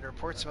 There have been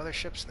reports of other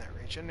ships in that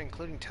region,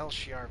 including Tel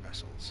Shiar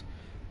vessels.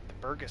 The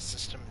Burgess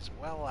system is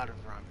well out of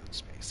Romulan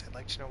space. I'd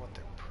like to know what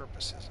their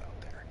purpose is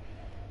out there.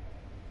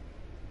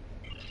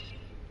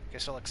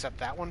 Guess I'll accept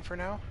that one for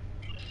now.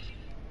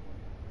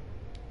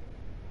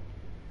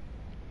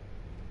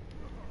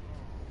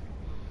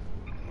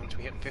 Once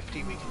we hit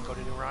 50, we can go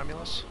to New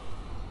Romulus.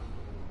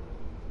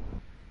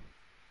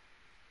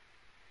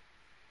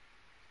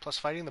 Plus,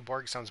 fighting the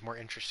Borg sounds more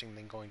interesting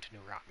than going to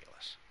New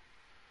Romulus.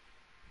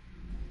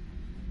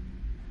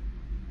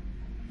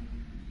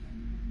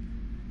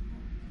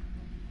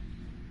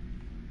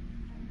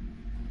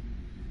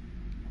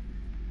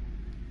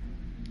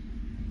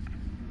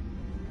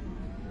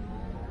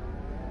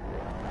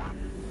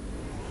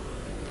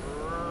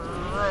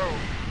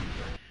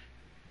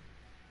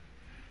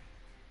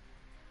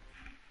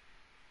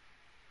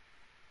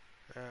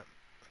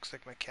 Looks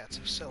like my cats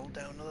have settled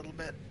down a little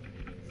bit.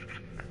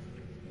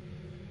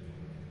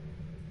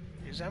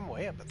 Because I'm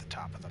way up at the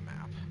top of the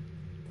map.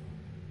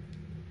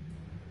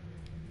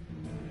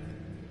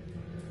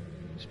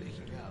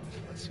 Speaking of,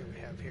 let's see what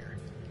we have here.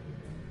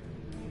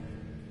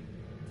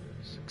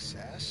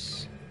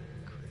 Success.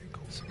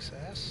 Critical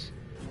success.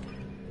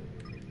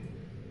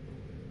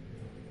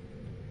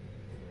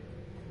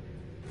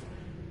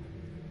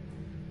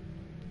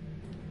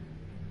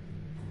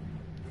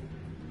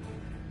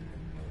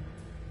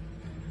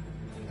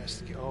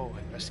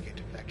 Investigate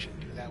defection.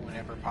 Do that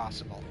whenever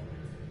possible.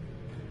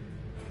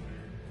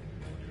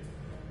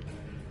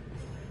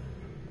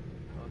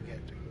 We'll get...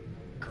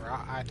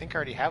 I think I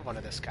already have one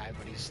of this guy,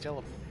 but he's still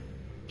a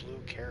blue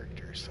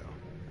character, so...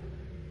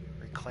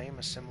 Reclaim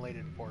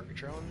assimilated Borg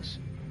drones?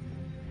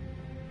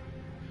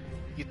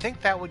 You'd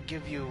think that would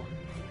give you,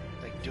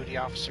 like, duty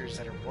officers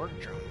that are Borg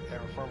drones, that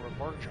are former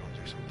Borg drones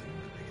or something,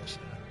 but I guess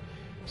not.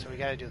 So we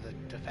gotta do the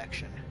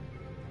defection.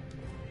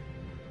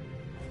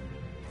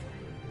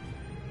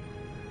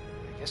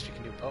 I guess we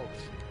can do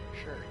both.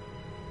 Sure.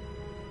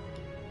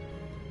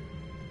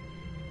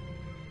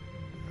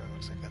 Oh,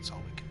 looks like that's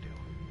all we can do.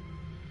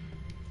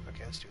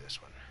 Okay, let's do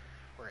this one.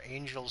 Where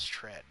angels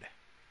tread.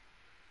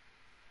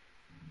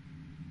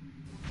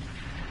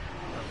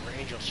 Where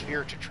angels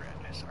fear to tread,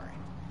 sorry.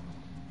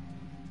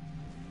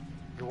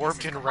 You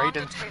warped in right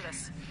in...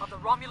 Taylus of the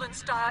Romulan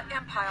Star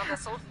Empire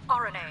vessel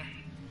RNA.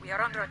 We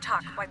are under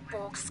attack by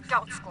Borg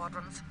scout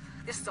squadrons.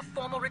 This is a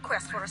formal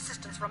request for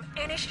assistance from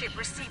any ship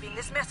receiving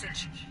this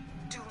message.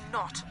 Do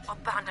not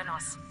abandon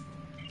us.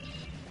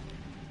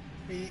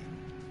 We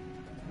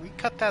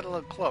cut that a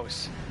little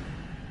close.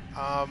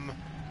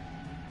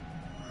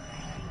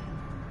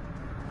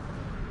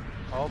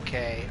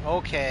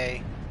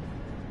 Okay.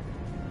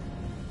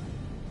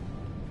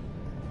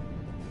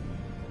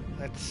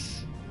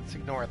 Let's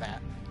ignore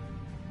that.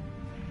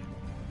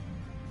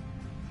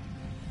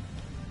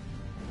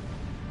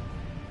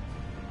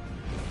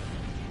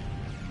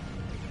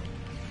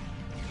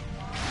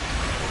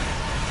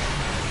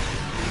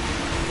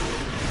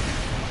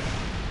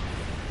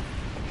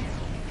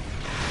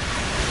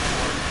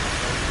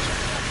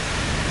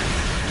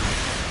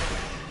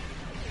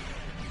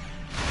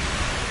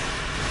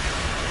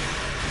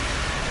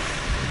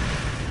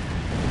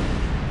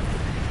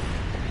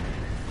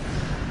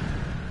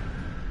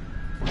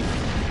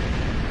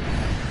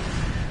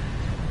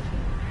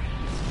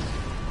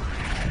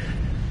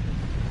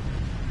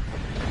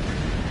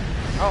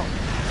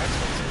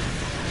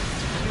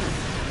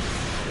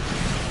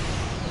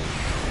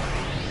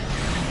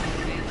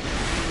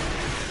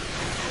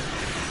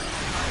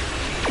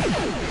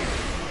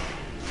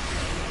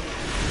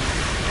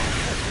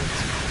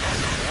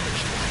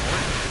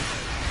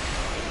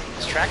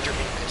 Tractor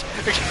beam it.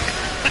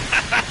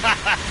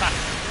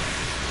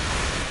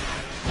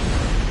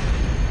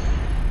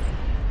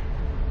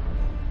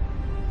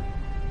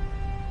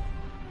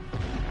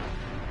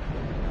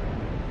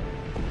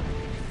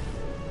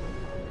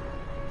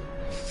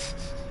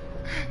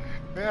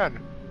 Man.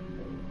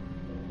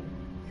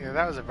 Either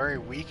that was a very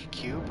weak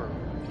cube, or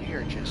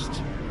you're just...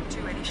 To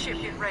any ship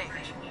in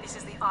range, this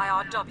is the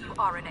IRW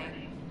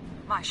RNA.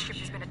 My ship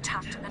has been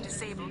attacked and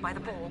disabled by the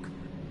Borg.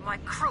 My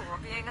crew are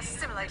being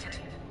assimilated.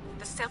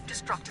 The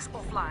self-destruct is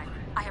offline.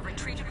 I have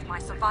retreated with my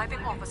surviving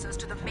officers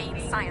to the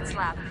main science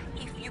lab.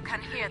 If you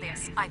can hear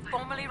this, I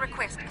formally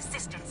request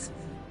assistance.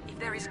 If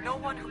there is no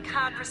one who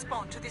can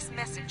respond to this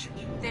message,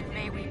 then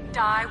may we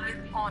die with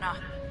honor.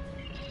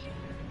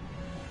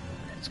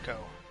 Let's go.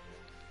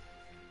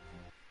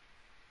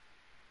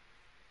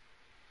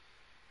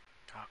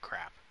 Oh,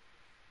 crap.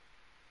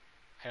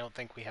 I don't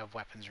think we have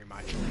weapons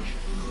remodulation.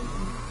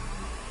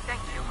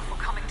 Thank you for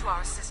coming to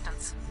our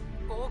assistance.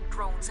 Borg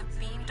drones have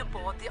beamed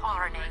aboard the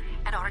RNA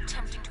and are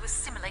attempting to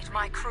assimilate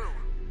my crew.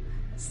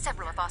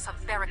 Several of us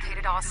have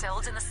barricaded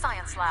ourselves in the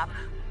science lab.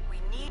 We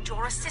need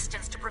your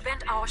assistance to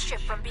prevent our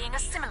ship from being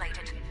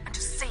assimilated and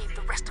to save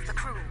the rest of the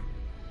crew.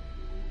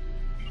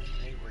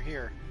 Hey, we're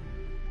here.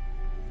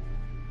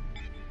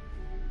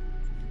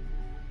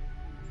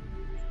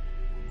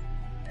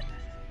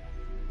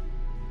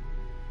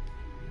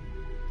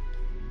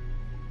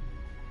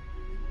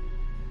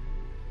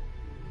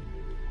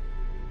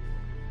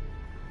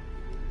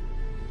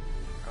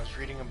 I was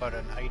reading about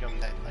an item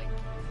that, like,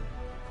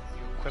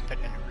 you equip it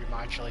and it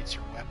remodulates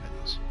your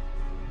weapons.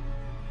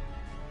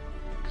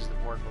 Because the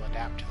Borg will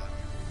adapt to them.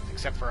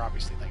 Except for,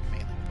 obviously, like,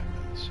 melee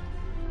weapons.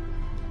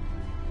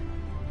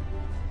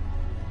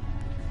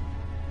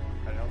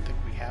 But I don't think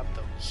we have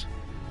those.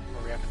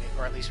 Or, we haven't,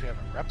 or at least we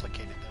haven't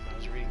replicated them. I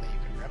was reading that you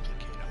can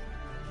replicate them.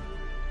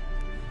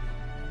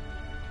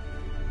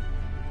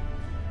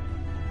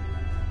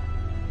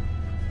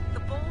 The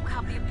Borg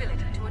have the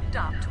ability to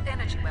adapt to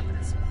energy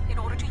weapons in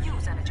order to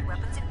use energy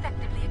weapons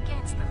effectively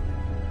against them.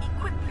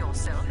 Equip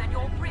yourself and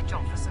your bridge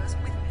officers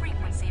with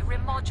frequency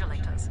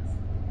remodulators.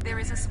 There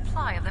is a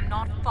supply of them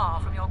not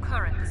far from your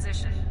current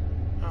position.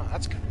 Oh,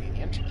 that's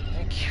convenient.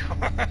 Thank you.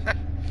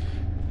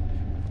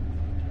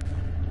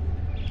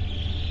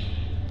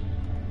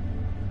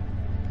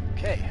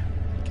 Okay,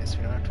 guess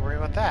we don't have to worry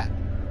about that.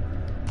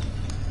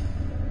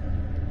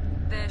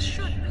 There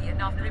should be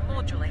enough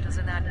remodulators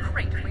in that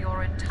crate for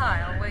your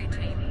entire away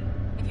team.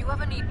 If you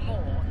ever need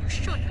more, you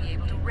should be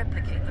able to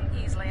replicate them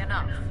easily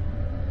enough.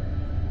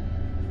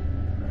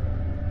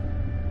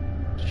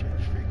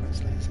 Change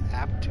frequencies.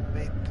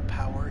 Activate the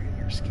power in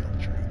your skill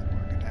tree.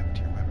 Or adapt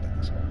to your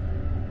weapons.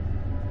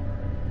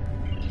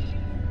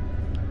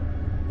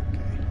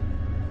 Okay.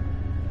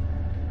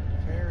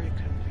 Very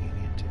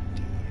convenient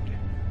indeed.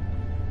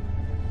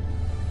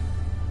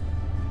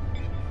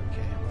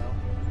 Okay, well,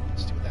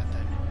 let's do that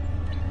then.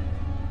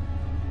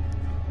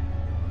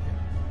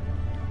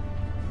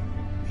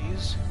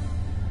 These.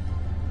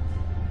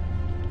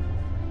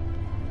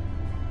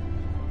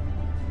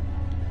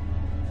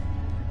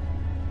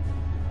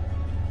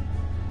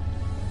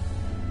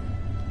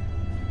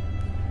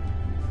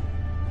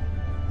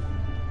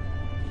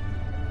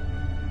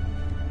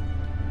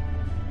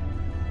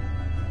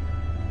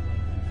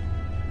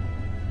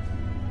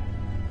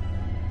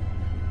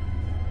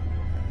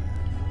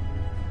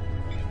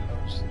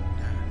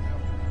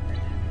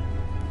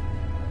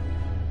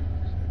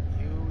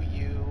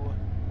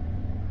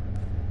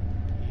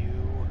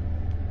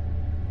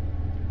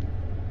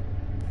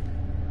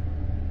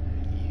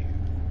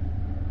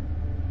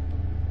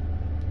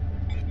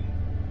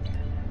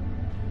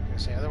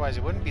 Otherwise,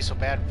 it wouldn't be so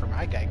bad for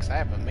my guy, because I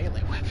have a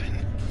melee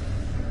weapon.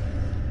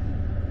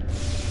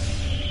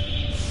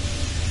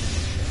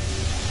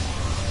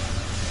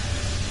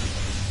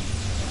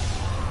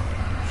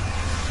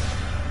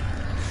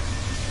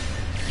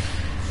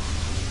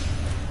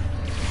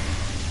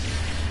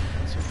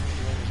 That's not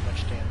doing as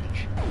much damage.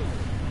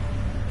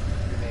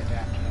 Maybe they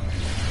adapt to them.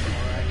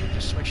 Or I can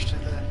just switch to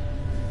the...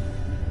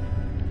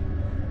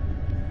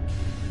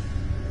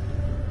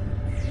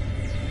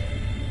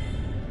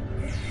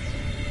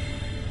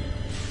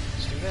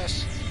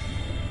 this.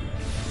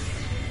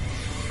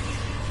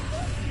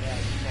 Yeah,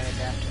 you can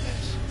adapt to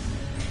this.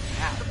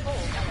 Ow. The Borg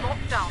have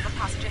locked down the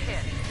passage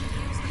ahead.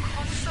 Use the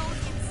console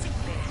in sick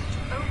bay to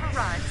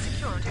override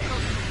security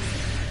protocols.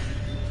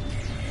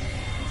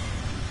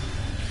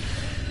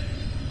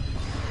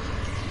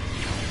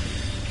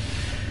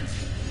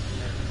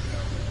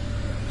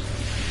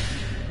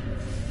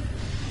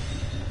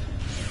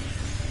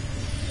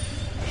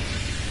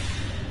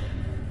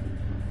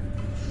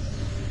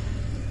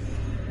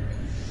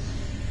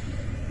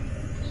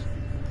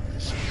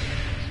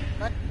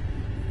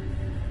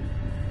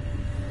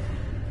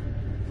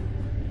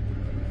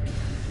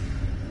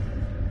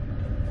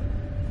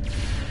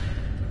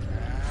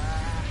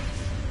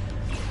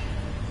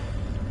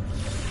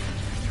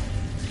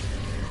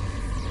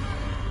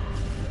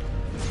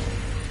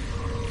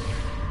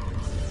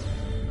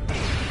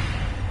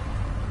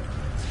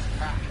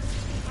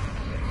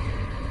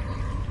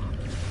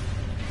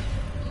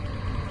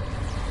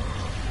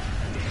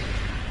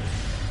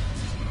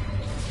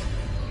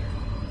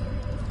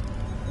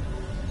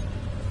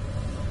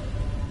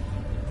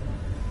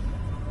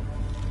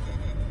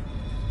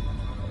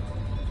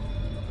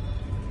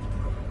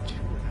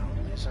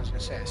 I was gonna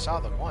say, I saw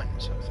the one,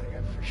 so I was like,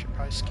 I should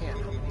probably scan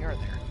how many are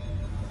there.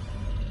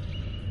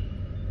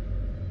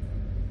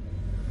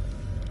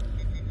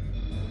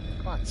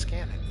 Come on,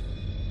 scan it.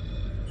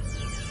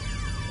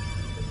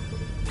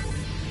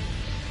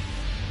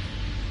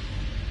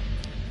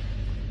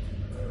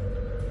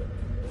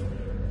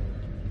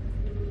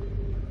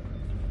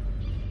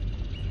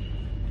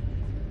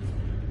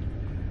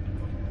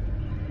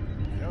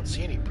 I don't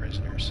see any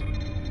prisoners.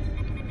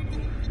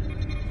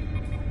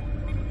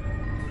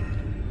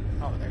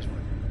 Oh, there's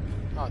one.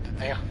 Oh,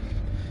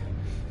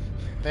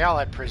 they all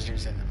had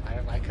prisoners in them.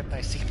 Why couldn't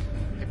I see them?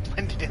 They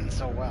blended in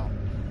so well.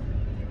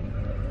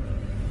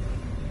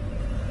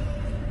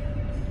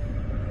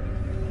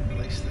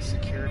 Place the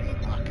security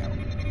lockout.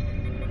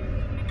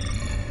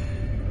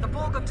 The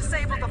Borg have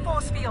disabled the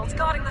force fields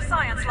guarding the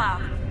science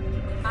lab.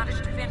 We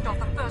managed to fend off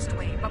the first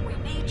wave, but we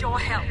need your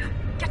help.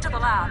 Get to the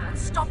lab and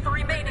stop the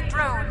remaining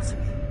drones.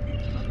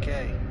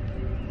 Okay.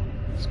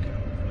 Let's go.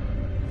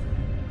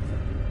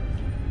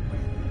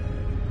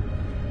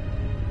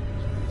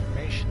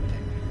 Information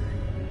thing.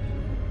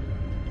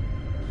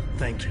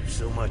 Thank you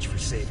so much for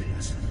saving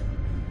us.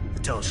 The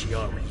Tal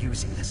Shiar were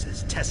using us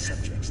as test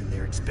subjects in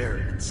their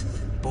experiments.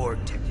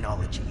 Borg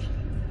technology.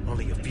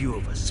 Only a few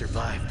of us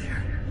survived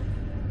their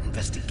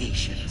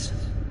investigations.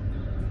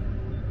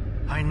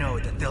 I know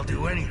that they'll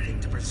do anything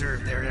to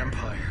preserve their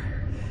empire.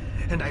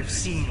 And I've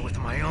seen with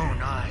my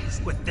own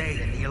eyes what they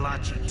and the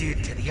Ilachi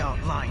did to the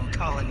outlying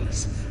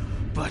colonies.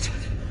 But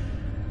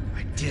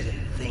I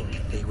didn't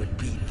think they would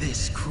be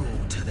this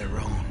cruel to their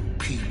own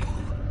people.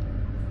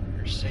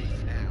 You're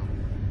safe now.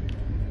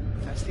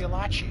 That's the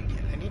Ilachi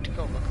again. I need to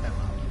go look them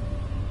up.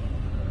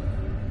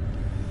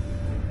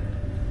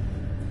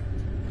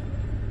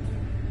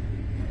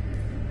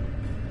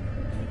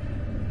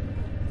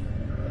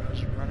 I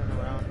was running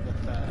around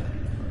with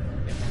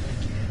in the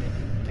wiki. I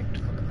didn't think to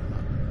look them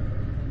up.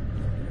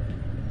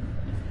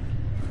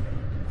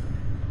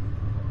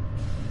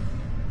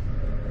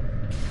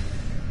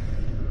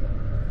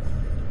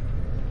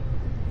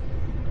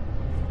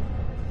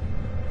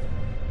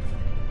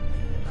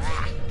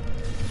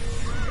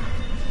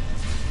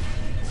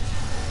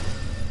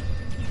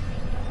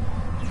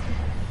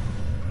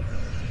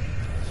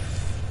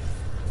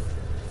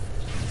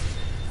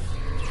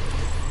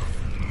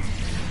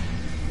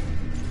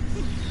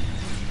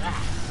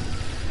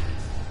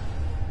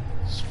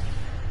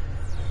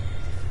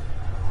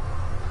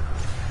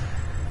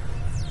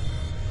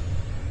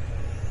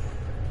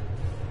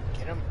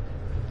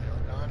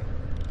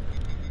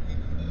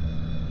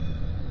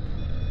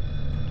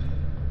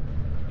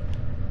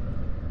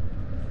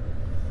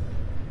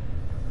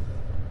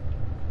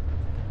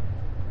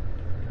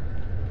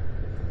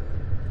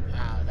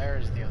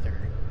 There's the other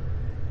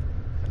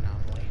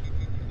anomaly.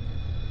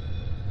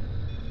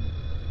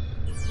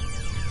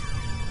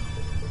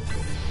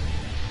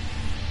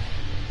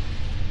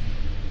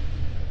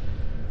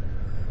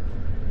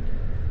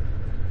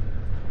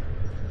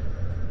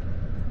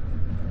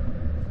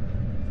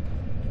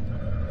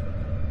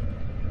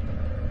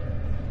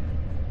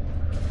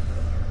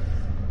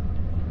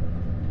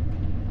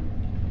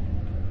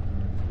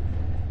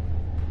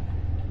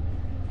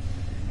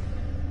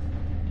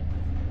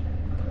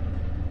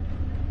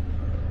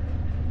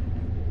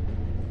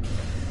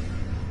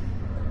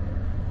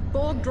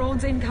 Borg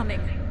drones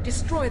incoming.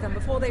 Destroy them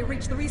before they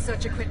reach the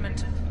research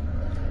equipment.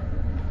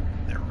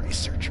 Their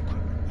research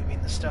equipment? You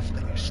mean the stuff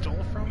that you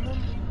stole from them?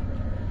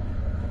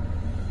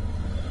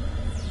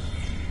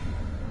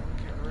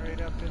 Get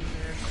right up in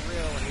their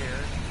grill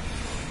here.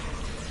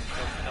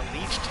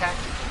 Elite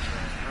tactical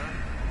drone, huh?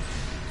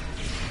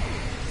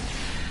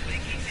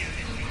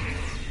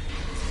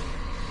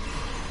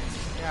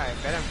 Yeah, I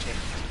bet I'm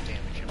taking some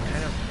damage. I'm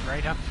kind of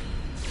right up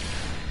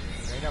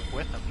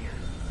with them here.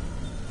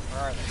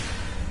 Where are they?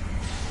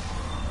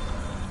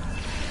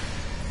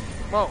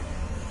 Whoa!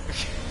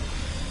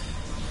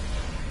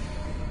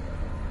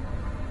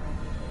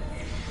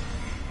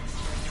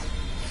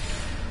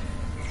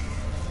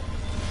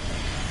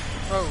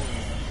 Whoa!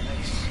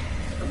 Nice.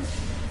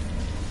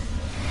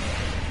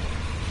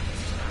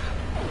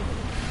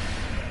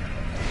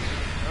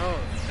 Oh,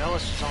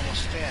 Nellis is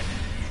almost dead.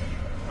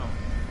 Oh,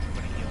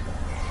 what a heal.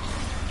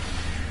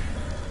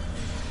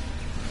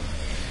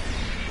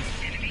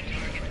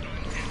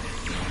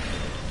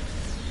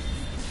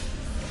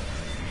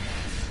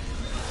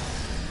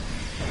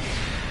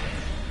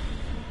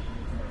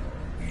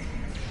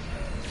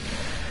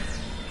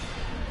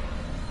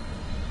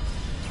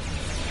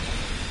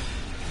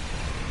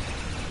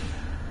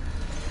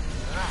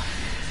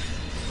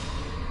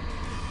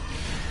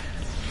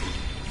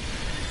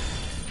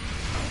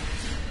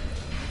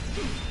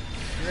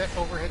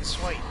 Overhead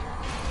swipe.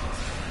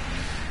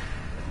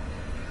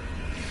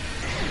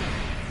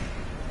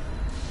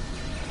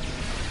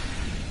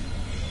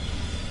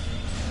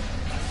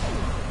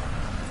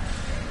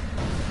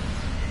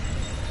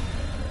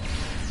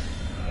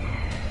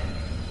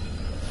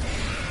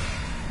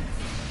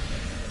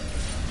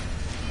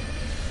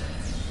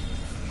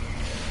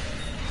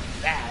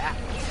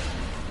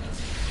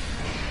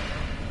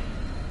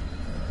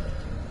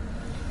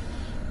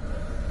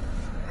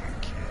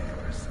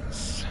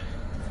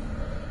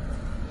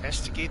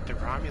 investigate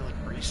the Romulan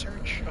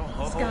research?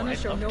 Oh,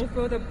 Scanners show no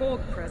further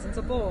Borg presence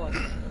aboard.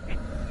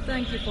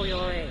 Thank you for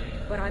your aid,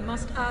 but I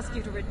must ask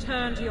you to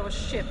return to your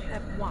ship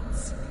at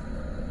once.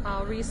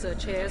 Our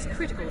research here is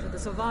critical to the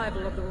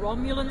survival of the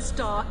Romulan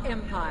Star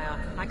Empire.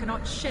 I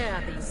cannot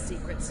share these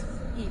secrets,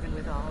 even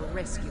with our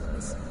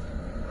rescuers.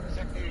 What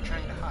exactly are you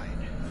trying to hide?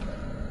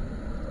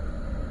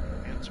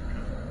 Answer.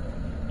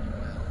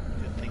 Well,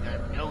 good thing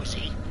I'm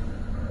nosy.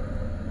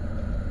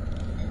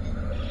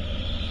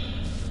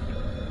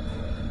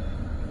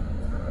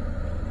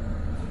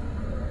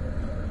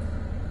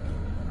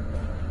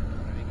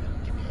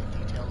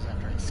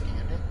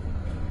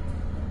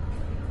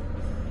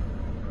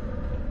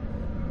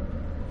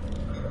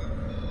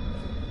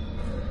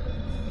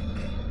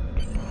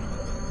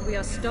 We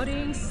are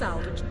studying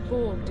salvaged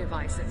Borg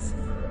devices.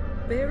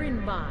 Bear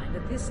in mind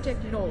that this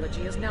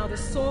technology is now the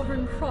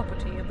sovereign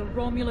property of the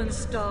Romulan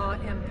Star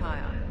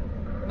Empire.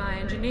 My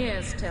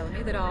engineers tell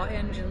me that our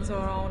engines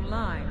are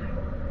online,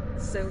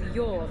 so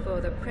your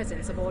further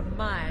presence aboard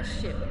my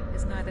ship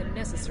is neither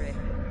necessary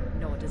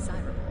nor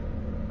desirable.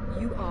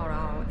 You are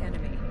our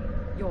enemy.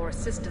 Your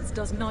assistance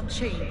does not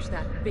change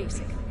that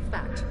basic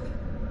fact.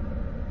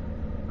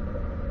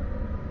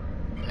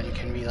 And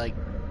can we, like,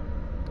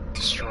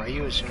 destroy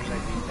you as soon as I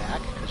be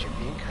back? Because you're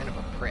being kind of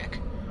a prick.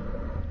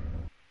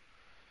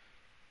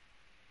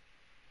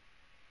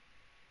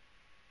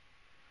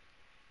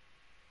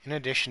 In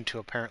addition to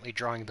apparently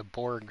drawing the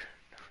Borg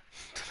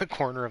to the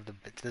corner of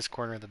this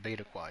corner of the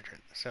Beta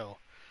Quadrant. So,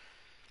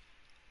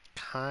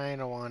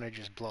 kind of want to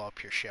just blow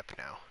up your ship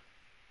now.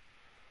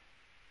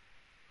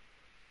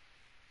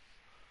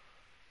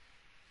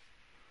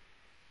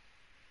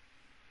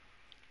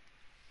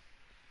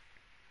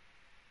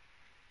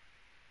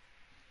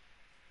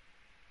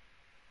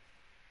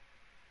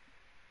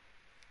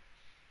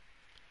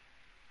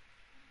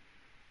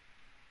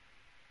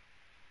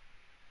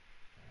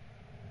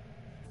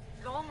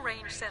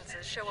 Long-range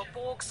sensors show a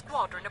Borg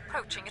squadron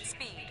approaching at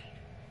speed.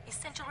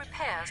 Essential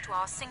repairs to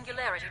our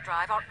singularity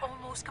drive are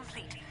almost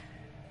complete.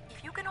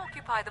 If you can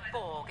occupy the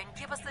Borg and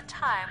give us the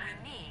time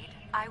we need,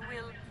 I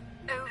will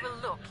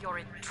overlook your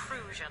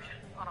intrusion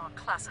on our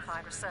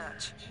classified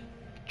research.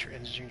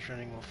 Engines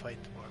running will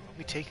fight the Borg. We'll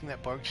be taking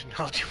that Borg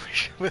technology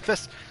with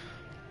us.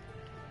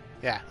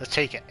 Yeah, let's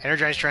take it.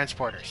 Energize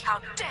transporters. How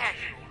dare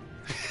you!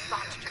 Take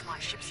advantage of my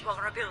ship's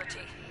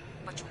vulnerability.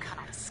 But you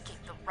cannot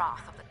escape the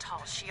wrath of the Tal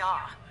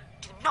Shiar.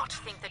 Do not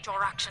think that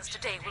your actions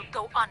today will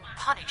go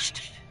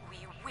unpunished.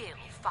 We will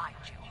find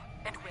you.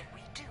 And when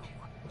we do,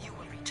 you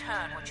will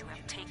return what you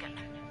have taken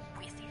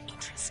with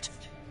interest.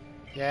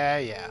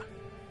 Yeah.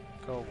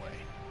 Go away.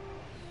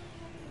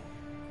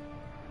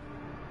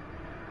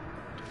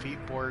 Defeat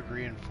Borg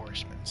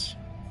reinforcements.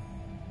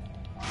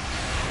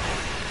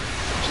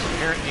 Which is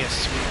apparently a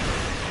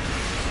sweep.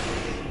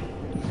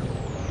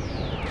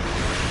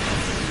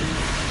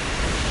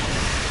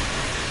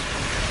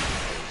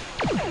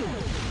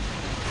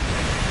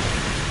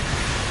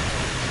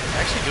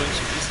 Actually doing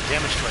some decent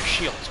damage to our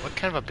shields. What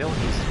kind of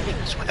ability is doing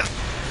this with?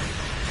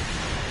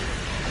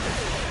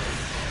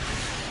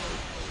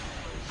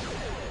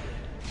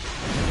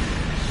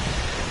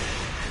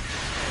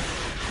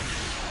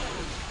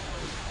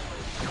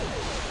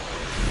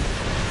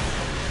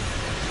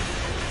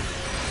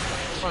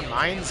 Come on,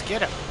 mines,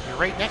 get him. You're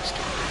right next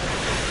to him.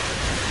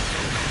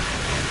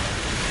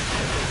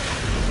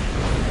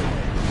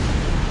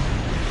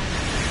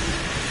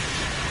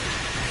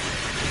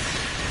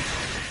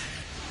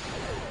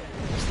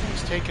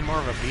 Taking more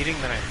of a beating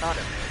than I thought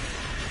it would.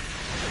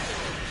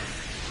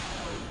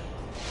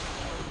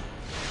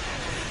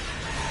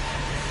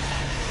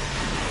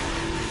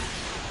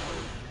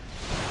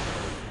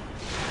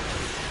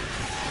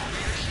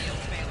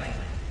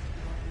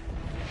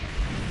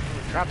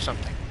 Ooh, drop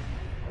something.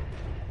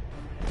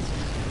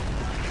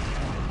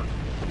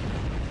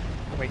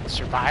 Wait,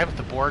 survive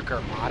the Borg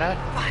Armada?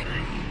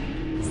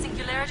 Finally.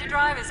 Singularity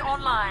drive is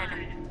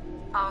online.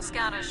 Our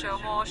scanners show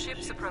more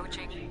ships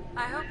approaching.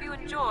 I hope you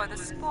enjoy the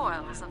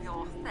spoils of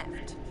your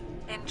theft.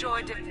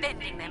 Enjoy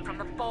defending them from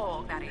the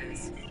Borg, that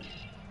is.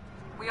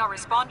 We are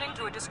responding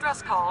to a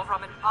distress call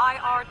from an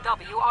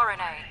IRW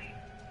RNA.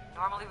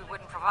 Normally we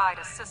wouldn't provide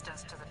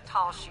assistance to the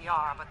Tal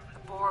Shiar, but the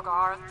Borg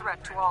are a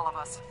threat to all of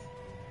us.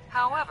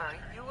 However,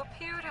 you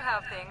appear to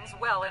have things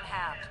well in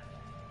hand.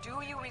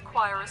 Do you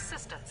require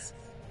assistance?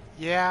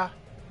 Yeah.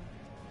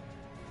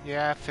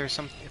 Yeah, if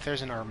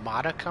there's an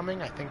armada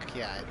coming, I think,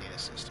 yeah, I need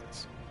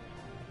assistance.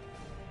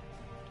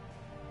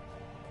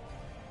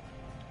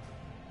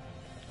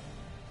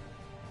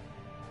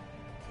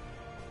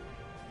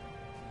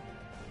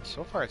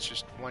 So far it's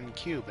just one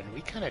cube, and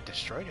we kind of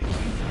destroyed it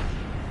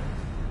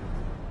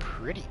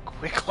pretty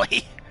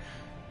quickly.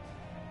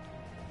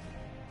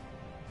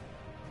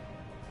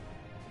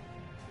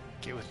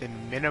 Get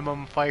within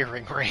minimum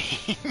firing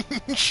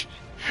range.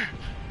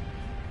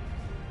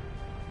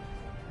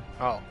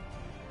 Oh.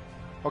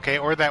 Okay,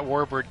 or that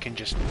warbird can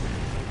just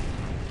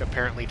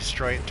apparently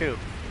destroy it too.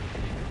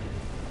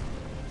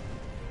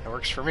 That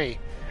works for me.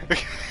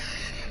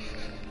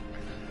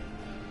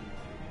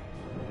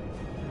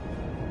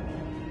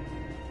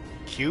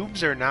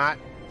 cubes are not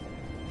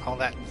all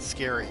that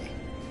scary.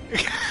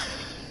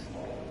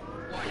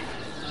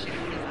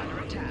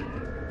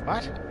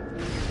 What?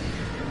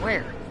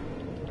 Where?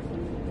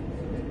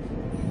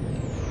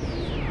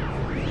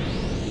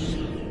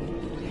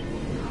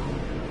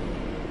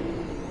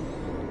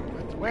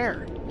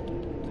 Where?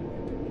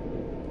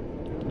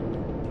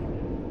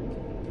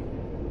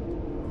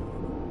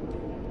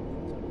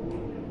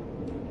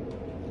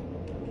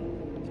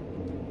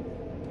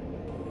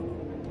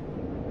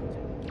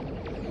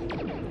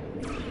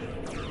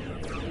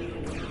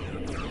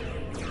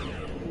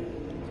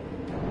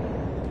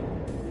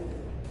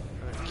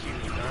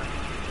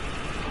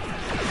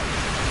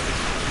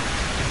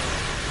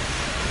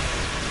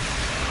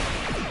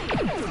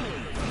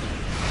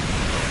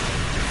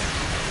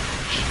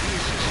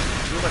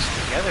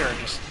 Together and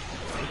just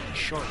making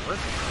short work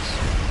of this.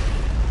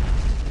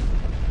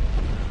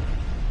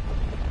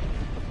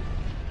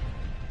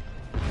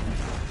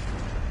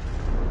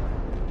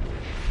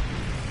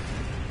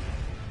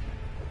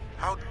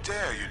 How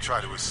dare you try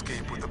to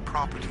escape with the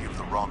property of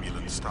the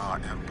Romulan Star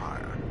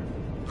Empire?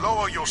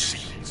 Lower your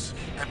shields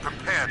and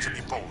prepare to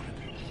be boarded.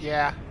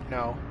 Yeah,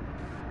 no.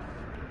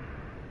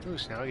 Ooh,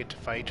 so now we get to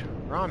fight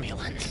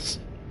Romulans.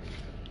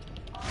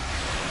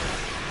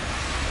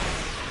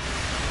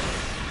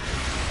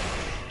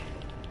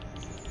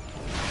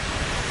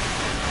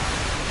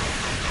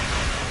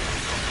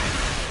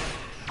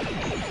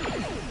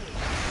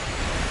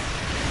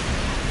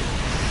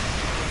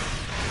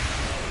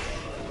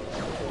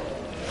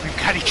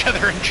 Each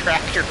other in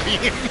tractor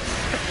beams.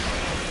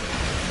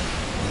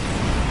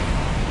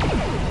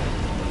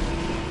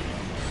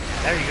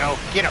 There you go.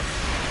 Get him.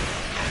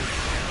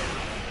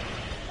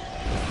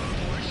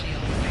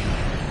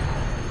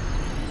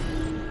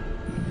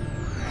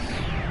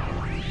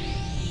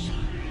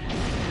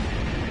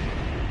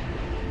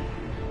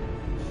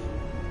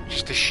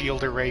 Just a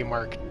shield array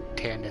Mark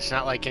 10. It's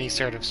not like any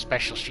sort of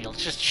special shield.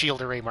 It's just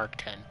shield array Mark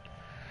 10.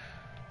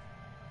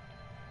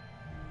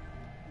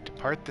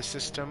 Depart the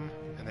system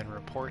and then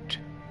report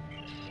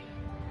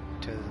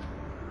to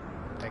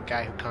that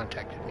guy who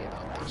contacted me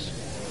about this.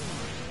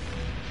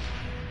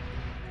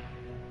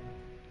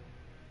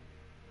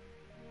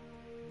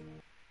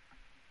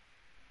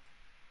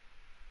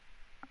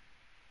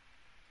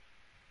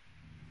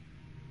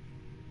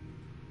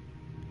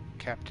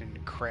 Captain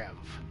Krev.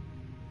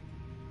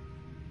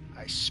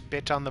 I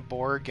spit on the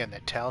Borg and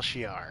the Tal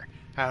Shiar.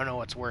 I don't know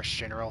what's worse,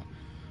 General.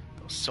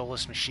 Those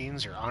soulless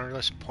machines are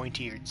honorless,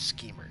 pointy-eared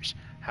schemers.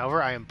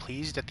 However, I am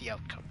pleased at the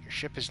outcome. Your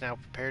ship is now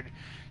prepared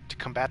to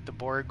combat the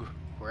Borg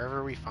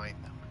wherever we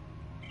find them.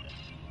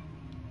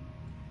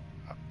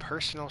 A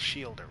personal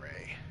shield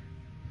array.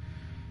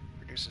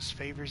 Reduces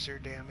phaser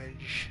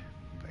damage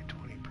by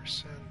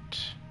 20%.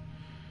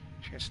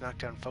 Chance to knock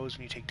down foes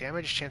when you take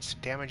damage. Chance to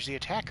damage the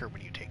attacker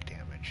when you take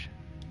damage.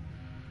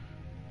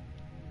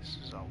 This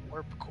is a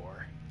warp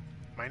core.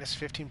 Minus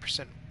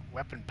 15%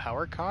 weapon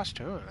power cost?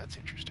 Oh, that's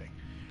interesting.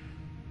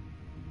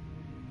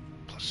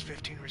 Plus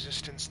 15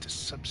 resistance to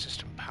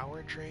subsystem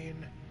power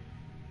drain.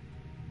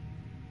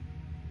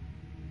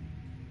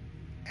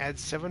 Add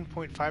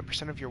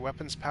 7.5% of your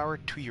weapons power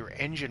to your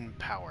engine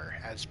power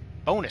as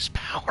bonus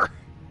power.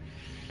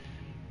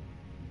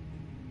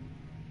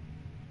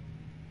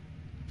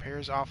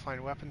 Repairs offline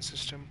weapon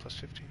system plus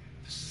 15.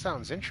 This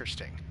sounds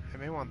interesting. I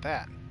may want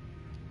that.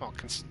 Well,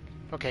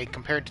 okay,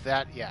 compared to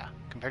that, yeah.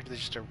 Compared to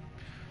just the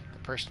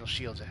personal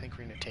shields, I think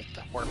we're going to take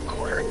the warp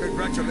core.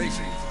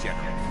 Congratulations,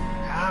 General.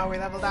 Ah, we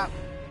leveled up.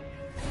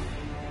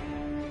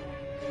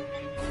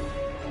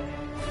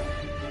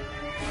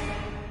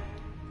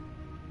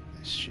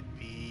 This should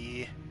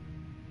be...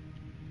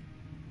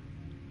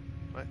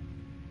 What?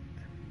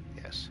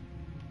 Yes.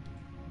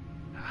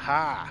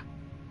 Aha!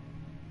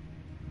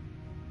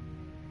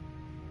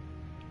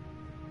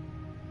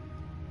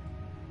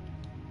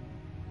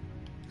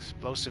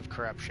 Explosive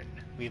corruption.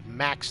 We've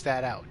maxed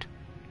that out.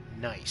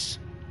 Nice.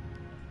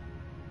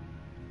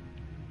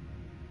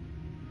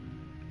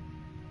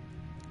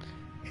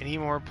 Any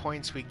more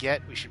points we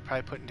get, we should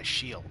probably put into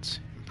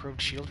shields.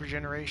 Improved shield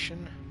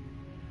regeneration.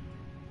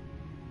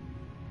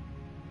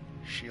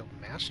 Shield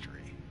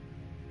mastery.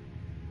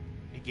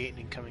 Negate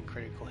an incoming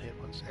critical hit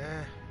ones.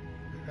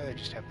 I'd rather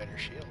just have better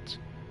shields.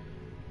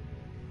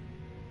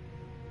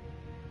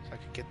 So I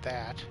could get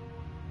that.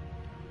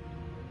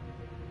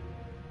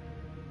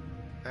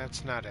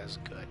 That's not as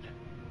good.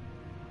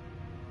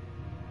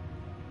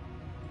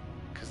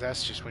 Because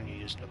that's just when you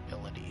use an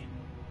ability.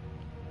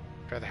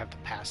 I'd rather have the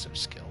passive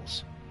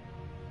skills.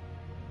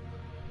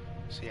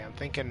 So yeah, I'm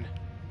thinking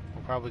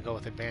we'll probably go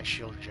with advanced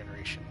shield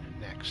regeneration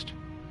next.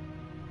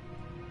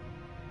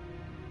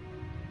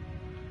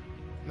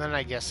 And then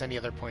I guess any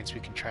other points we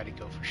can try to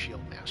go for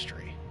shield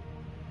mastery.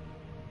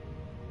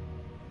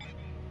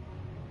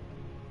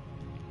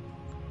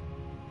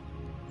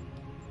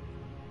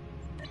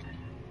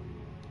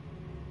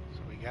 So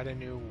we got a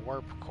new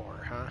warp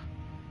core, huh?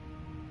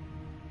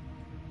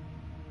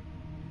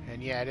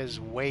 And yeah, it is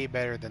way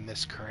better than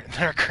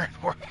our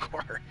current warp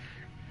core.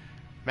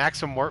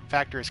 Maximum warp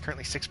factor is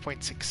currently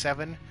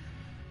 6.67.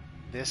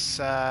 This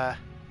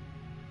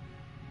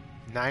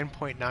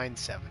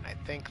 9.97. I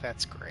think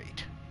that's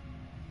great.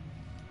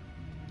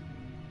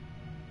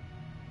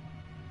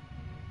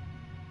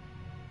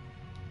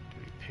 Do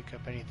we pick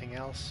up anything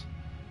else?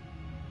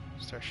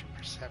 Starship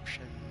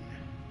perception.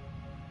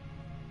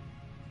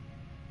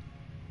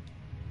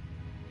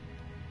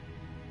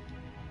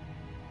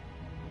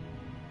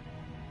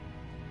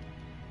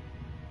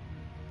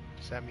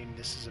 Does that mean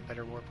this is a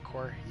better warp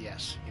core?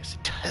 Yes. Yes,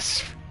 it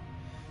does.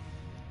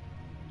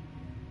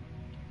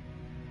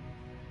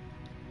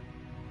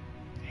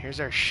 Here's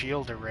our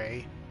shield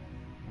array,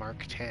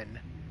 Mark 10.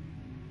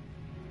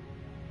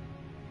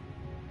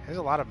 Has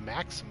a lot of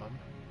maximum.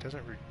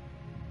 Doesn't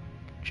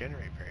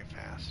regenerate very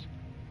fast.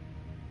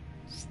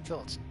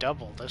 Still, it's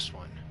double this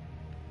one.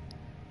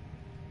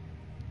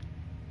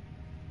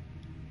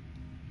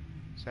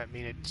 Does that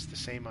mean it's the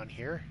same on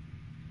here?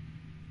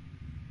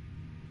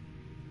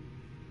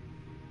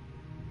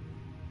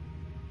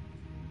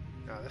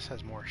 No, this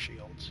has more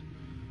shields.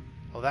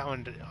 Well, that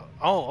one...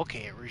 Oh,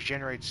 okay, it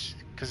regenerates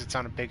because it's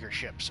on a bigger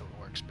ship, so it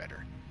works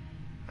better.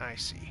 I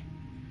see.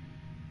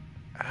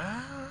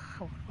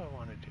 What do I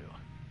want to do?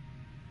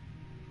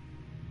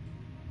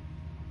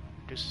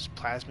 Reduces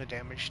plasma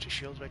damage to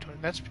shields by 20.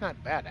 That's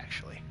not bad,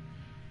 actually.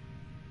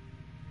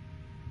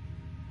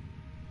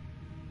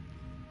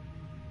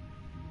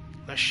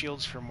 Less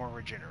shields for more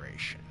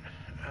regeneration.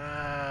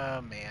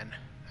 Man.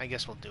 I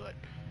guess we'll do it.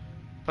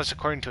 Plus,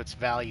 according to its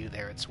value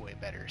there, it's way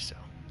better, so...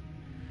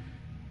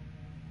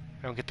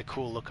 I don't get the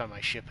cool look on my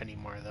ship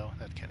anymore, though.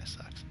 That kind of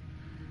sucks.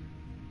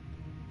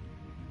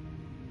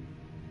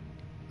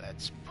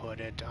 Let's put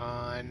it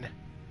on...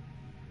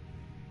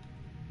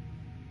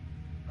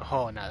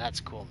 Oh, no,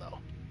 that's cool, though.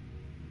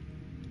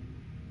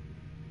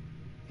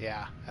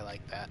 Yeah, I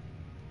like that.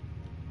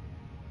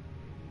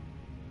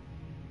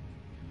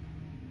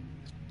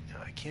 No,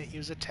 I can't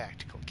use a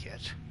tactical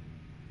kit.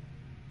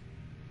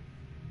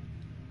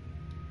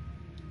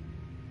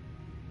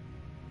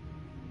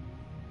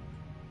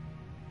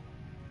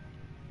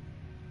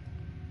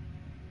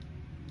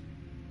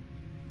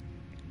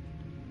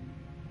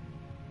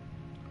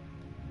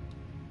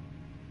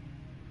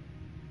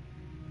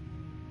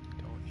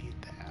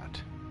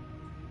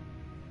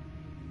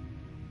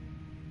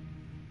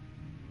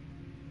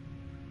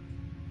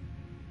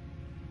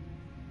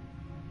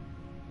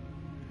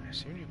 I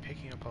seem to be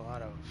picking up a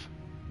lot of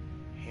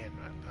hand...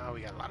 Oh,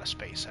 we got a lot of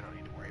space. I don't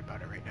need to worry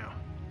about it right now.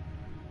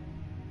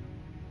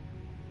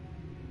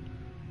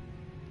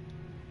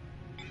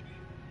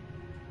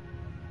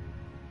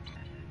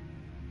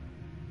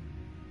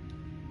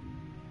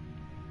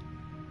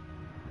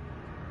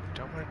 I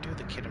don't want to do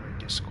the Kittimer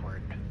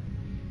Discord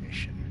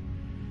mission.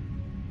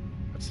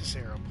 What's this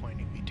arrow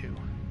pointing me to?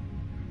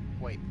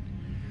 Wait.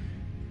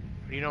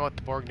 What do you know about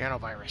the Borg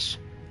nanovirus?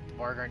 The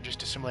Borg aren't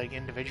just assimilating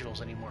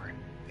individuals anymore.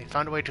 They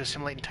found a way to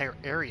assimilate entire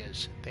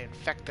areas. They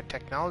infect the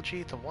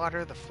technology, the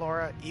water, the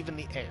flora, even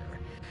the air.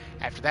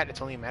 After that,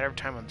 it's only a matter of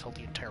time until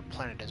the entire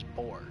planet is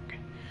Borg.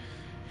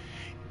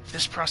 If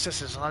this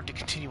process is allowed to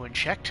continue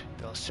unchecked,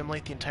 they'll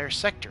assimilate the entire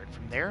sector, and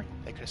from there,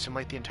 they could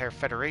assimilate the entire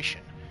Federation.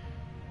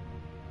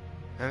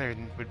 Then there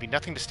would be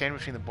nothing to stand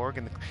between the Borg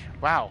and the...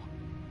 Wow.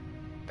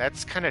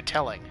 That's kind of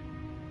telling.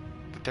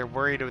 That they're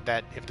worried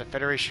that if the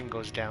Federation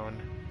goes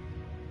down...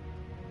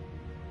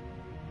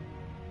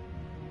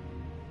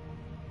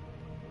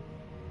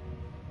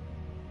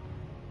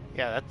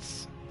 Yeah,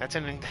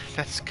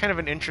 that's kind of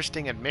an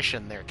interesting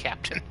admission there,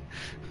 Captain.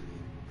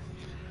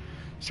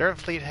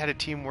 Starfleet had a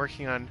team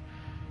working on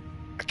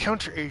a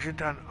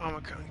counter-agent on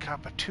Omicron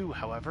Kappa 2,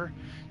 however.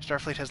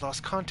 Starfleet has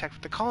lost contact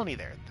with the colony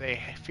there.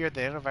 They fear the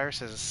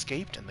nanovirus has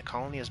escaped and the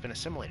colony has been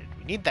assimilated.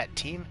 We need that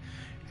team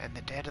and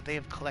the data they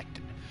have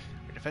collected.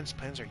 Our defense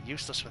plans are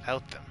useless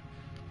without them.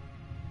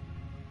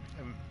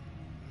 I'm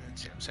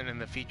sending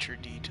the feature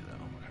D to the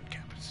Omicron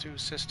Kappa 2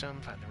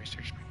 system. Find the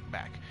research, bring it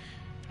back.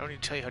 I don't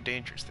need to tell you how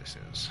dangerous this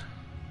is.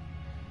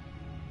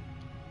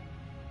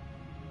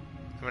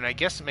 I mean, I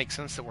guess it makes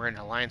sense that we're in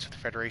alliance with the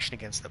Federation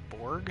against the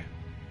Borg.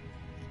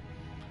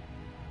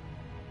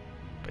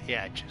 But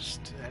yeah,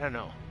 just, I don't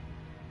know.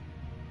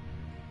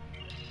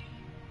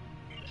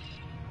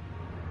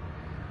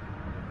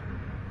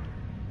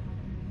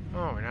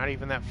 Oh, we're not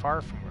even that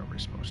far from where we're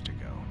supposed to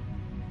go.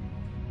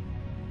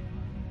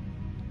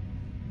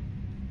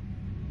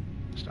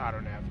 Just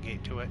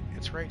auto-navigate to it.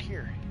 It's right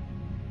here.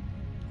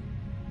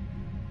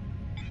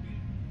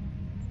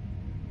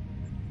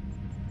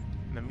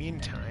 In the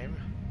meantime,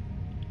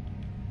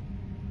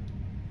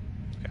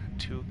 we've got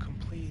two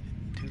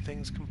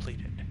things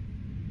completed.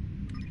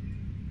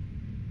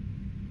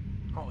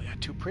 Oh, we got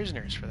 2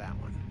 prisoners for that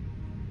one.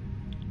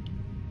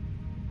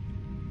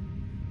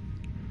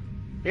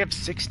 We have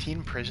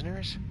 16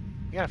 prisoners?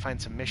 We gotta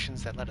find some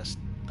missions that let us,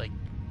 like,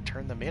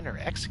 turn them in or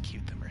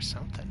execute them or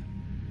something.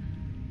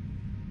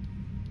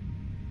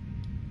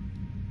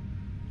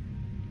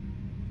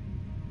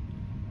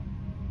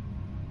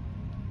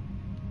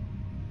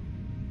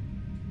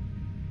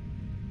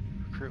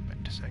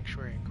 Recruitment to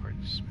Sanctuary and Court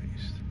Space.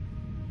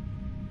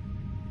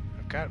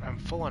 I'm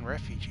full on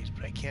refugees,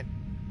 but I can't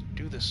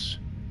do this.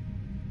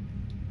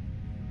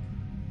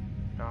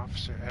 An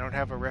officer. I don't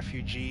have a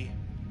refugee.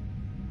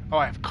 Oh,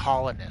 I have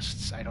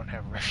colonists. I don't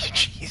have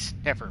refugees.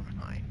 Never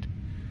mind.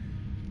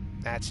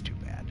 That's too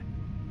bad.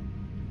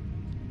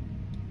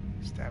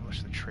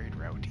 Establish the trade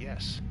route.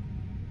 Yes.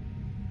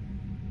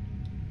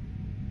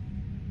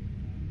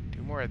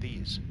 Do more of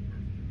these.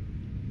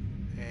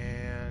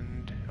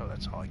 And... oh,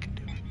 that's all I can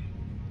do.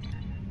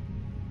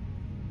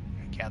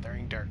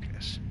 Gathering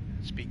darkness.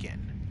 Let's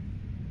begin.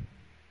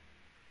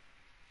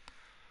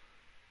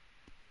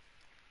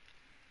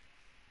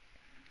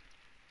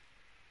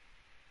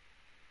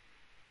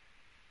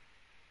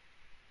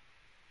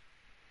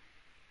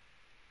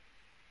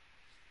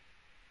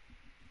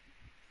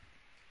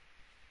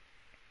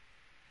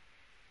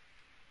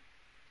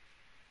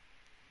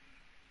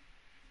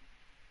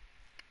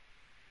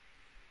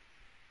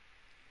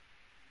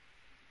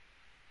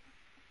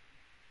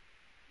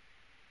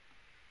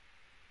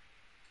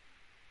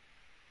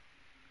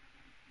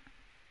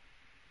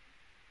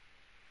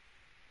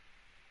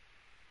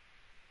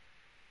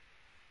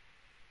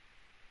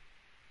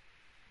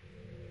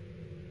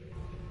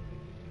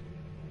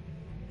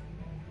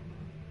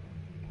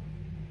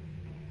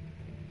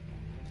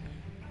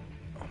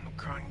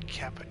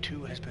 Kappa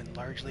 2 has been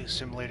largely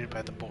assimilated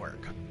by the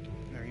Borg.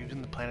 They're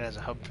using the planet as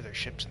a hub for their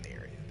ships in the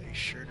area. They're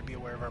sure to be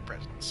aware of our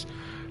presence.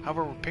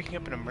 However, we're picking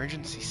up an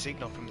emergency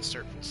signal from the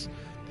surface.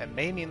 That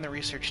may mean the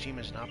research team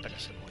has not been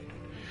assimilated.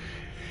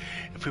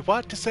 If we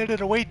want to send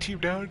an away team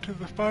down to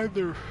find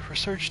the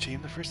research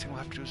team, the first thing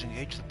we'll have to do is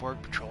engage the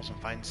Borg patrols and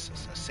find a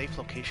safe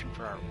location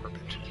for our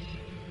orbit.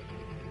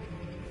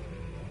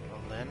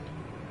 Well then,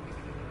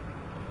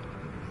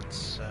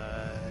 let's do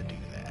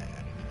that.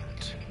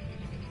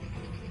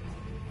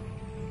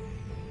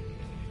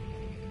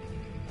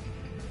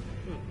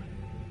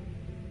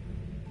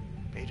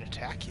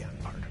 Tachyon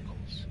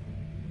particles.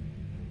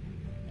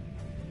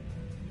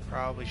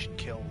 Probably should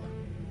kill the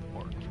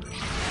Borg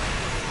first.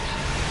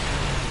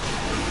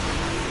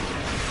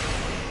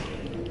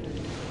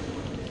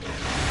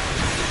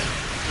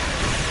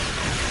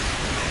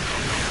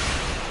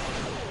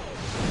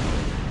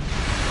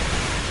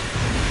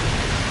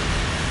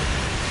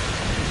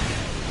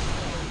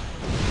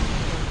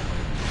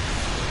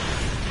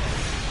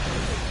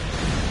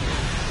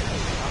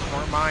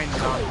 More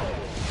mines on them.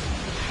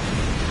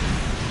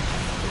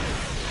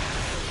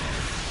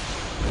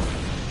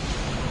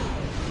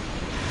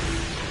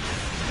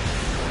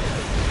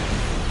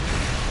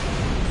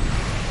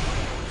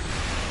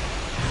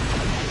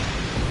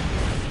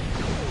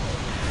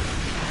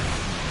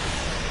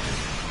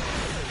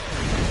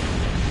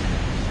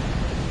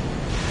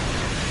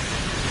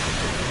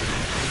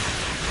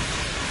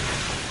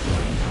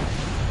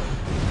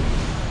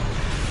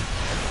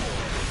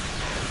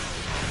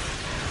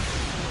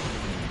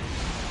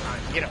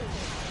 Get up.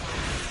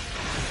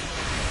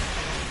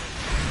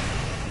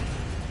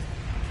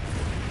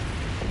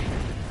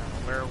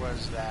 Now, where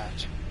was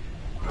that?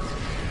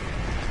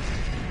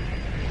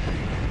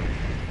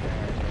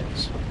 There it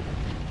is.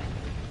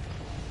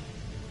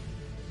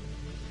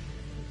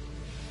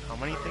 How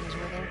many things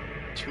were there?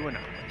 2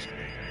 anomalies in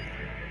there.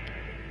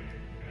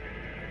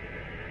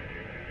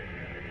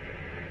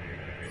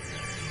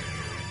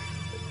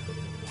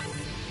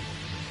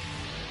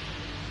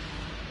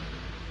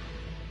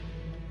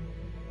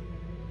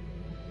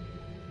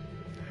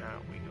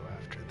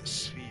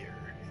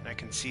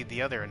 See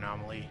the other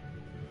anomaly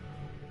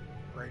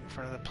right in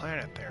front of the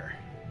planet there.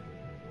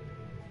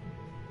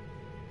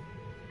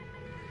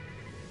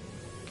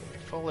 Okay,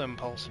 full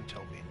impulse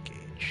until we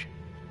engage.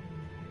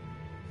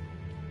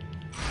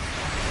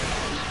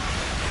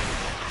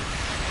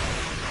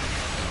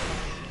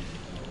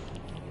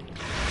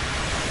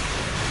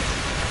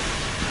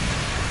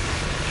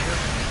 Sure.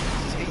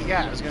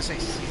 Yeah, I was gonna say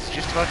he's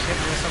just about to hit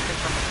me with something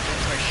from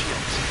against my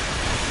shields.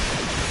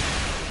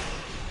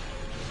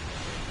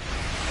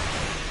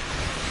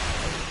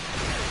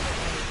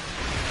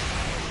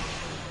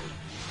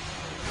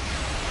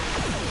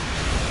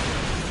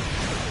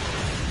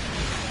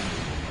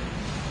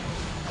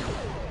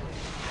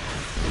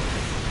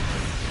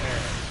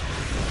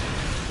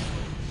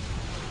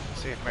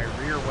 If my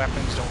rear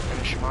weapons don't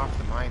finish him off,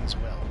 the mines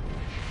will.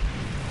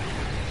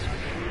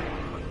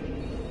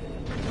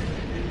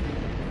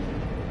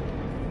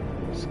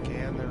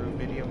 Scan the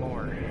rubidium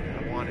ore.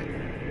 I want it.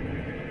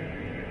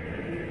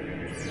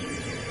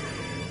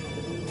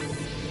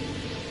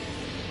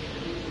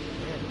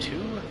 Man,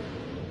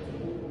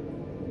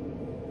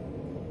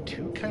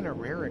 two kind of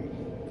rare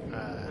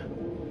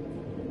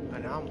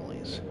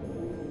anomalies.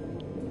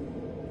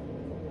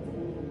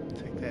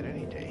 Take that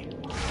any day.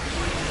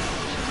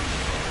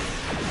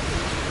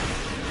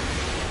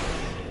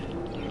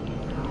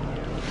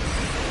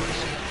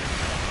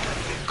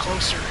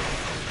 Closer.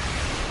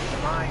 The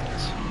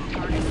mines.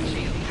 Target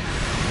shield.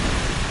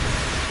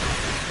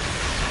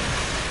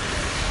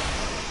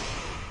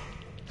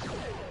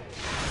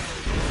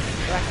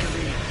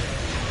 Factory.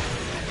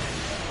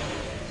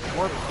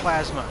 Warp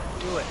plasma.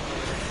 Do it.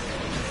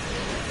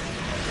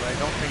 But I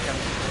don't think I'm...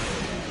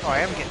 Oh, I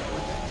am getting it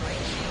with it.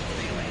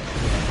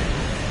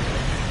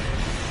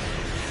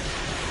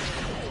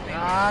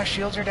 Ah,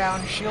 shields are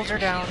down. Shields are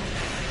down.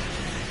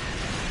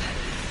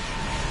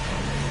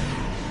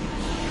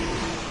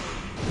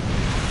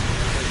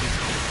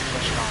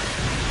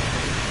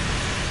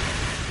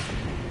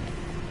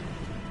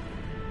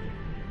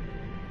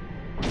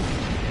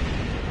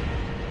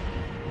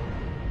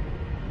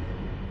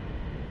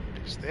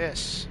 What is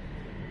this?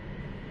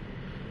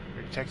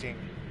 We're detecting.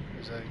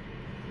 There's a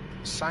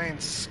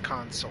science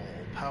console.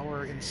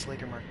 Power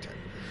insulator Mark 10.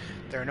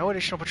 There are no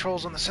additional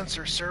patrols on the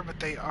sensor, sir,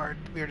 but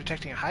we are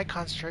detecting a high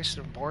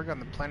concentration of Borg on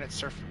the planet's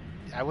surface.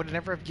 I would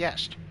never have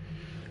guessed.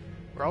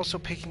 We're also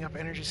picking up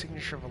energy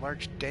signature of a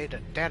large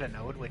data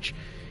node, which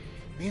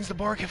means the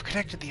Borg have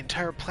connected the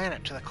entire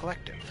planet to the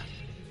collective.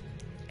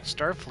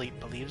 Starfleet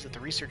believes that the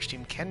research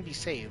team can be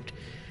saved,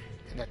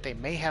 and that they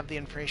may have the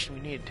information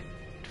we need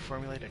to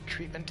formulate a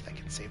treatment that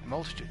can save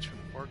multitudes from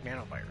the Borg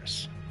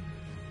nanovirus.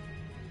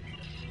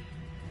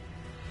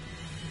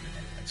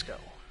 Let's go.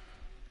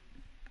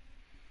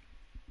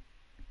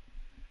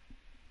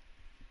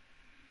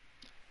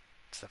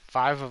 It's the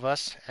 5 of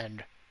us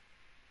and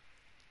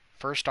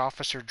First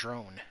Officer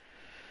Drone.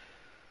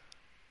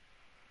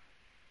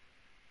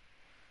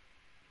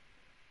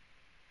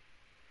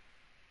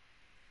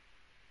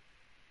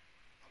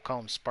 I'll call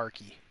him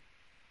Sparky.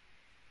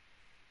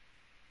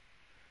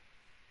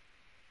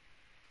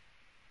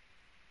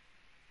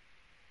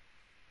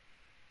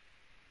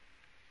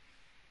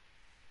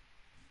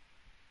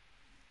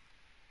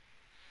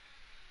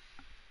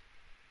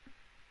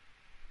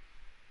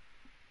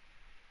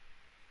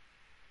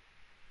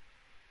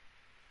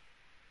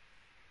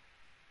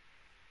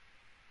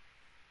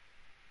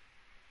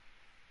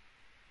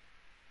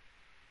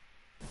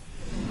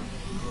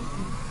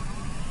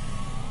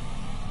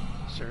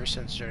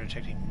 Sensors are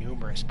detecting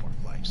numerous Borg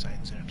life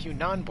signs and a few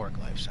non-Borg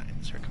life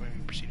signs. Recommend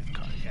we proceed with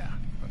caution. Yeah,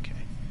 okay.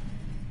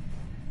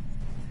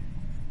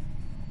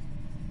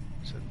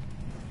 So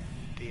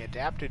they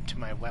adapted to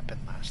my weapon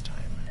last time.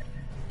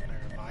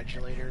 Our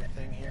modulator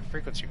thing here,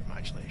 frequency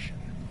modulation.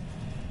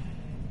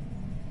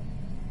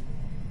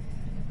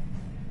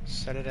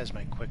 Set it as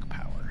my quick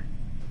power.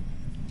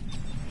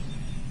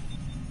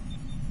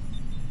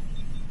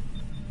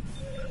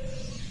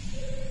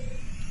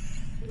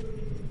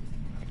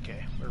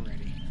 Okay, we're ready.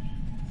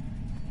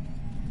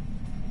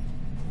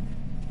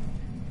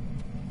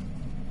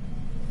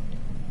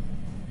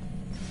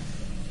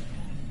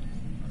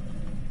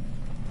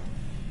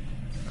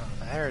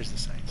 There's the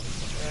signs.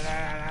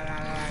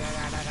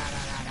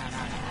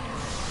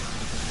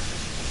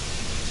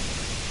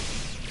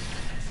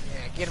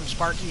 Yeah, get him,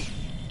 Sparky.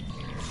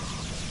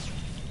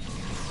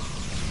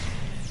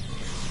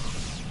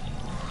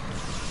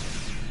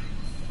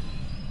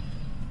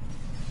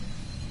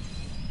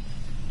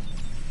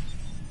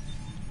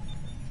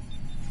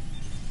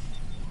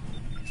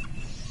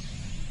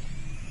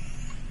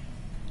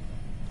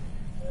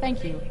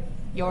 Thank you.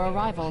 Your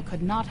arrival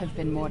could not have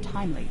been more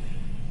timely.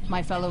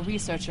 My fellow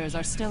researchers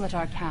are still at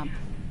our camp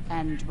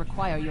and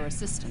require your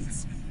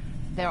assistance.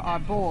 There are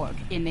Borg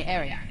in the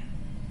area.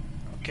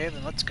 Okay,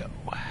 then let's go.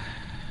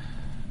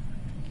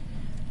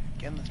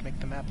 Again, let's make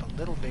the map a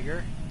little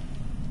bigger.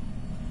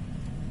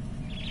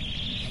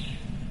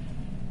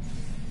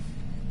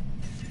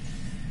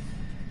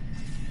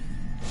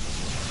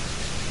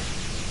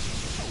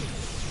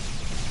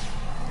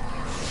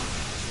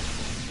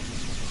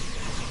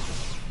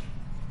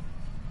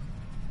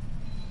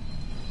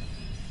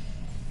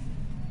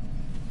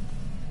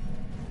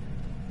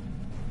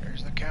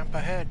 Camp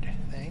ahead.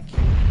 Thank you.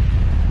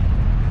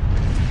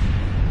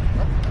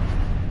 What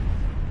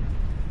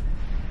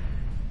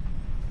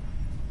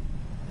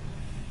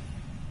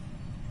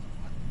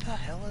the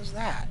hell is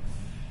that?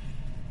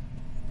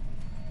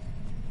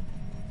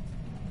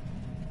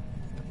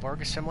 The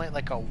Borg assimilate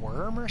like a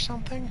worm or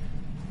something?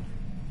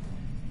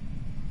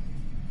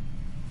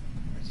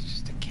 Or is it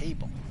just a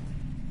cable?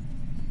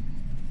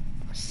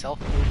 A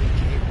self-moving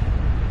cable.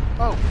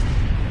 Oh!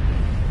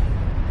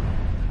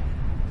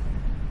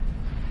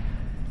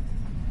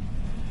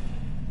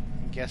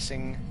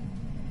 Guessing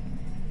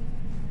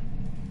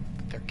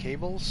that they're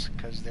cables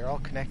because they're all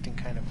connecting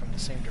kind of from the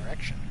same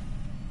direction,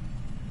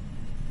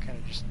 kind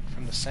of just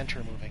from the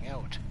center moving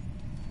out.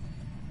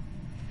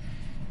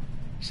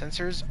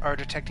 Sensors are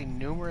detecting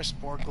numerous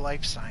Borg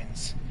life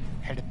signs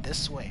headed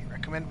this way.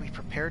 Recommend we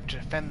prepare to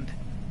defend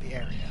the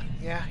area.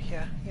 Yeah,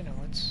 you know,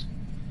 it's...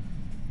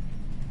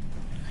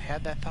 I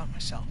had that thought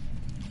myself.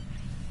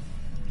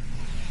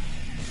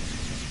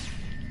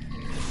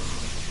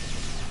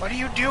 What are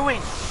you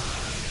doing?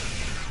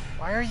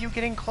 Why are you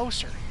getting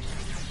closer?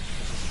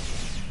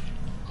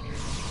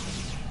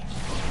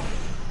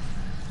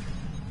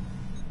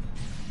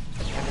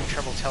 I'm having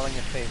trouble telling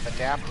if they've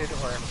adapted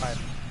or if I'm...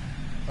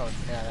 Oh,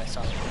 yeah, I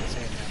saw them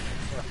saying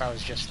that. Or if I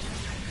was just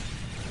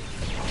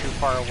too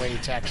far away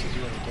to actually do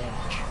any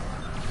damage.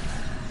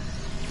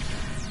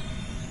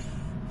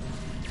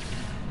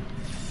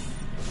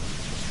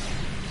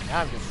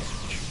 Now I'm doing damage.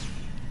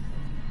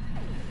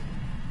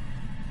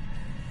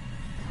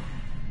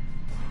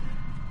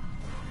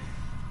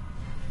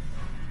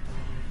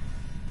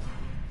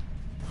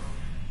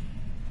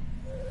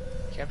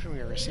 Captain,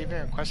 we are receiving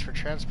a request for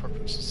transport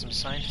from some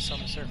scientists on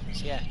the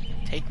surface. Yeah,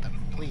 take them,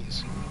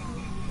 please.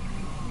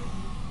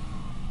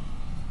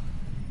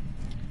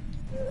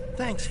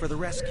 Thanks for the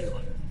rescue.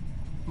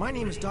 My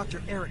name is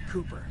Dr. Eric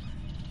Cooper.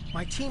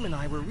 My team and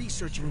I were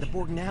researching the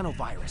Borg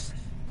nanovirus.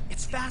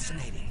 It's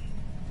fascinating.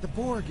 The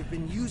Borg have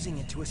been using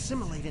it to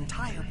assimilate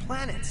entire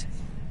planets.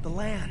 The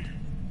land,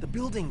 the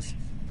buildings,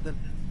 the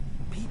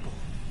people.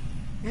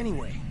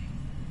 Anyway,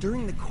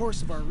 during the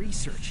course of our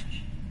research,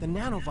 the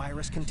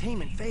nanovirus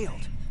containment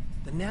failed.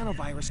 The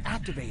nanovirus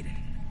activated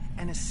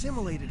and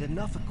assimilated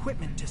enough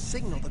equipment to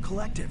signal the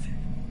collective.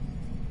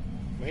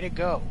 Way to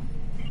go.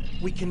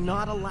 We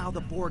cannot allow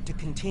the Borg to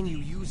continue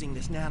using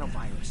this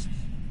nanovirus.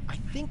 I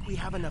think we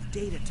have enough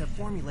data to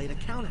formulate a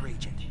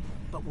counteragent,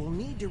 but we'll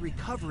need to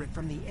recover it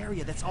from the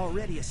area that's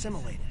already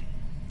assimilated.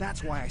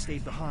 That's why I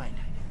stayed behind.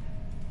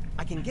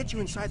 I can get you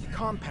inside the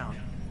compound,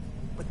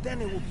 but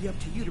then it will be up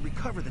to you to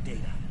recover the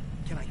data.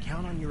 Can I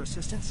count on your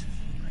assistance?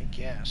 I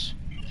guess.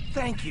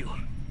 Thank you.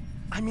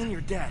 I'm in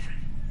your debt,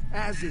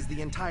 as is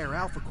the entire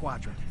Alpha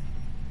Quadrant.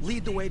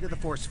 Lead the way to the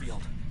force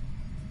field.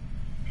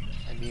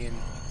 I mean,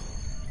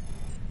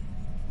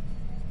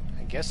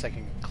 I guess I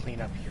can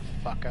clean up your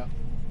fuck up.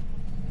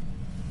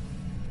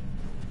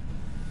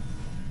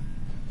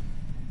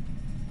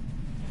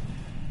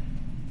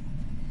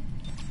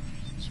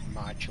 Let's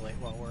modulate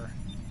while we're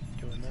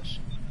doing this.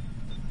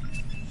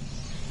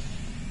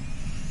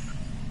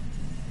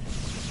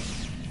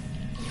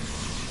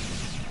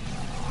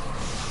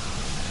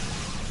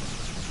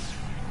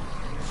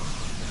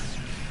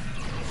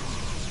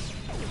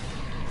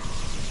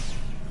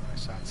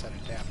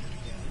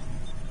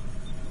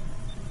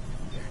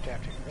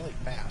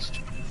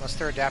 Unless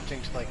they're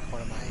adapting to, like,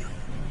 one of my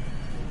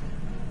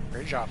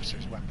bridge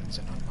officer's weapons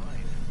and not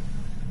mine.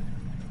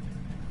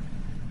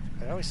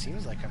 It always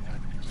seems like I'm not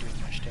doing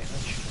much damage.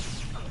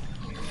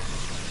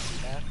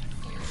 See that?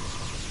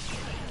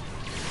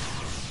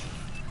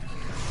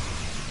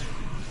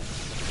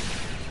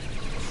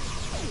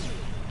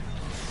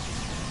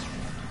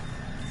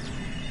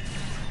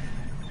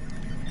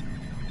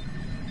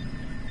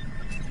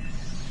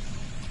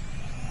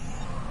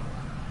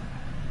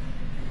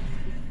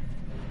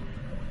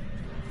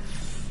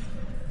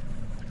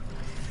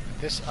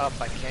 This up,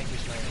 I can't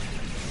use my...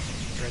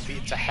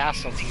 It's a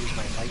hassle to use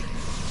my lightning.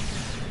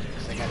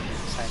 Because I gotta get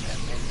inside that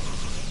menu.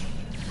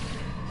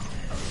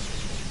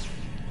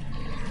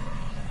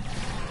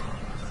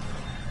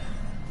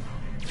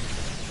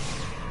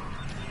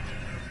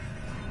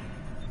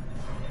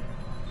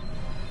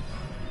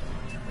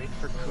 Wait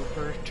for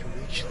Cooper to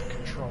reach the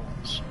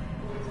controls.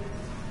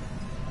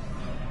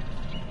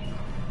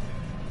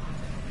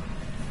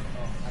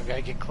 Oh, I've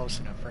gotta get close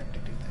enough for him to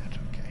do that.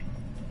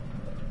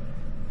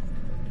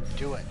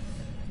 Do it.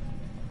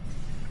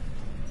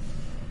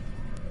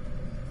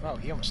 Oh,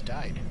 he almost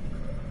died.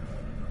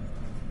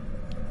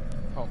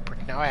 Oh,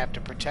 now I have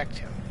to protect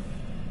him.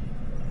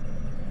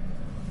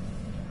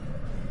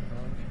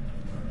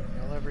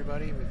 Well,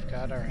 everybody, we've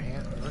got our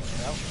hand worked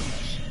out for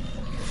us.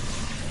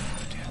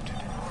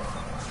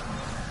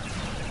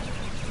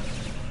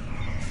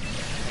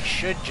 I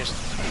should just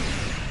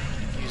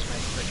use my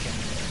frickin'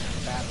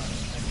 bat. I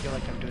feel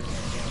like I'm doing more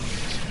damage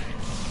this time.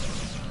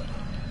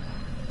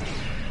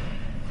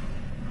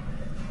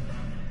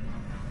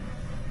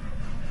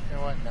 You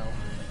know what? No.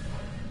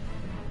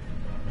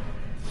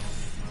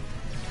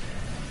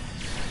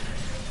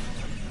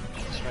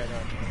 That's right.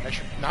 I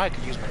should. Now I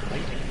could use my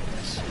lightning in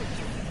this.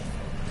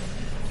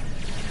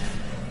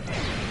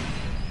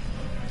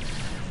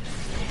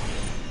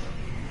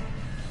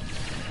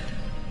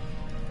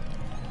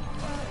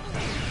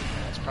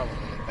 That's probably a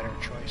better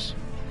choice.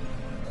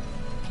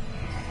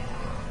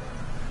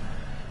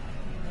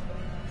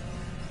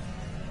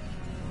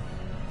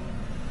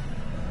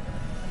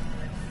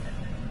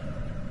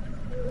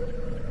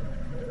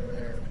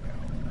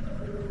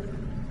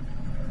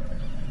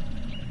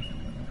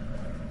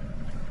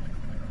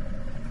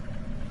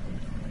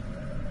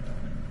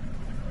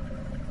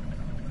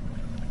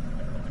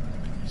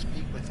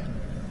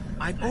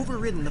 I've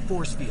overridden the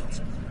force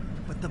fields,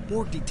 but the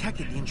Borg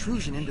detected the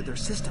intrusion into their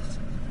systems.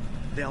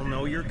 They'll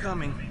know you're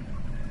coming.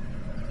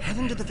 Head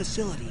into the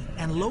facility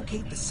and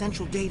locate the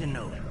central data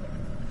node.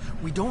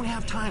 We don't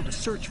have time to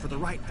search for the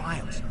right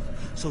files,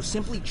 so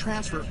simply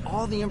transfer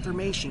all the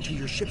information to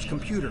your ship's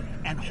computer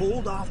and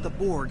hold off the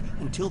Borg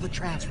until the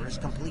transfer is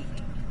complete.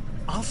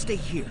 I'll stay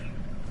here.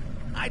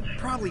 I'd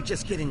probably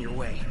just get in your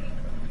way.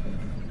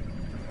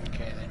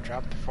 Okay, then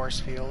drop the force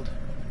field,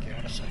 get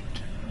out of sight.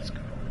 Let's go.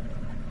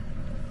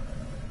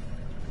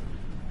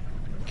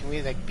 Can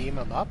we, like, beam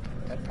them up?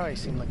 That'd probably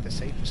seem like the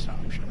safest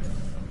option.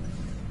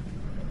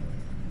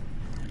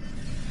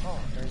 Oh,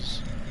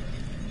 there's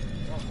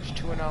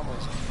two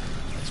anomalies.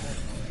 That's one,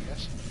 I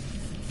guess.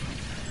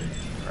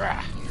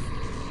 Rah!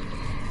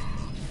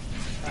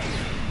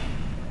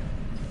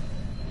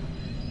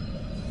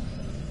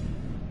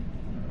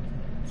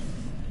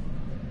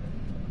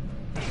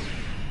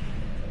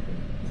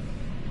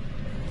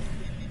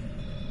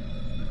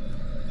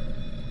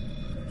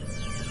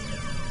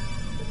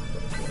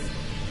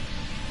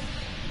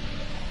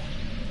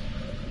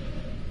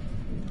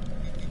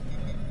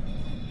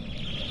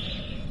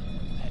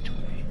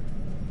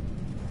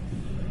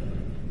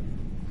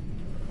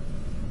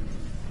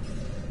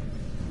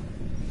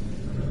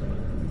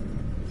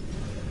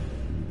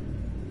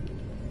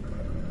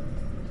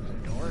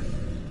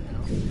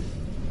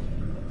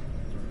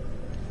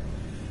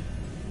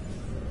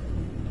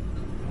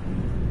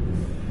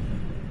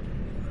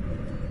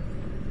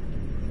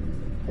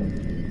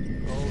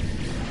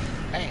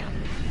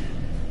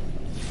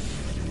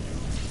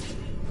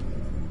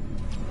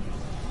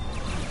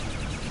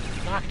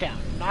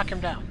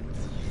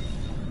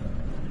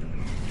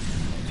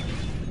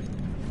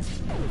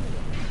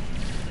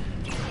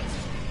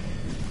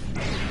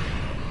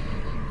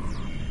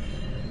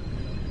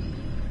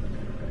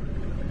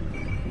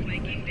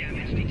 Flanking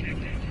damage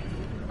detected.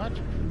 What?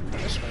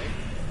 This way?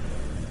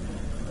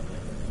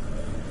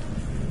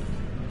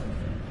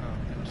 Oh,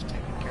 I'm just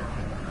taking care of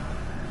it.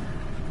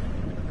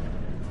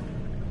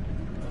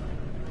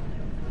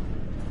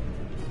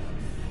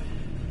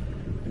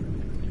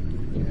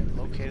 Okay, I've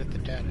located the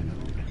data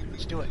node.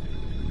 Let's do it.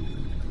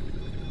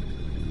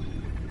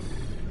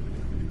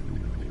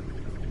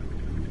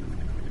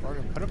 We're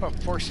going to put up a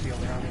force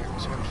field around here,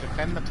 so we're going to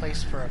defend the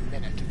place for a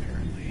minute,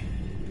 apparently.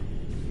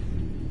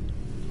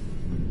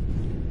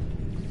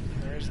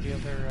 There's the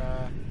other,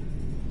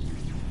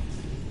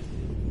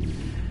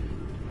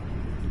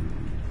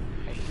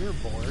 I hear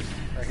Borg.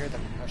 I hear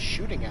them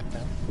shooting at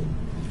them.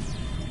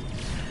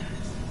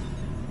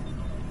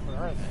 Where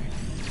are they?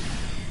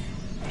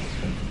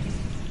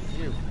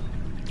 You.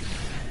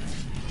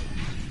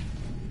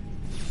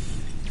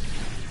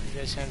 You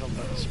guys handled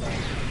those, right?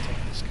 I'll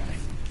take this guy.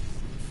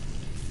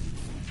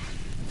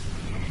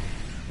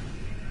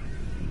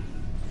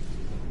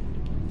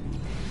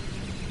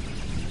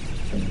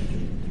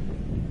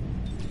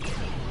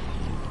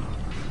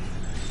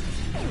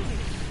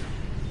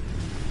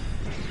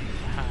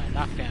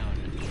 Knockdown.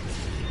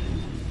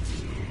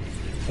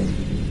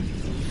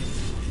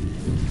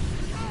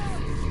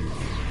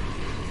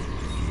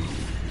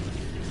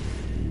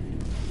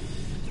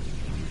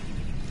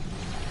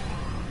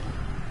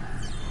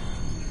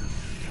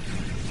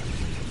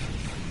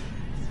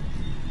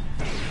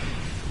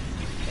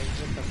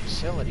 Exit the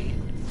facility.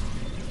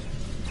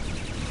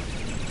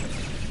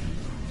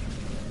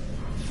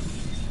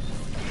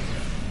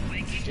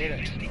 Did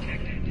it.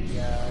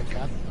 Yeah,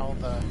 got all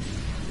the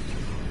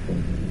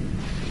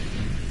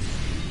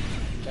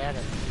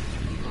data.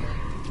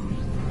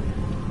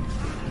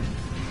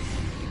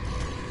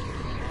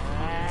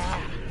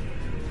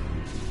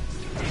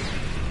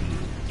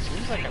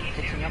 Seems like I'm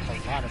picking up a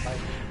lot.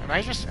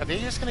 Are they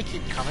just gonna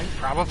keep coming?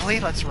 Probably.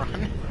 Let's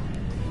run.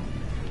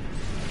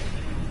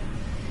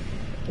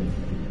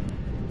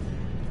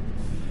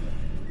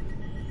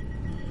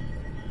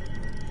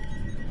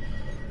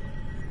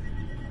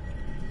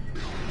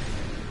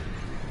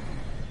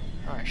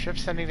 Alright,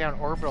 ship's sending down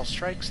orbital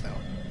strikes though.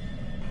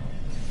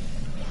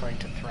 According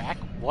to Thrak.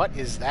 What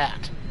is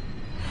that?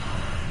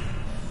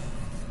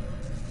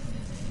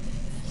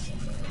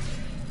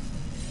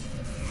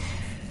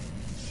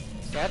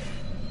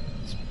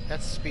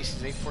 That's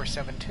species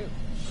 8472.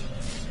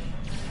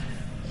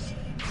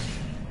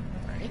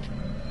 Right?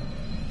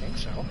 I think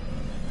so.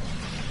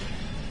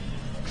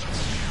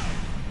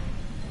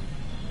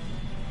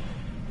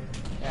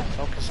 Yeah,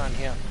 focus on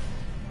him.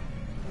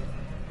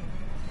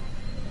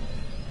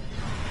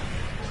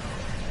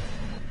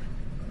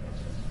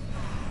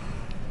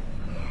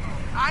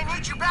 I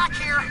need you back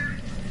here!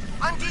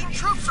 Undine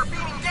troops are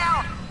beating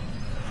down!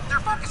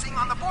 They're focusing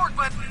on the Borg,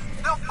 but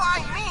they'll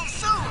find me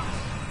soon!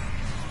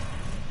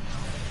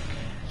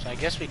 So I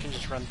guess we can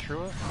just run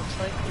through it, looks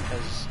like,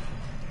 because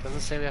it doesn't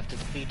say we have to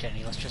defeat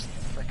any. Let's just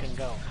frickin'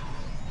 go.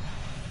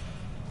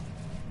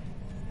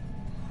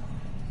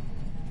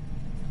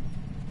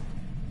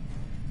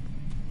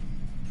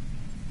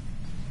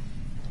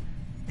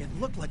 It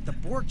looked like the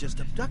Borg just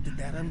abducted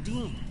that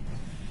Undine.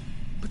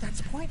 But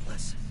that's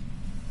pointless.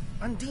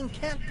 Undine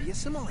can't be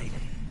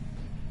assimilated.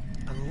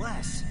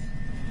 Unless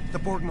the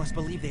Borg must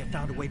believe they have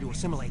found a way to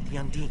assimilate the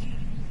Undine.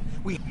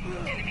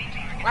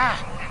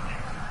 Ah!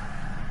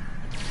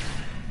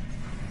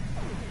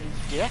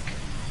 You dick.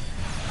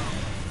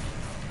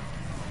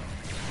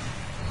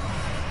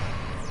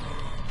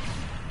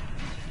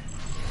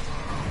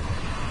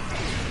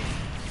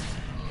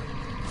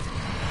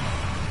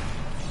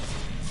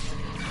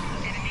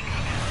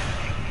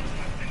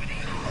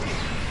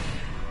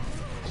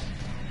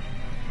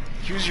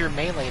 Use your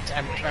melee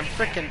attack. I'm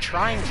frickin'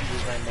 trying to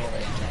use my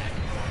melee attack.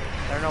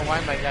 I don't know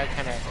why my guy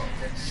kind of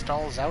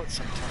stalls out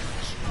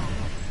sometimes.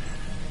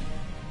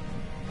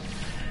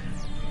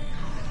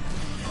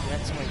 We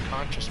got some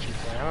unconscious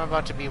people, and I'm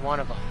about to be one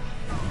of them.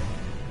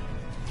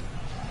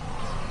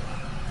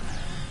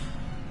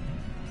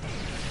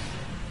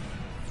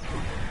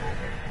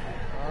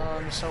 Oh,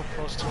 I'm so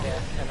close to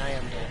death, and I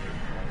am dead.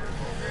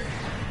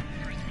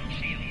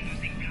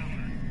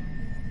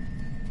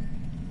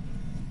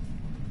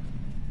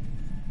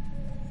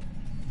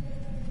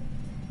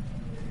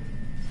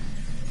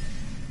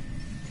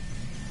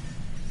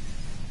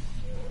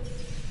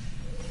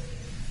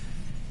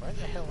 Where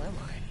the hell am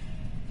I?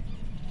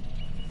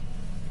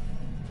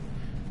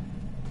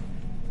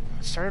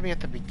 It started me at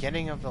the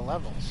beginning of the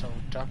level, so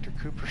Dr.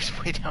 Cooper's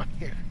way down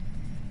here.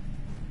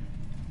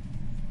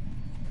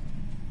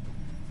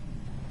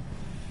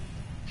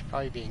 He's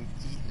probably being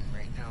eaten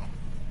right now.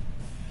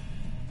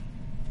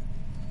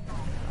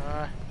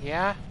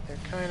 Yeah, they're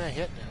kinda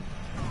hitting him.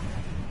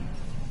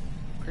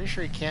 Pretty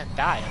sure he can't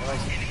die,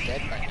 otherwise he'd be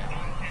dead by now.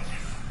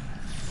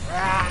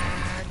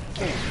 Ah,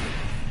 okay.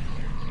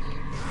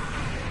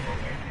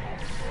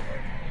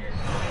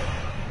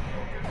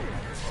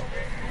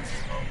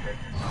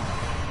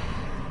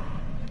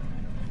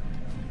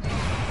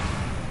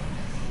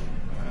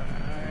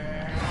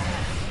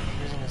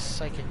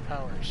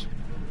 powers.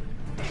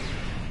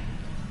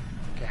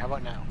 Okay, how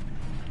about now?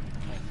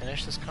 Can I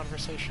finish this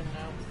conversation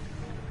now?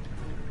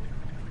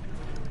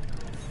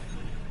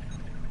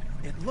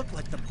 It looked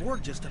like the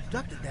Borg just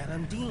abducted that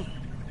Undine.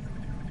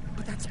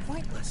 But that's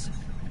pointless.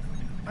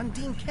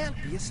 Undine can't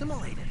be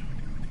assimilated.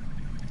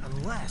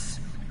 Unless...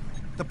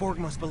 the Borg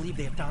must believe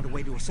they have found a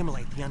way to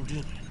assimilate the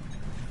Undine.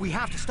 We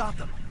have to stop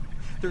them.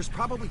 There's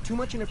probably too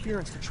much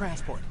interference to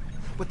transport,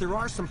 but there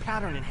are some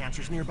pattern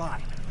enhancers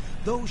nearby.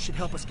 Those should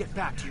help us get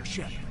back to your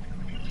ship.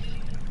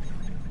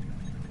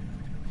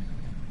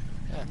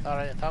 Yeah,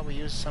 I thought we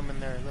used some in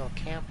their little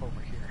camp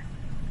over here.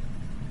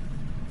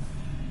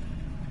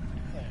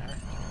 There they are.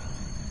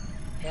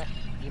 Yeah,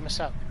 beam us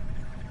up.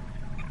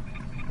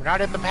 We're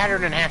not in the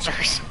pattern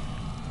enhancers.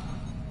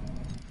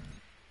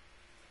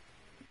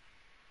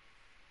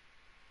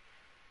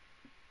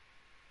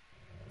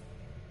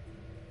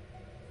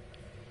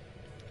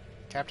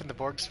 Captain, the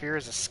Borg sphere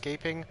is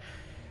escaping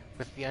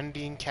with the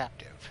Undine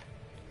captive.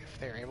 If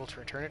they are able to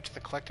return it to the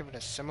collective and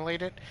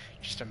assimilate it,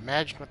 just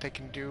imagine what they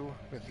can do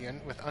with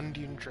with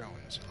Undine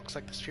drones. It looks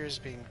like the sphere is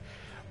being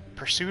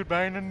pursued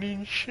by an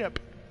Undine ship.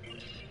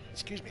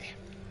 Excuse me.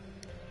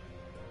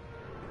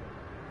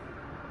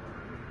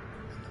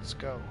 Let's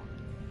go.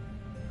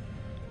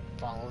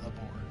 Follow the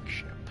Borg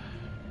ship.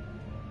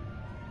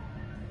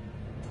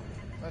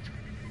 What?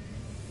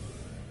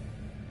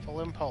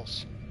 Full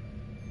impulse.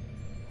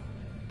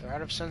 They're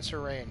out of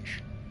sensor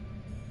range.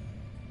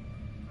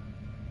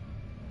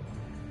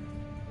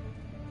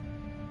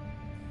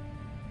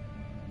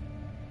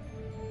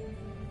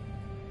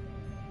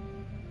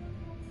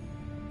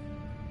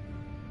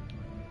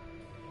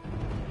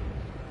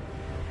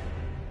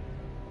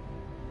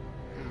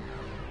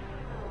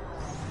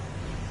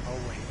 Oh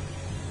wait.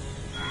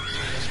 I've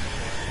seen this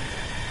before.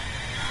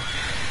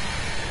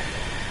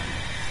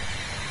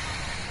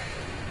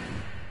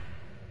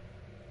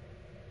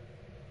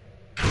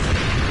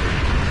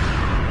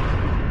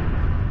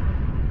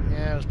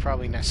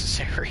 Probably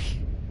necessary.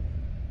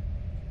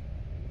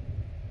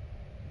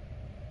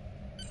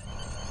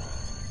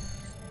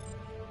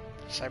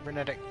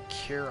 Cybernetic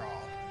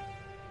cure-all.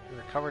 We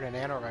recovered a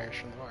nanovirus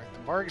from the Borg. The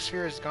Borg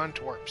sphere has gone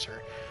to warp,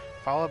 sir,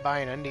 followed by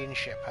an Undine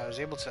ship. I was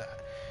able to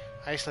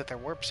isolate their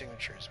warp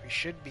signatures. We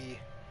should be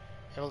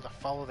able to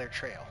follow their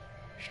trail.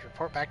 We should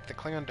report back to the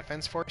Klingon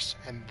Defense Force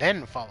and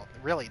then follow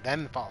them.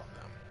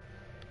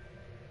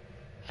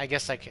 I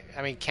guess,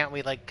 can't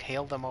we,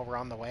 hail them over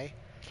on the way?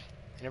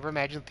 I never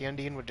imagined that the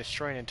Undine would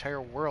destroy an entire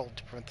world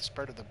to prevent the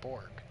spread of the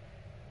Borg.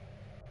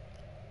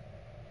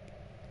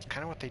 It's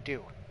kind of what they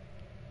do.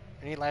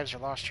 Many lives are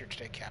lost here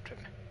today, Captain,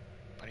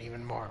 but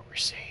even more were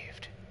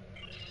saved.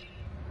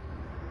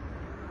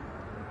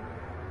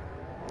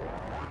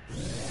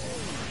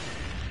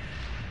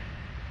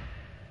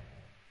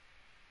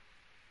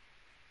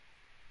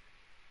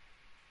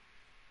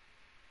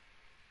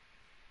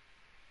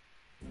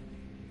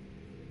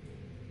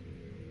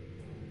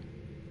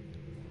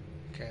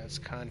 Okay, let's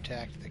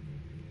contact the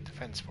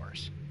Defense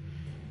Force.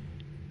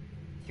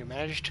 You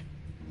managed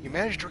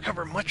to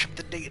recover much of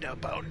the data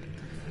about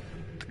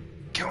the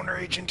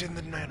counter-agent in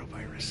the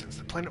nanovirus. Since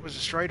the planet was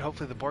destroyed,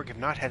 hopefully the Borg have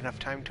not had enough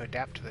time to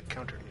adapt to the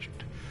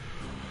counter-agent.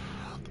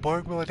 The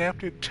Borg will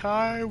adapt in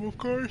time, of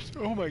course.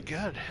 Oh my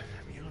god.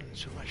 I'm yawning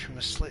so much. We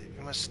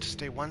must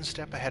stay one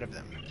step ahead of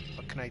them.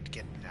 What can I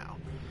get now?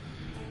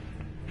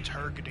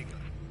 Targeting.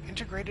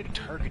 Integrated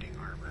targeting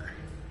armor.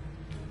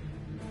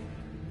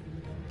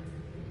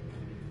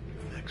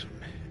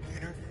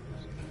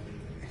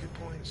 Hit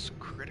points,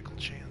 critical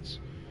chance,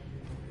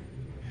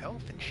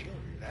 health and shield.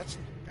 That's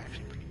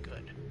actually pretty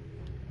good.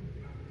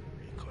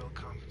 Recoil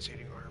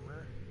compensating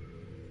armor.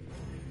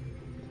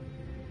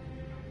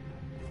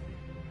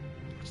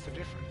 What's the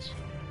difference?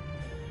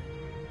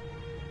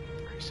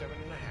 37.5,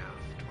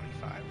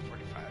 25,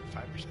 45,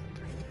 5%, 33.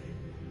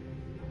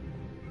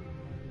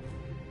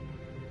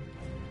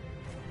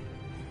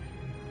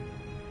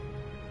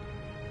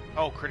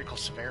 Oh, critical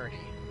severity.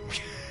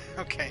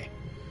 Okay.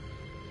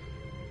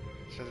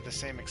 So they're the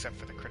same except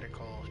for the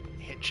critical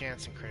hit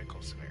chance and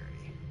critical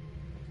severity.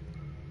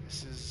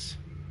 This is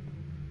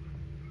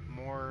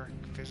more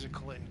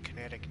physical and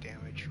kinetic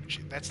damage, which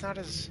that's not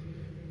as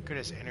good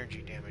as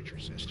energy damage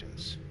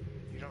resistance.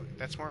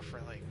 That's more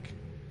for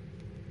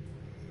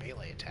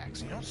melee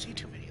attacks. You don't see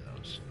too many of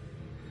those.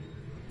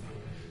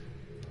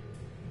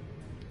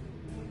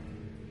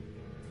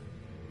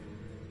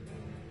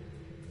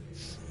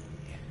 Let's see.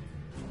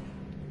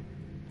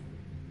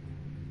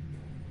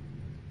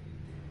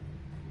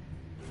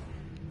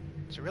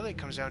 So really it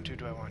comes down to,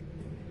 do I want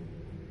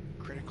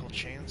critical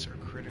chance or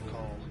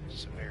critical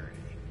severity?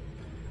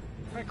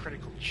 My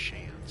critical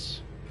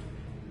chance.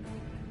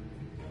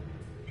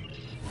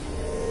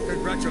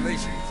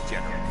 Congratulations,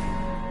 General.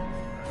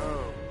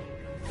 Oh.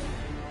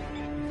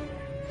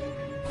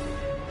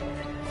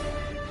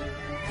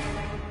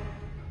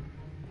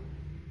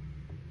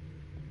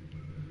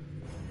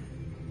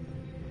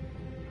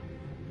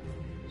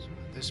 So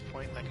at this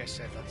point, like I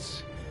said,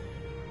 let's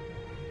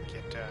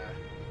get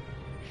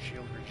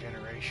shield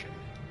regeneration.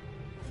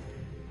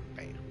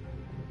 Bam.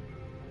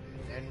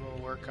 Then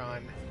we'll work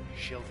on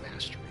shield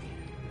mastery.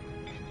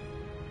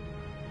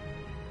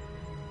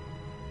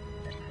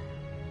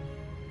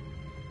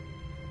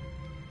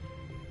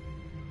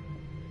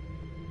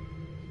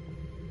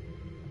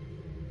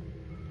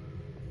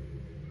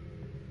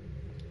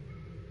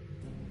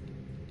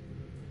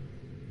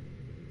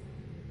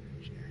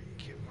 Engineering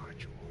kit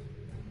module.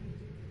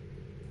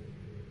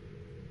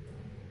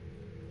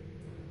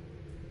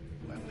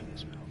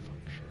 Weapons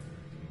malfunction.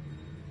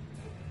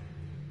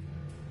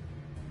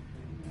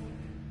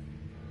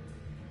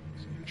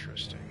 It's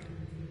interesting.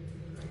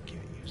 I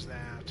can't use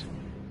that.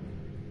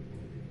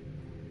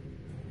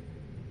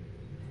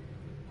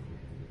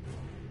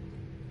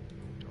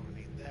 Don't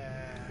need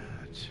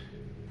that.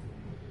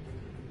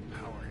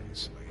 Power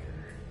insulator.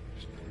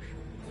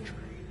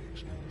 Train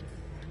exploder.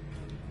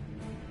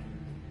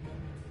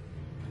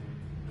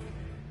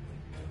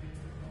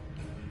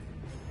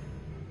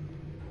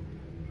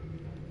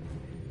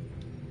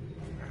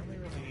 I only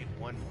really need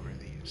one more of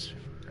these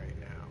for right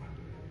now.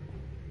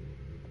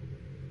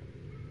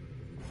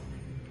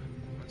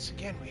 Once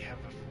again, we have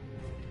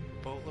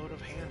a boatload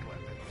of hand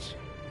weapons.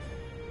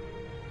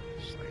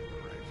 Sniper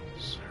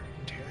rifles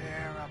are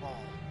terrible.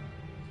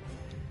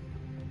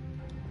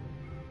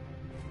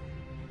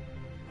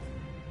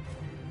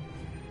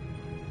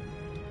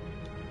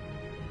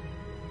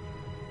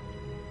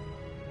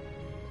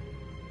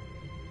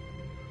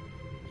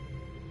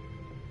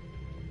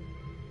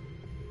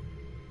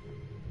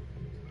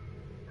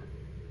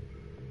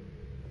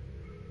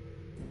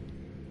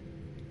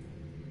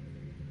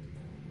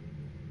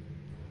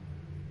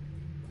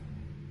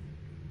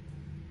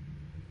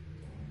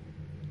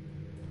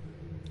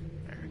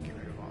 There, get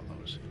rid of all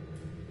those.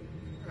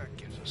 That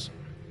gives us some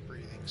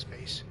breathing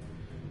space.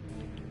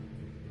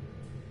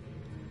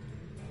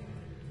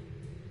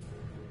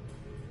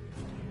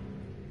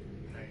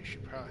 I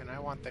should probably, and I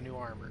want the new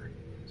armor.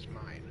 It's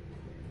mine.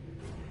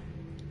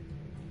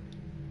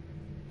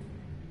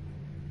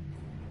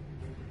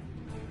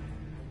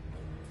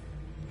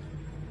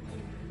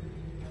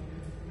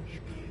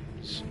 Which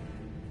means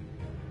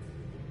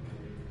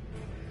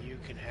you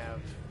can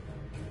have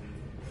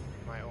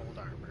my old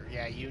armor.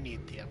 Yeah, you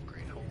need the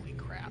upgrade. Holy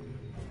crap.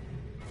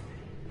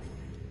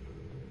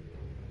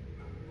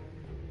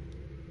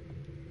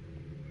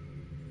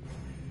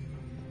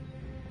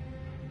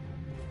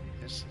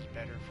 This is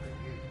better for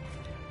you.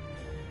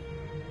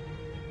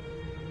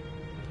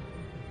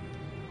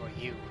 Well,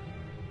 you.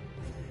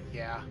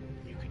 Yeah,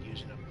 you could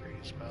use an upgrade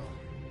as well.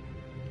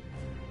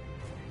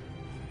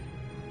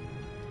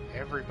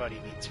 Everybody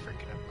needs a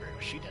freaking upgrade.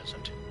 Well, she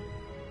doesn't.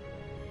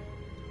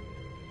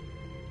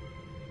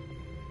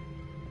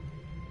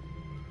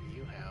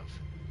 You have.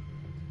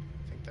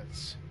 I think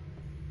that's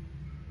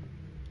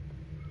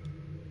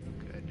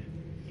good.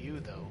 You,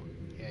 though.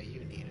 Yeah,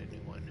 you need a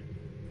new one.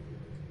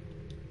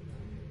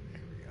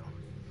 There we go.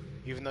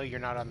 Even though you're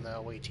not on the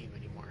away team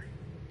anymore.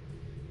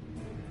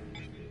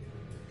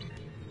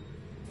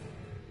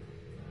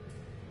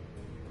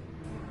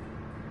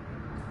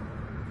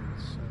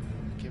 So,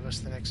 give us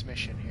the next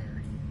mission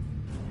here.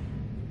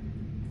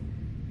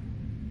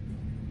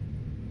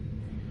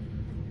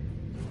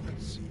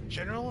 Let's see.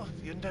 General,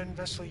 the Undyne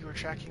vessel you were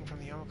tracking from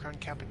the Omicron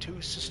Kappa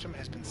 2 system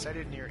has been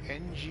sighted near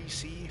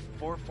NGC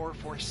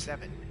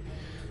 4447.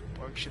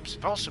 Borg ships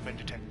have also been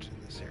detected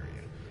in this area.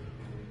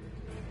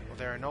 While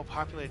there are no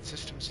populated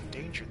systems in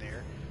danger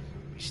there,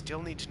 we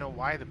still need to know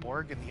why the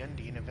Borg and the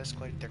Undine have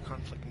escalated their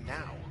conflict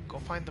now. Go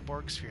find the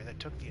Borg sphere that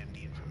took the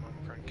Undine from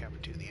Omicron Kappa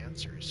 2. The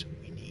answers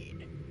we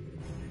need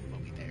will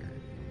be there.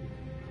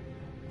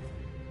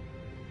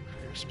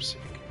 Career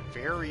specific,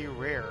 very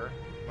rare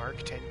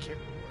Mark 10 kit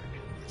reward.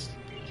 That's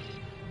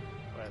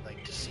what I'd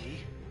like to see.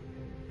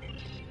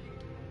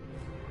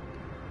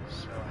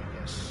 So I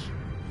guess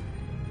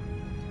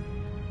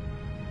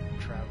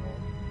travel.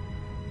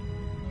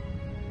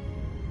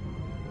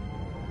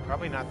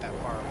 Probably not that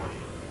far away.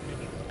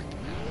 Maybe look at the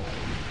map.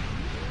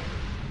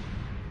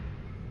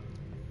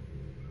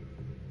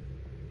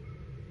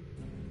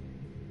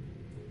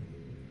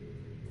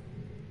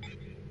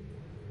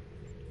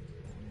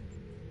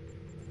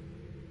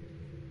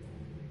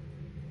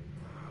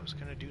 I was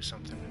gonna do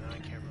something, and now I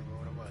can't remember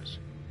what it was.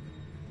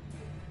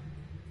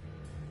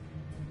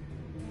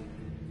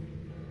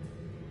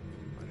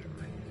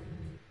 Whatever.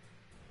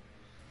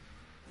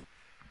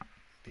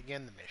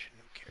 Begin the mission.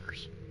 Who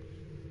cares?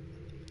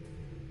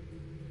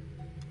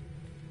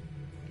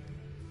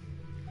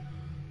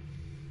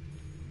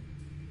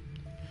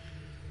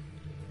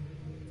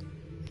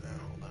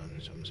 Hold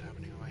on, something's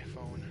happening on my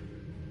phone.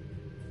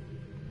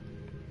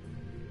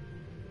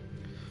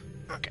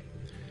 Okay.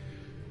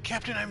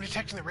 Captain, I'm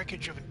detecting the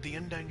wreckage of the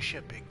Undyne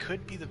ship. It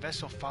could be the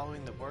vessel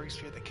following the Borg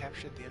sphere that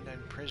captured the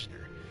Undyne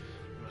prisoner.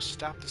 We must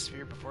stop the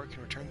sphere before it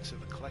can return to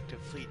the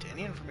collective fleet.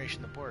 Any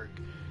information the Borg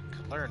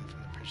could learn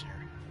from the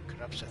prisoner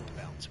could upset the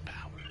balance of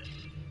power.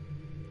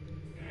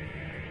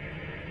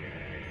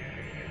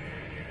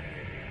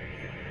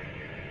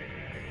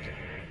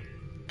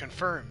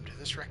 Confirmed.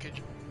 This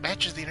wreckage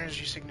matches the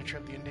energy signature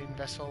of the Undyne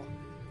vessel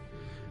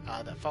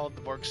that followed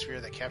the Borg sphere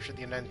that captured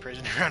the Undyne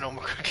prisoner on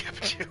Omicron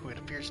Kappa 2. It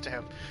appears to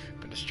have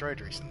been destroyed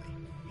recently.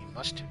 We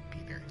must be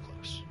very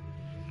close.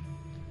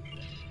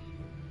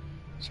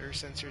 Sir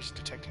sensors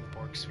detecting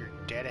Borg sphere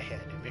dead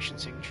ahead. Emission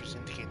signatures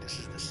indicate this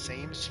is the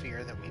same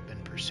sphere that we've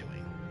been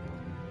pursuing.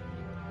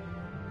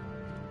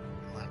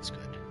 Well, that's good.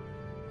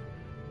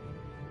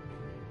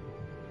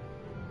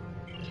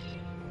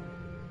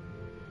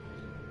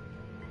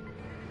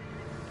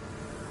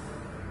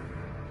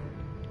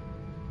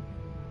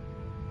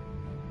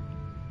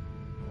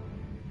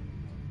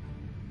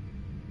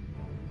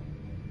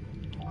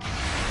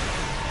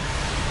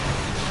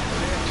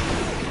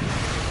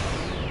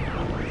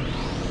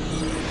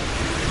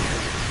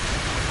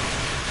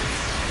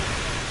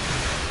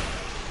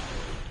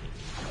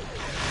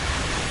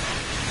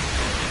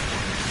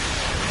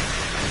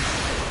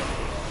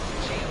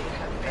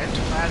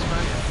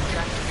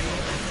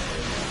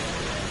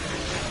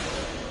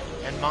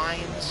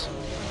 Mines.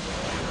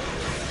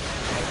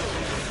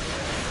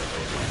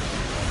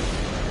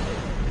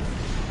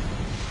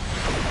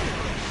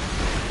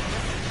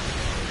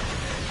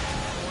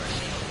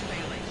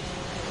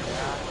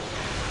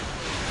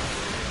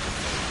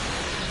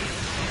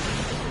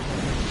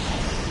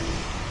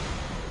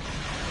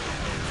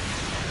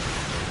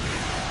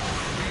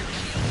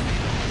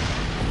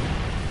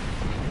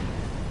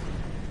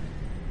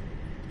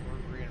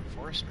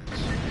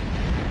 Reinforcements.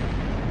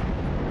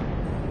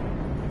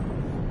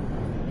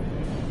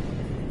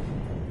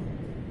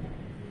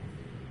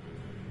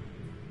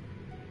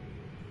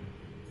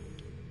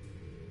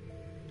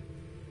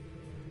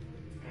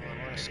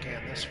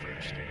 Scan this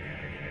first.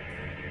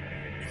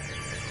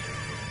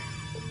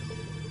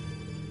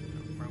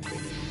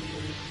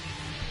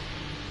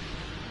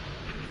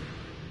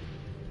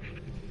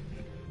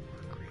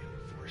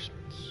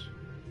 Reinforcements.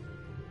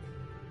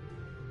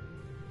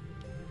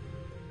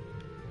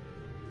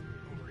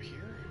 Over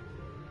here.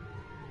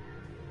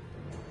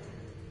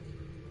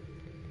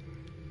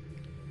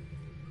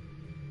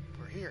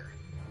 Over here.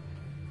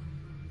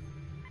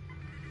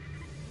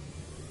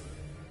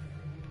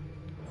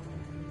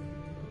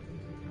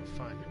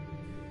 Fun.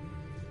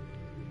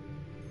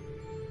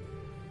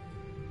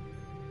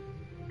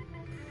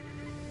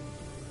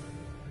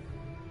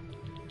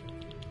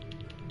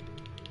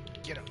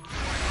 Get him.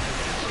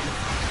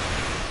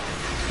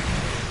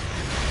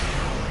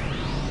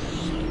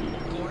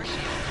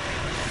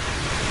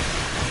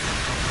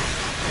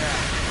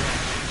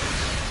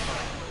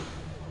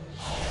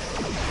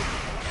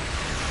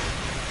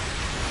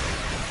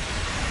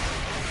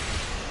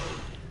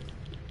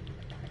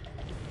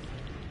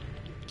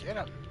 Get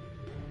him.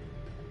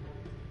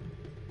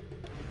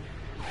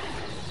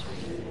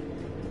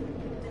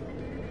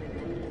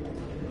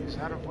 He's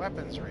out of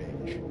weapons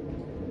range.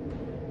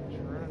 He's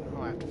running.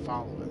 Oh, I have to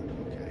follow him.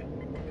 Okay.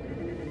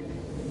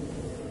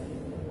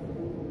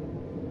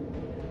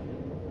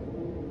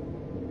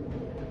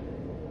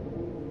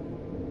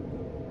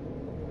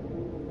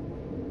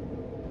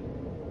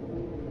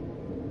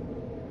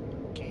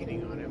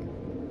 Gaining on him.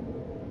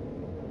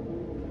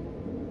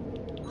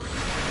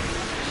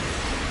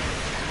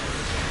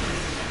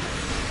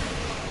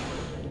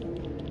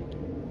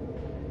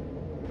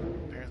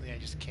 Apparently I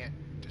just can't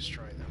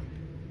destroy them.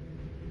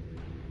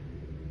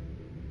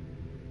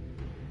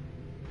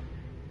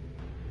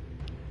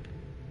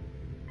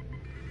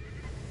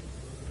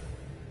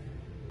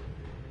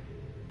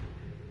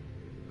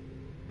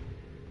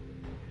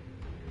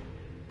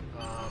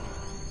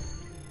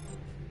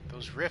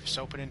 Those rifts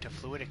open into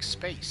fluidic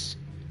space.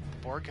 The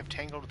Borg have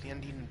tangled with the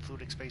Undine in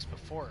fluidic space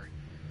before,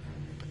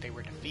 but they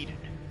were defeated.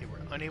 They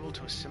were unable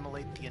to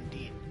assimilate the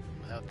Undine.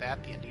 Without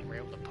that, the Undine were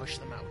able to push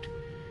them out.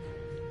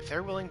 If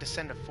they're willing to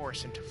send a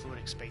force into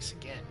fluidic space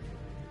again,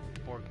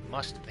 the Borg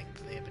must think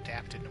that they have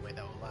adapted in a way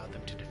that will allow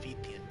them to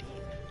defeat the Undine.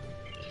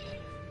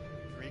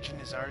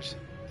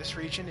 This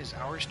region is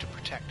ours to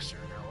protect, sir,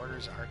 and our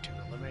orders are to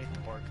eliminate the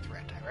Borg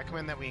threat. I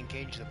recommend that we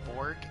engage the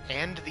Borg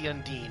and the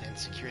Undine and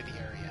secure the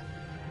area.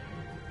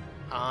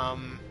 I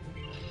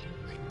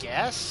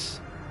guess?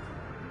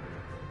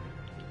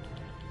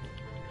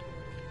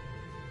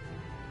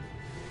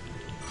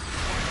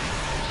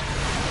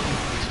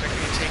 Expect me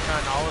to take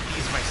on all of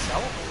these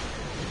myself?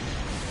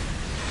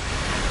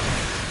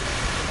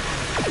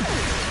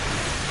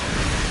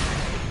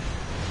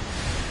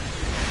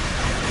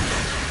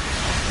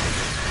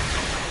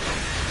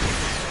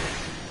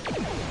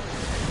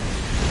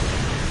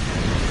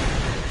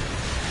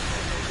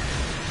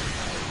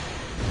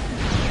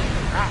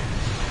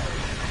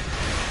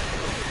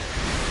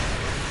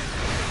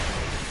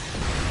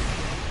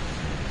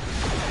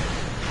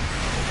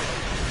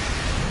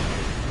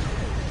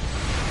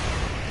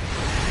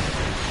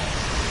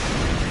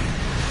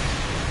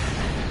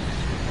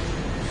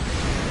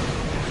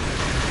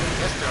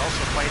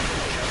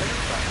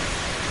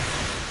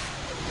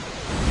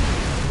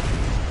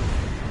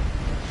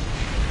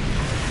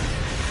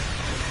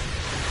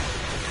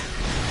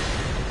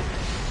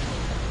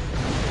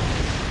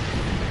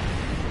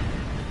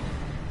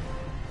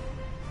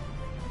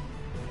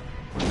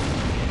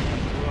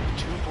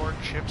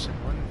 Ships and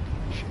one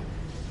ship.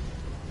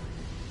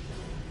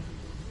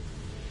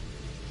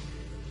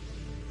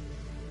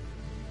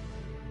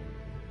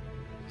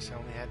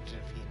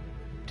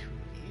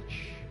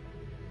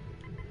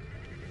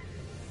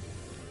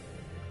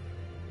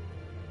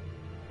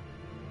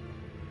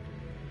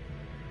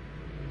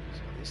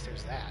 least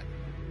there's that.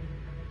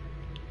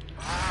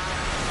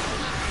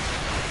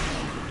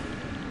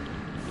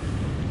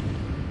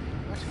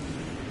 What?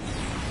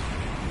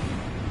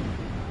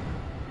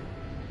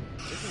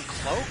 Didn't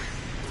cloak?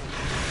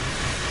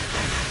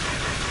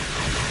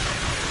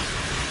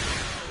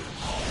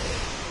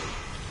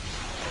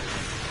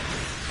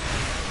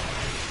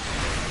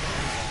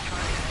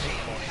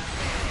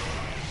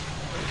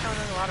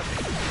 A lot of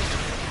Mentor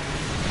plasma.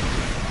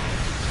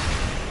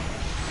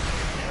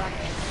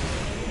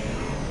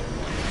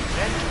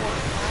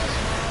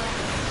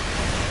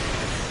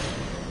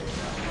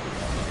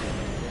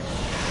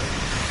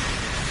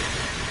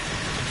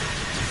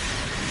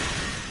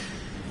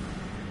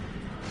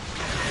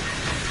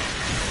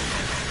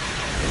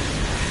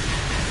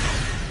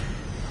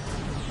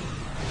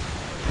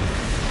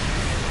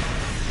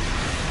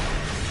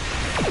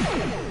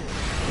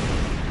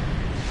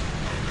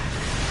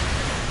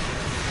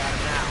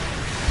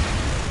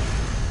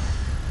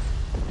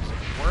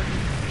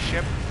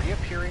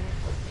 Reappearing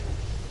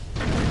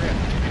from the rift,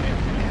 and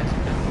it has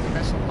another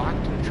vessel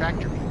locked in a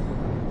tractor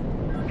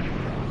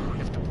beam.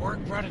 If the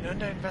Borg brought an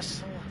Undyne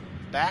vessel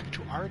back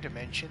to our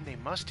dimension, they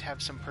must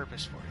have some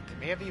purpose for it. They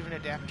may have even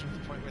adapted to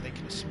the point where they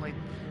can assimilate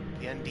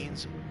the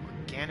Undine's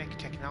organic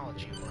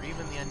technology, or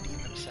even the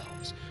Undine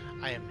themselves.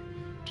 I am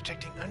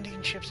detecting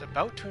Undine ships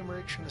about to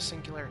emerge from the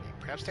singularity.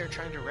 Perhaps they are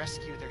trying to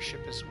rescue their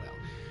ship as well.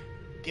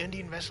 The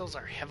Undine vessels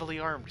are heavily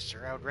armed,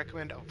 sir. I would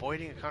recommend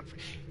avoiding a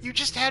conflict. You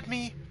just had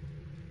me...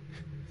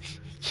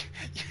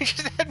 You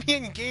just had me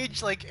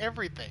engage like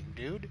everything,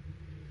 dude.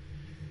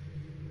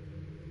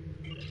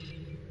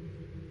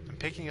 I'm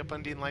picking up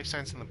Undine life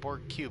signs on the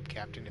Borg cube,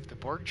 Captain. If the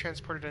Borg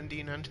transported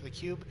Undine onto the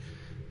cube,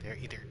 they're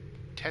either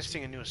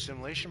testing a new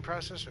assimilation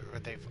process or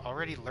they've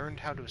already learned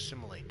how to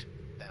assimilate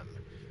them.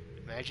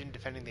 Imagine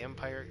defending the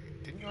Empire.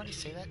 Didn't you already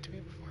say that to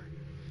me before?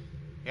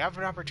 You have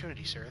an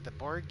opportunity, sir. The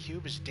Borg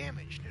cube is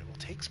damaged, and it will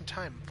take some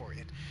time for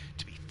it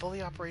to be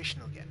fully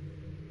operational again.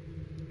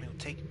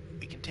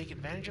 We can take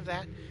advantage of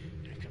that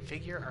and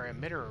configure our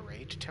emitter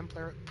array to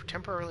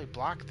temporarily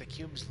block the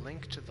cube's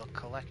link to the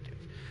collective.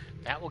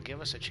 That will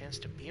give us a chance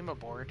to beam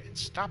aboard and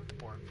stop the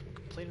Borg from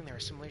completing their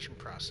assimilation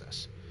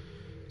process.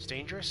 It's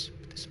dangerous,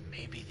 but this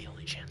may be the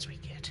only chance we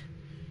get.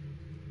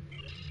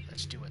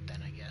 Let's do it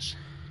then, I guess.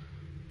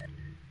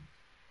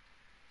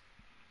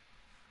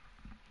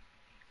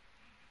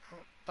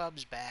 Oh,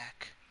 Bub's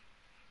back.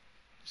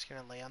 Just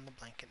gonna lay on the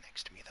blanket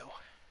next to me, though.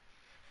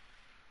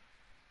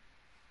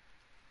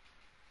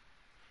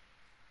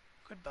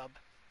 Good, Bub.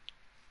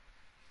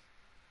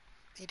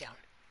 Lay down.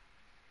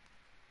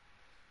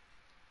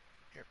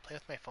 Here, play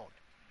with my phone.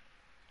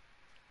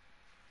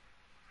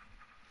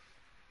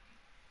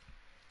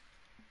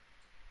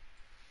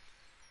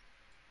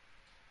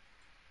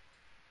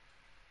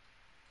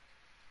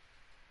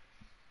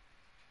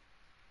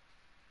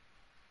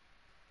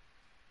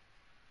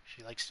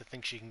 She likes to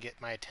think she can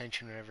get my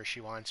attention whenever she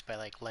wants by,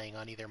 like, laying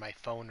on either my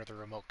phone or the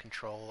remote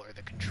control or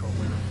the controller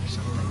or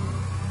something.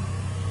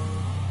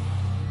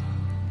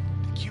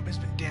 The cube has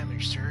been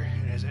damaged, sir,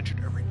 and has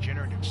entered a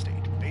regenerative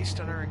state. Based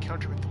on our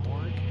encounter with the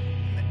Borg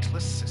and the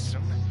TLIS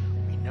system,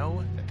 we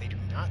know that they do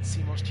not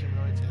see most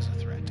humanoids as a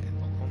threat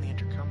and will only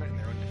enter combat in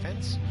their own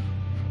defense.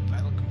 A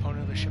vital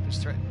component of the ship is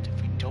threatened.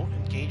 If we don't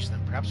engage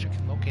them, perhaps we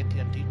can locate the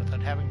Undine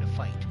without having to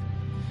fight.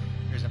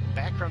 There's a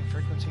background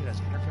frequency that's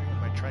interfering with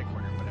my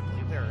tricorder, but I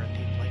believe there are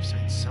Undine life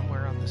signs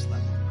somewhere on this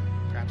level.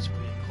 Perhaps if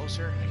we get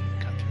closer, I can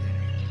cut through the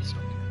interference.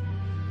 Okay.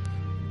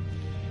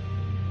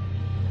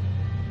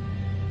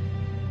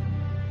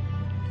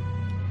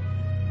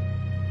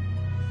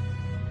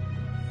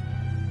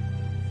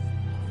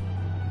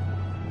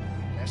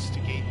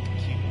 Investigate the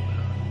cube.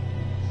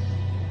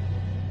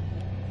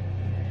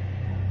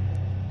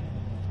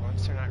 For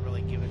once, they're not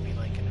really giving me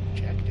like an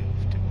objective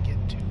to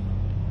get to.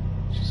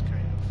 It's just kind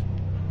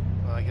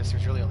of... Well, I guess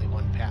there's really only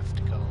one path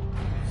to go.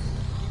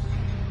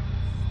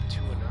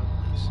 Two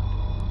anomalies.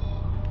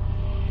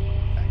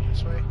 Back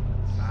this way.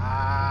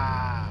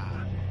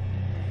 Ah!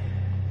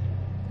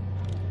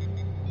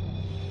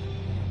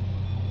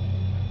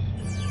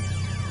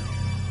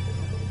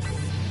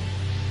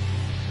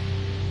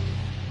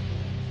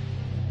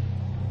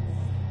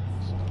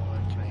 So,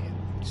 can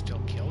I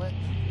still kill it?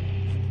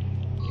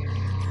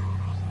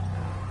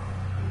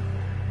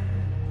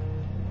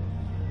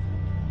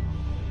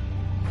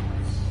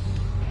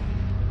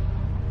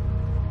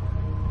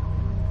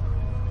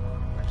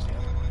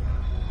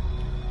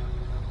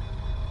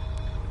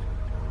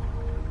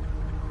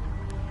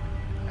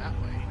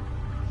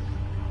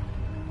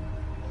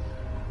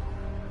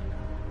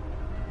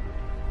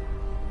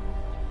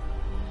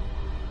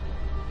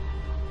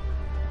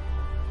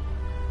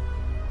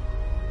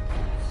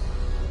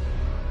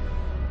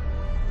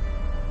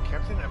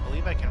 I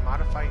believe I can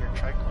modify your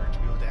tricorder to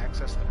be able to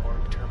access the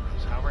Borg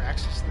terminals. However,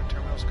 accessing the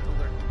terminals could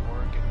alert the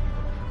Borg and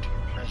report to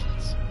your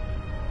presence.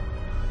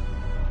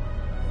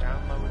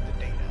 Download the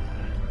data.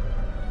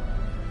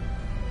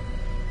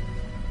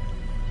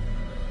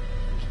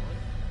 Here's one.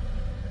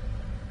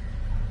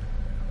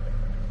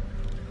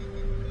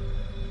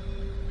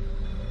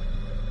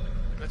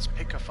 Let's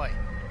pick a fight.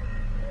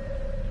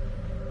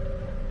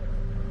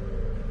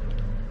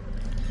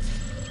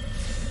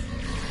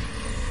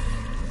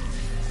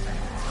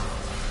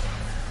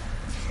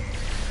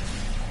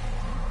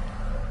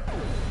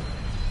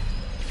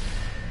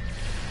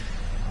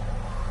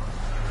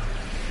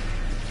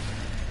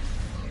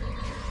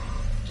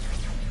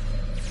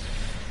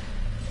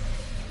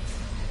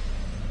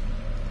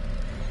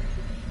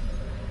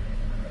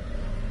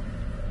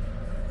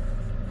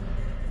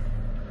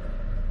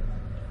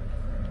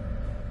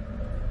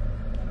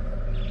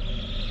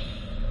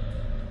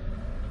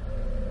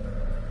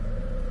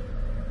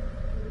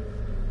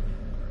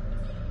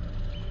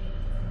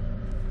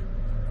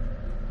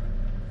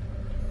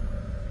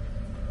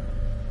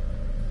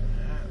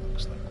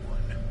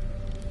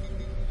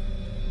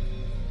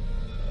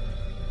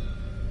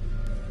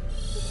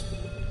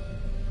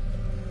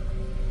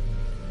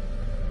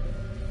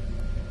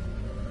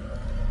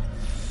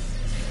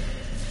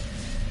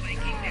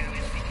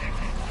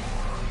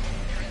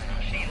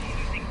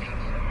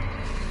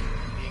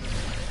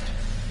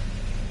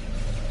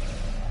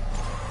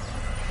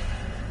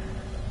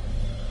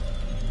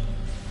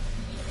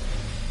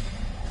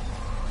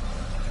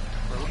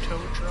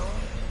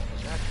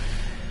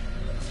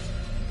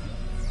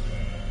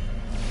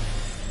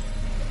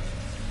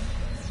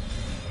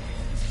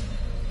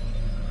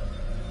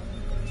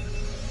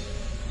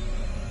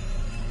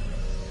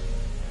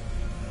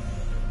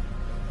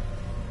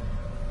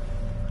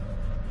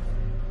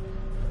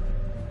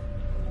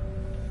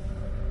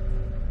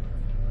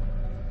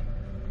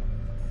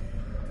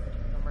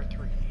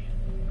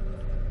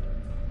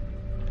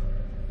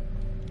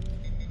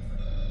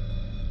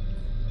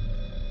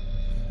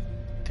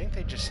 I think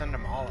they just send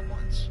them all at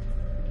once.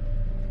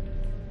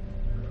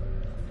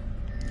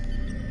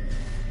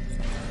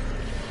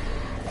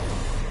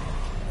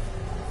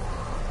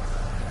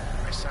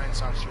 My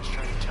science officer is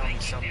trying to tell me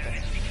something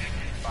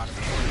about it,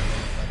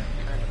 but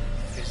I'm kind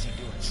of busy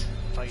doing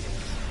fighting.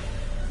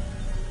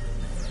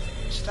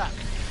 I'm stuck.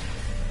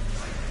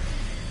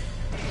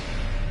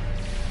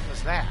 What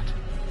was that?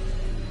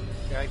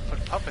 They like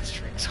put puppet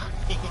strings on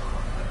me.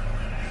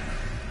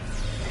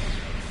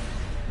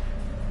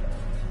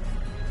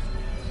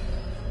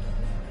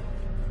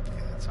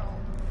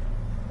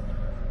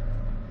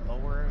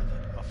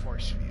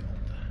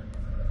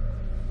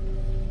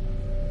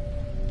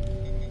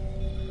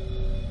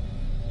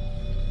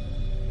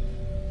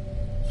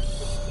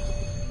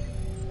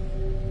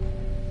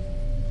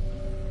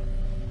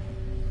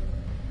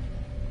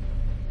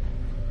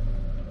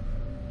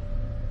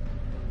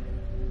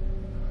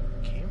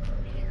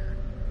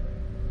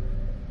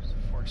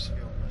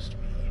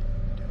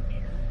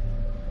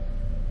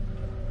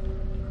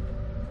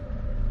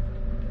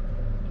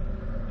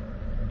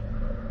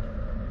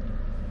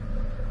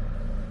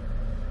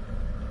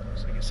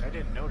 I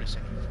didn't notice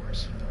any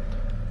force field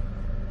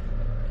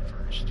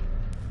first.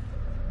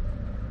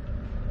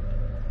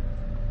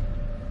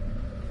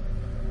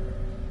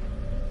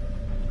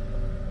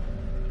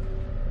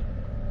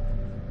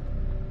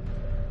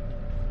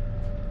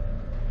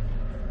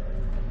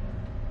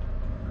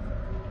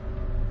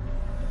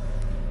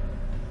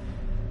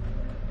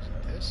 So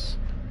this,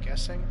 I'm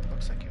guessing,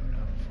 looks like it would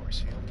have a force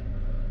field.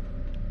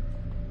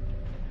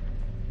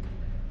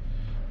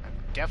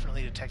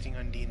 Definitely detecting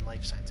Undine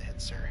life signs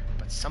ahead, sir,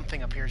 but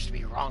something appears to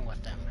be wrong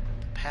with them.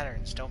 The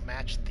patterns don't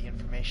match the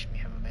information we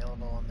have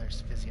available on their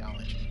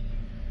physiology.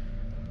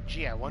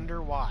 Gee, I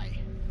wonder why.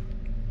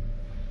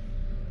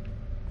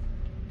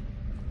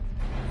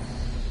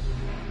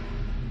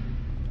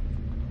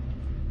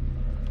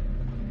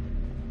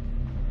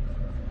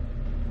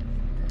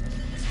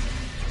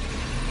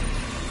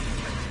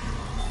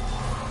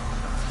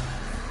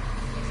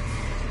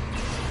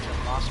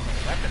 Just lost my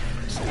weapon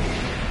for a second.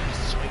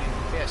 Swinging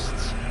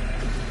fists.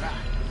 Ah.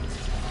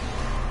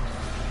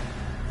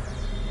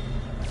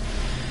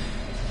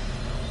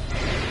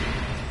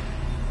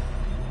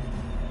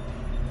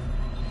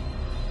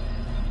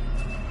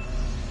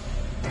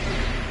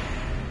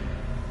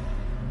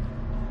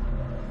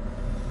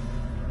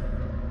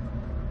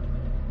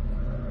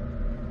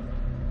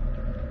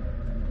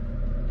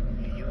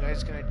 Are you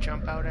guys gonna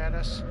jump out at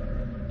us?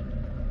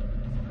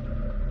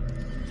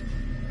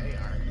 They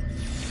are.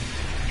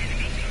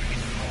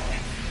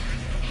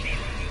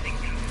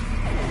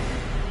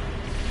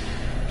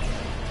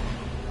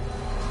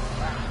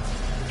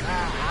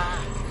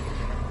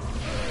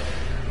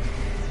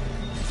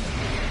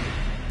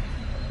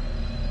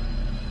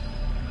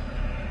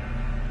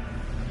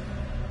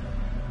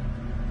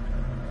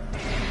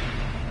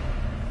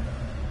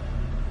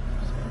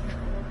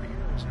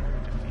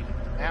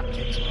 Map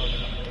takes a little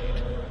bit of update.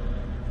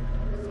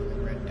 Fully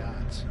read down.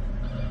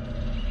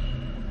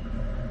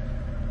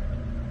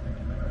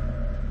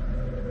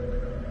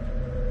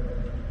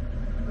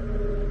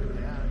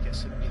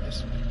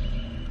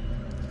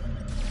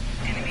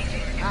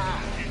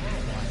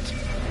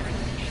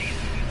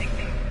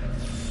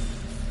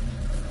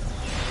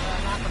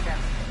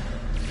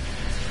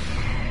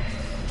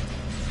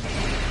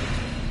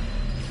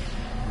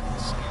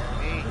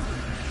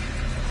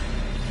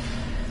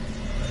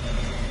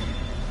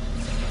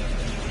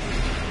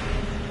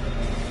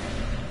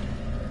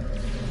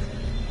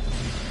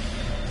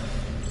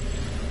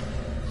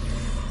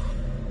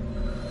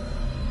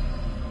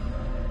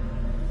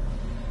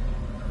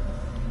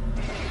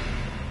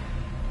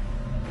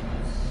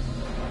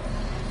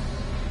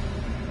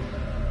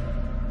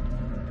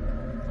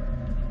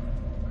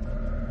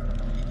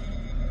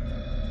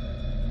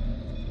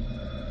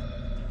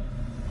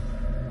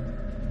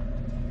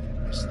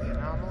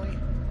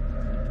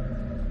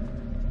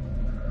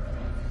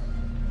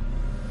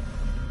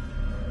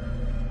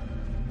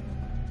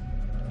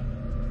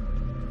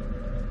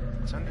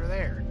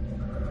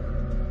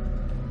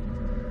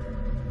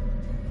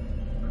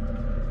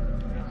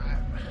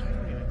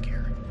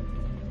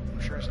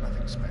 there's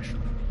nothing special.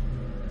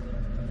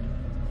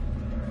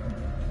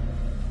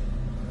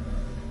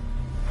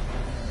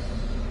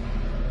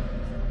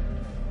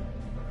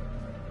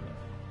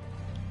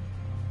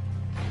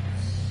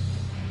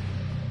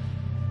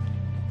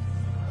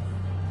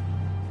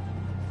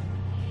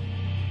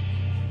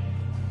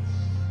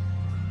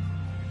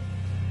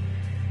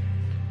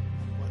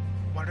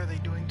 What are they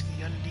doing to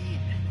the Undine?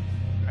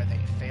 Are they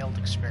failed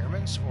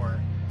experiments, or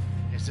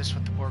is this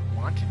what the Borg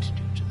wanted to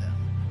do to them?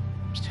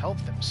 Just help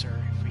them,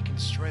 sir. If we can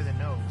destroy the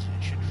nodes,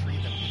 it should free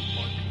them from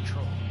Borg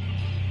control.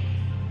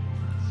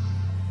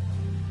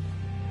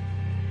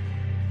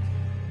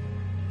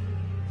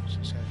 So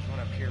there's one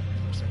up here, but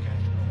it looks like I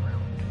have to go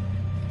around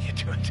to get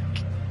to it.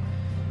 Okay.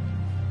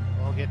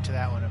 We'll get to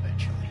that one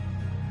eventually.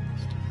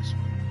 Let's do this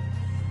one.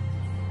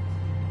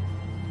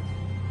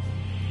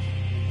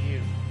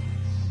 You.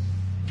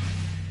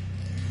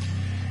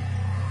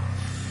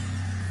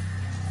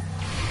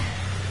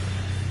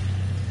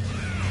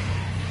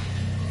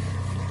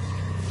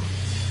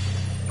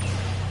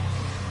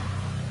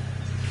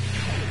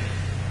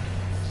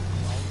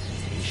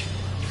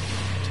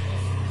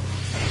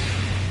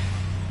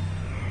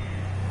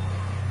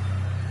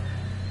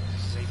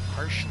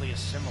 Partially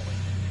assimilate.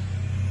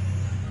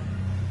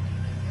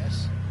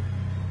 Yes.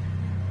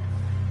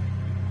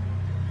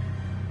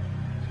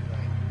 Do I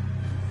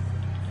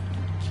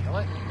kill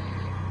it? Get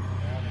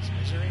out of its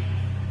misery?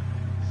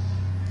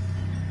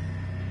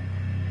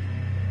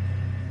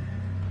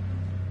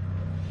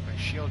 My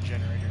shield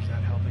generator's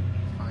not helping me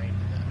find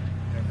the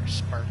whatever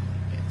sparkling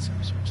bits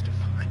I'm supposed to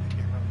find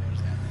here. Oh,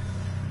 there's that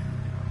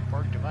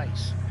Borg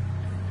device.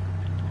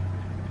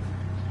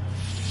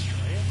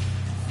 Destroy it?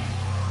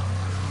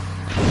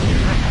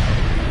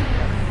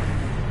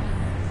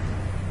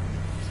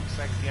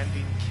 Like the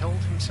Undine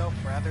killed himself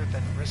rather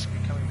than risk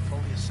becoming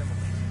fully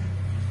assimilated.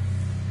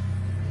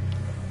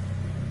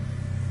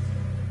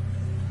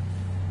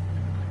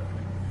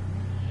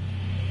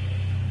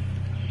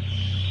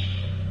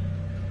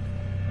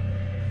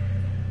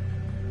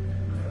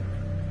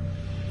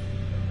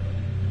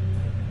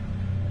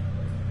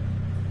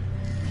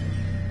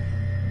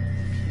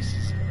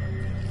 Pieces of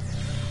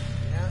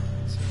yeah,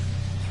 it's a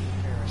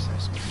fair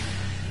assessment.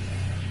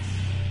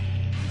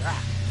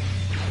 Ah!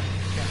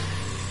 Yeah.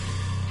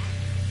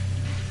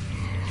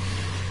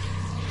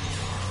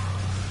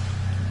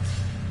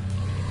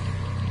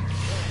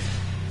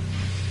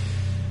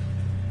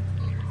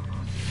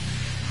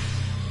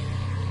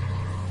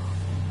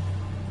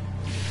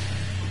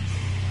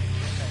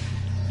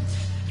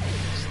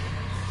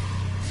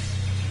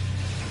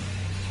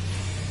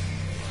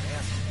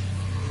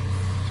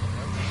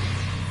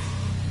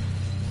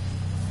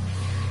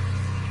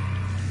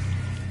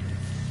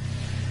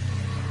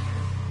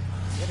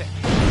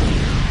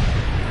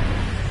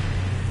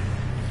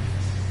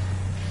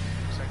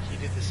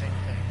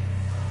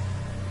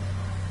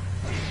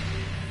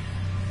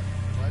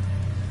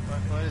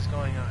 What is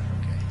going on?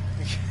 Okay.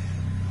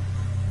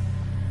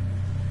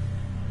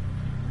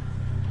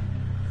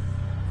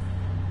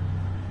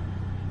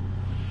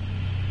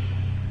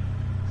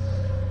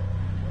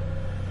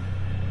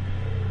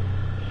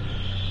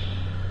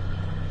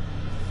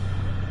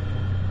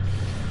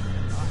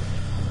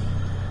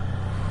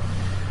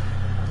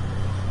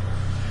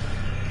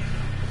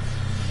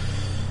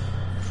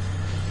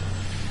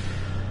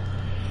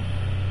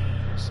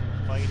 There's some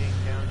fighting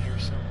down here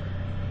somewhere.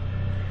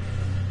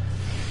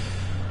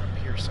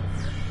 Here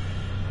somewhere.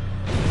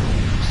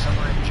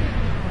 Somewhere in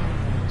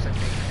general. Looks like they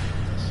have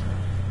this.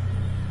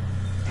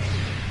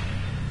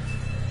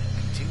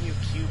 Continue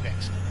cube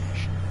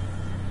exploration.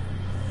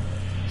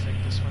 Looks like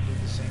this one did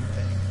the same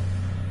thing.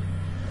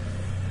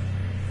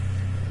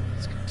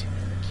 Let's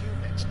continue the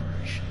cube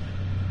exploration.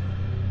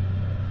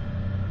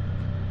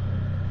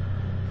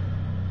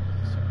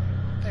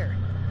 There.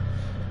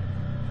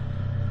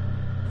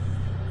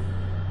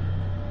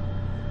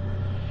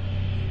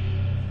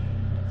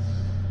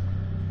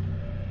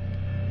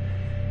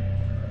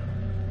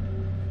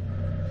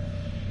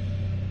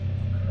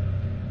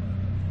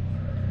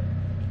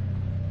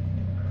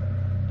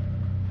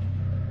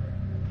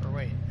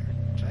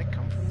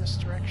 This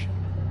direction?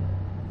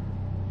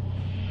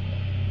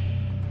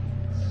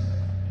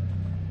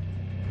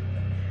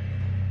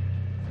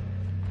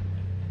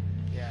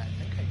 Yeah, I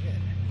think I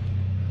did.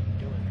 I'm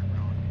doing it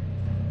wrong.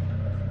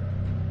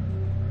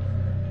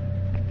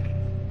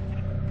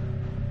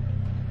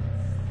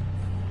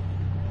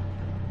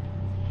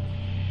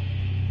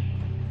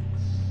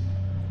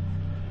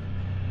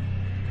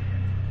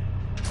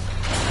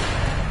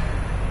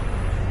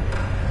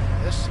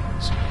 This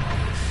seems good.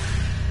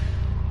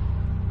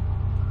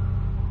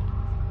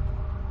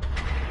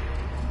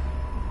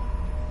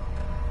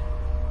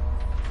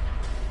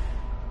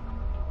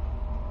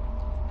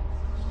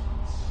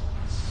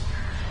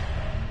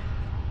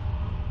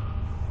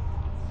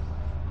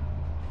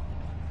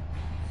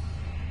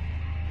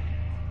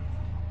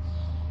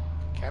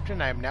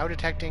 Captain, I am now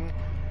detecting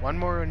one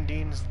more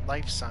Undine's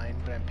life sign,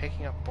 but I'm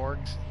picking up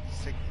Borg's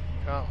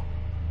oh.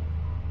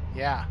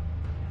 Yeah.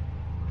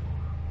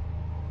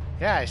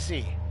 Yeah, I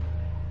see.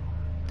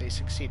 they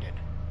succeeded.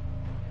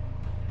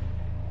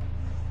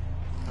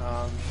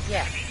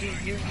 Yeah,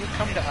 you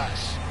come to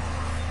us.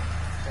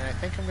 And I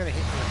think I'm gonna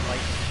hit you with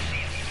lightning.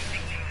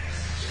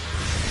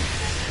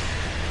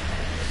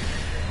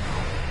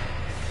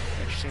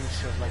 Which seems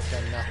to have, like,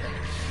 done nothing.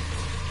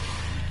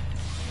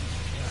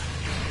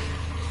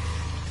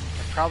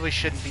 I probably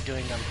shouldn't be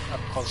doing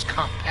up-close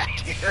combat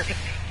here. Do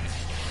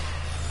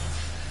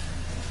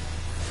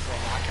I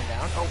knock him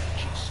down? Oh,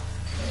 jeez.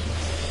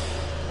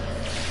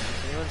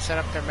 Anyone set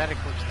up the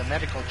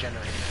medical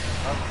generator?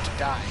 I'm about to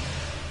die.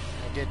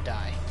 I did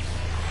die.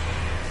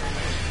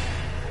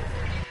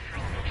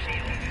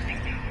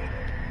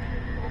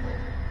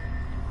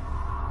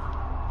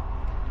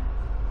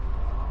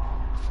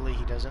 Hopefully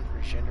he doesn't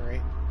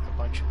regenerate a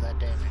bunch of that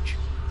damage.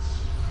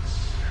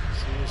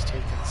 So he was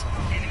taking some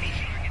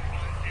damage.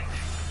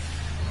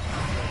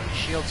 The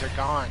shields are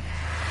gone.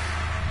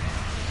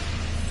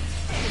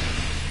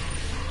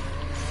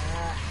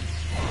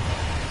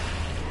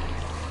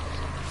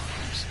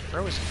 He's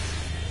frozen.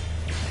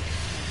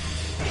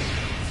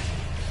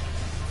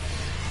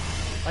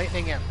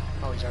 Lightning him.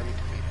 Oh, he's already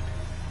defeated.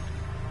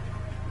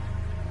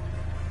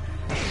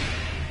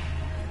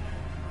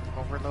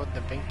 Overload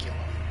the vinculum.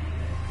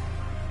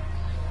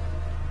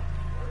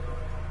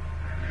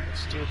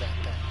 Let's do that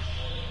then.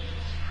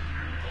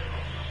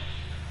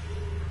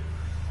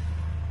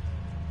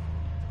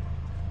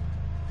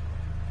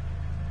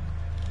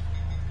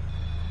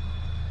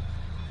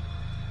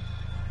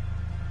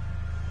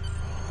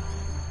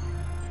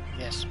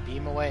 Yes,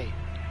 beam away.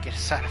 Get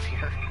us out of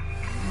here.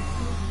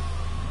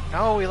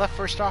 No, we left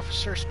First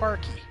Officer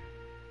Sparky.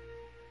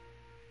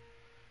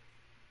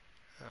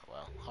 Oh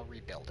well, I'll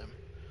rebuild him.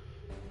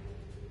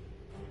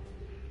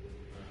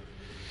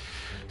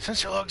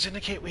 Sensor logs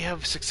indicate we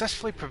have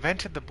successfully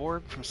prevented the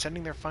Borg from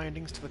sending their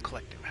findings to the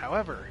Collective.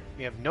 However,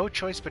 we have no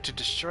choice but to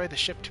destroy the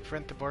ship to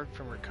prevent the Borg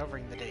from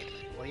recovering the data.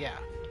 Well, yeah.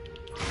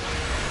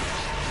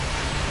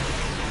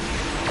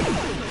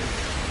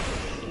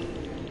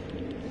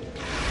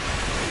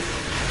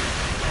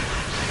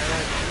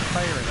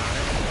 Firing on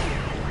it.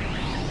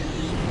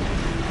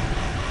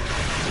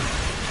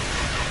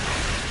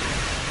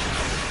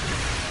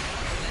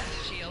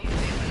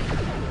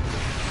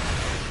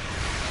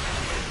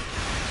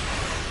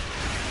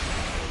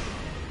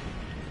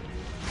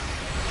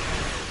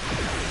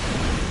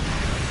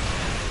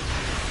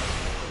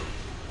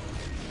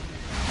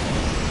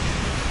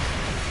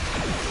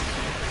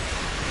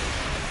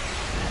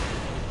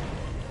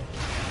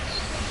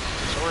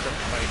 Sort of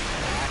fighting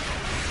back.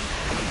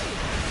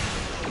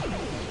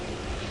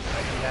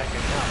 Fighting back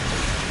enough.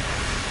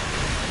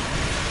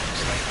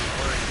 Slightly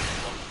worried.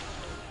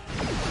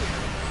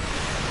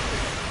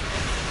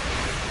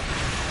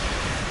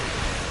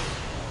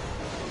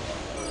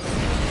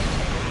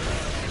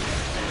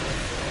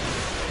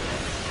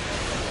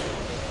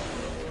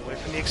 Get away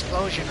from the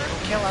explosion or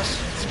it'll kill us.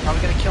 It's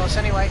probably gonna kill us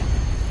anyway.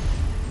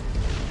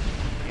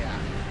 Yeah.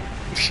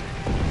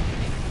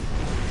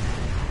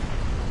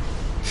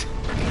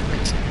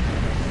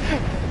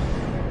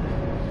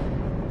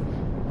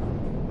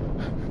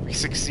 We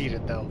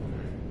succeeded, though.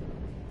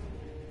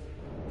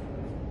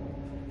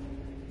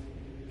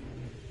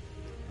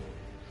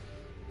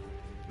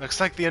 Looks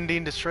like the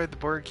Undine destroyed the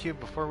Borg cube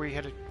before we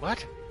hit it.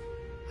 What?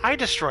 I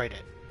destroyed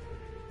it.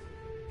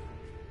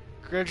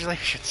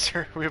 Congratulations,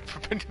 sir. We have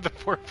prevented the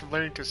Borg from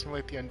learning to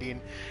assimilate the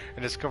Undine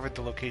and discovered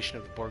the location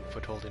of the Borg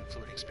foothold in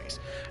fluiding space.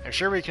 I'm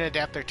sure we can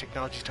adapt their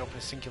technology to open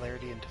a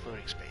singularity into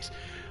fluiding space.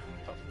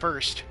 But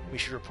first, we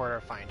should report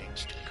our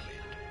findings to the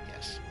command.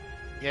 Yes.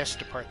 Yes,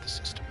 depart the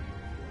system.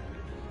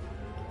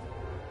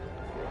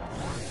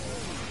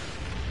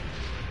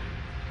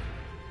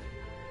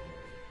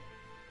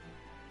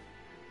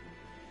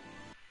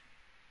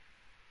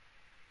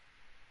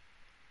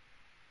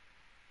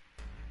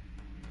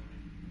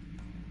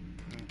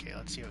 Okay,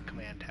 let's see what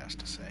command has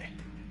to say.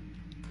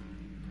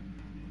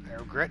 I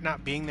regret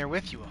not being there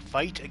with you. A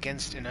fight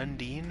against an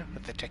Undine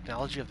with the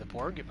technology of the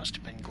Borg? It must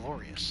have been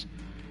glorious.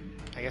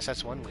 I guess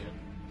that's one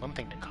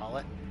thing to call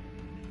it.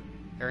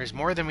 There is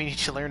more than we need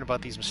to learn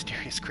about these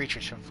mysterious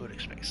creatures from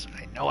fluiding space.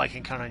 I know I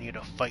can count on you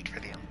to fight for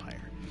the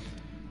Empire.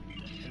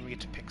 And we get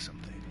to pick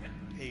something.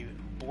 A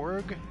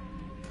Borg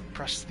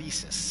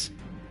prosthesis.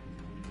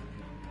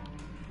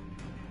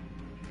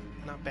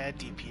 Not bad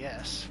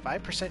DPS.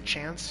 5%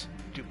 chance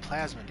to do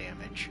plasma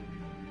damage.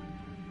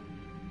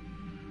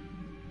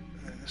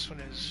 And this one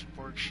is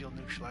Borg shield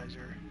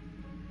neutralizer.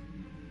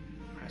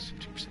 Minus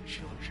 15%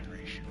 shield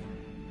regeneration.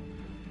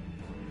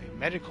 A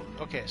medical.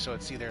 Okay, so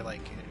it's either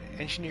like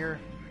engineer,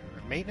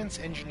 or maintenance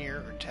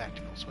engineer, or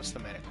tacticals. What's the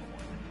medical one?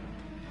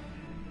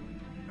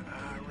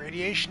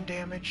 Radiation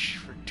damage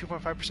for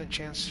 2.5%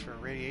 chance for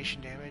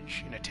radiation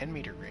damage in a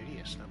 10-meter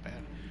radius. Not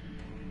bad.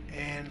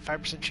 And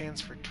 5%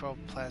 chance for 12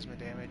 plasma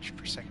damage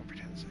per second for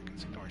 10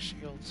 seconds. Ignore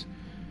shields.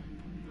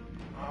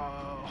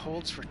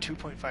 Holds for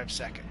 2.5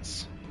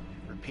 seconds.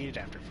 Repeated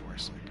after 4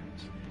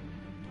 seconds.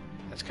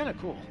 That's kind of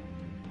cool.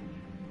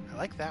 I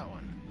like that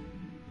one.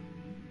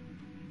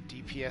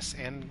 DPS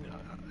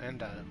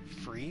and a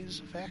freeze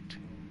effect.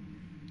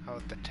 How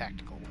about the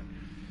tactical one?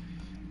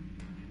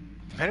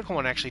 The medical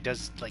one actually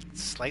does like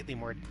slightly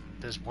more,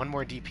 does one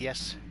more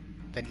DPS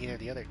than either of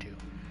the other two.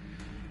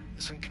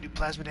 This one can do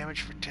plasma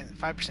damage for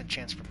 5%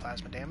 chance for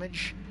plasma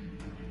damage.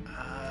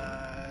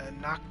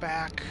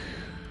 Knockback,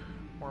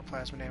 more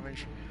plasma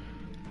damage.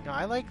 No,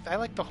 I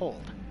like the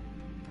hold.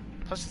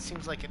 Plus, it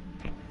seems like it.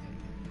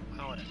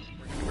 Oh,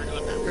 we're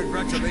doing that.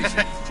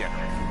 Congratulations,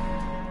 General.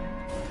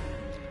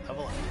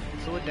 Level up.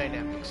 Fluid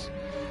dynamics.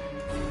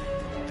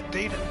 The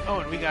data. Oh,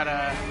 and we got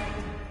an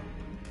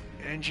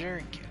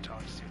engineering kit. I'll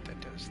see what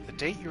that does. The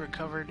data you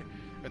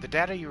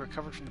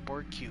recovered from the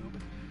Borg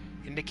cube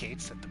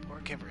indicates that the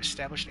Borg have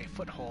established a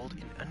foothold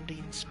in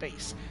Undine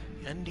space.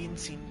 The Undine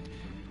seem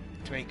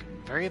to make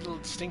very little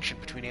distinction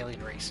between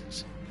alien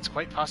races. It's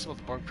quite possible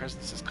the Borg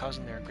presence is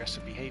causing their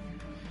aggressive behavior.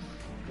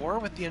 War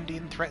with the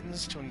Undine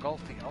threatens to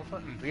engulf the Alpha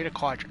and Beta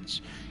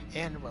quadrants,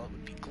 and while it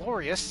would be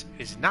glorious,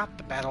 it is not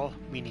the battle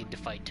we need to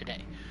fight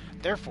today.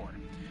 Therefore,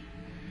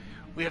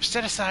 we have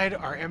set aside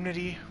our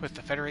enmity with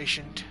the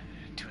Federation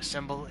to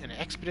assemble an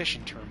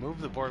expedition to remove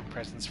the Borg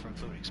presence from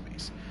fluidic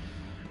space.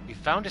 We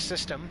found a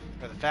system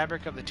where the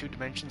fabric of the two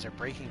dimensions are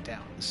breaking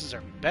down. This is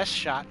our best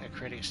shot at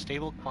creating a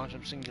stable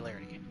quantum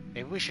singularity.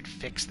 Maybe we should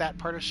fix that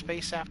part of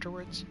space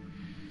afterwards?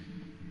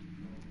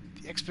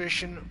 The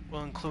expedition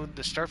will include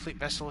the Starfleet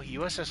vessel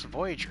USS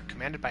Voyager,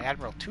 commanded by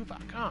Admiral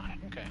Tuvok. Ah,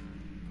 okay.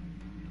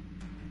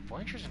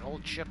 Voyager's an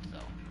old ship, though,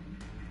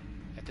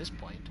 at this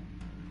point.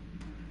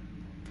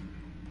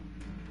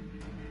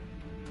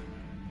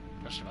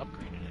 Must have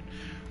upgraded it.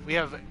 We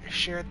have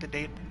shared the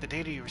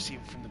data you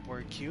received from the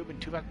Borg cube, and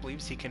Tuvok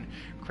believes he can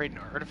create an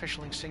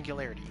artificial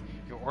singularity.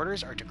 Your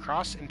orders are to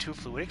cross into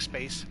fluidic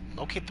space,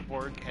 locate the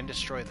Borg, and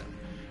destroy them.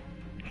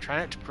 Try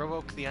not to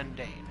provoke the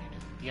Undine.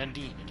 It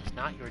is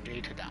not your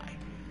day to die.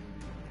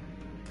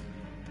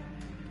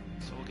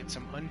 So we'll get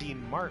some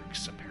Undine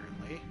marks,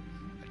 apparently.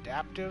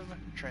 Adaptive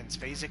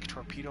Transphasic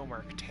Torpedo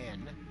Mark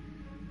 10.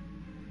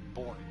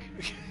 Borg.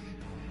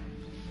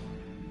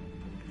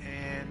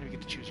 And we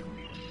get to choose a reward.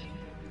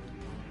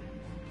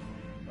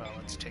 Well,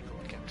 let's take a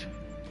look at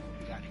what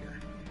we got here.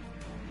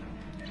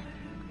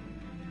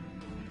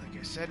 Like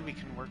I said, we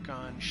can work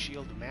on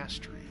Shield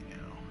Mastery now.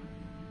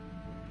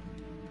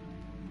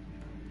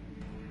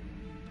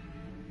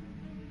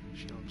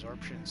 Shield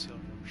Absorption and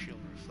Shield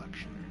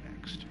Reflection are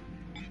next.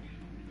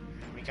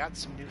 And we got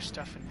some new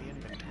stuff in the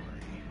inventory.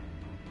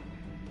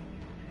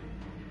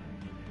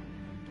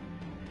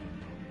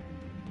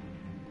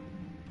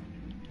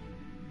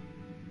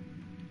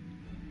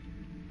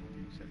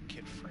 Is that a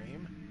kit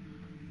frame?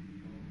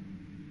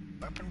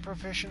 Weapon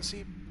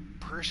proficiency,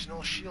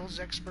 personal shields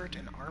expert,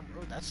 and armor.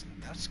 Oh, that's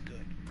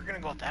good. We're gonna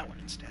go with that one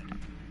instead.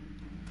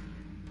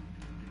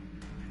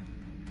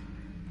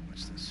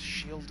 What's this?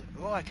 Shield.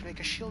 Oh, I can make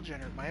a shield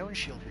generator, my own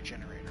shield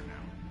regenerator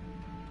now.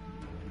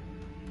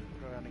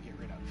 What do I want to get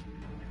rid of?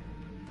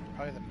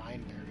 Probably the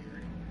mine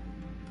barrier.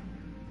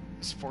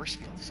 This force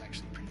field is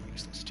actually pretty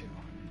useless too.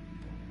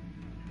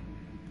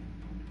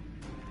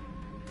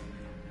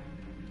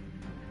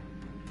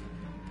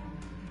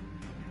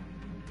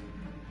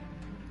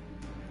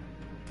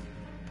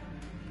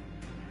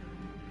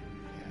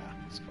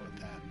 Let's go with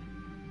that.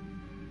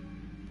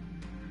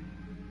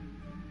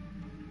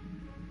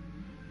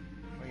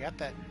 We got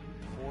that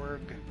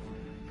Borg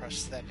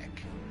prosthetic.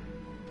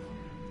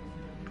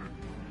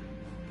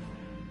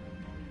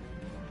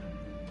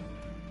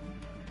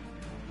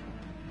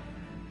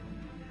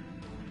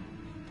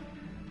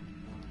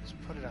 Let's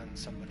put it on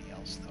somebody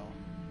else, though.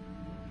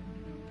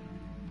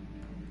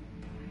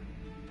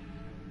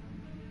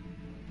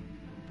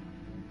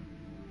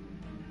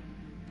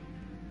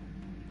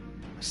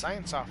 A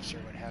science officer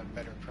would have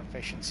better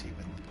proficiency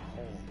with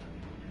hold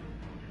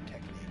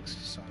techniques,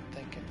 so I'm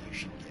thinking you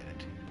should get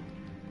it.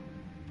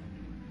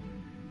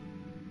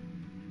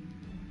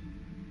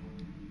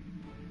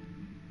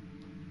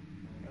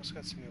 We also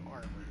got some new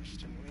armors,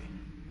 didn't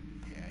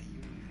we? Yeah,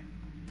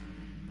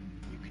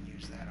 you can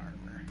use that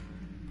armor.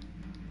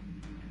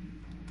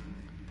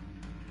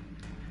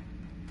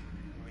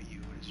 What about you?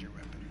 What is your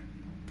weapon?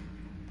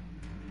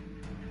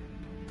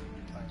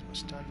 Plasma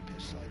stun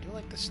pistol. I do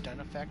like the stun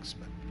effects,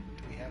 but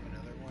do we have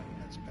another one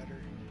that's better?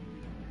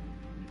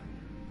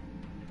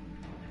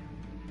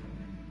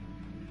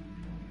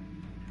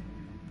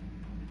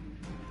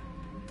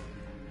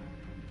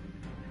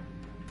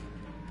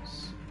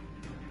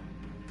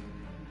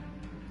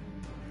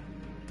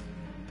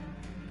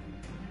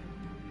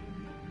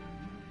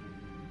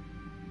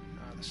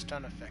 The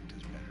stun effect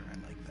is better. I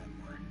like that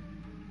more.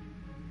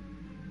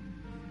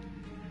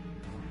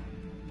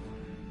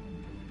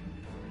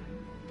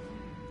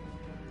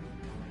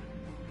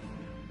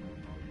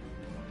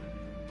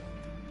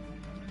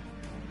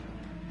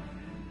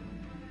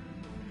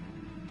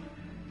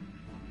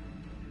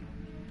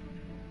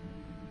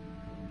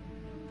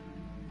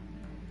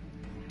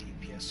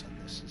 DPS on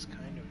this is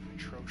kind of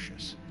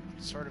atrocious.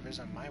 It sort of is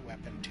on my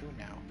weapon too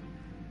now.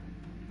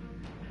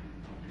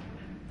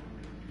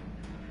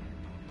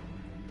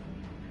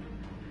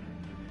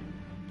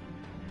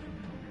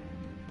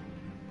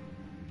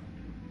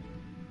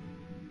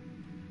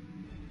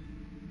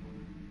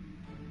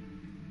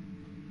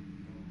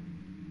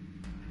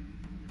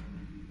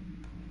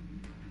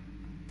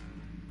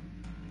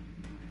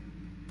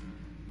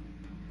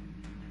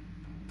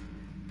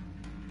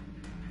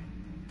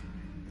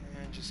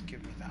 just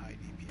give me the high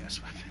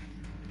DPS weapon.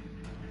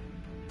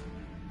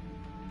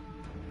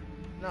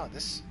 No,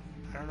 this...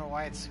 I don't know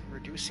why it's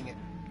reducing it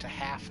to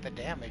half the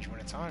damage when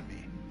it's on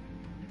me.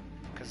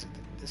 Because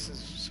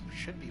this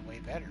should be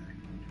way better.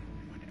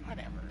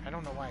 Whatever. I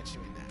don't know why it's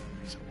doing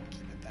that, so we'll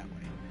keep it that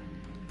way.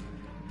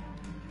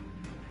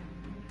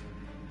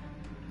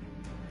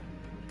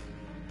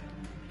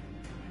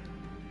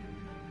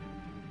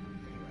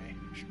 Anyway,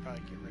 I should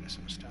probably get rid of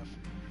some stuff.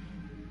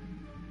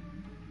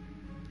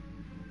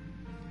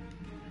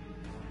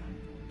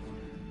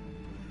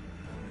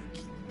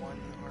 Keep one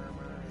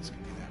armor. It's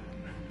gonna be that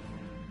one.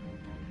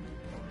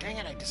 Oh, dang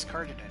it! I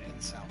discarded it. I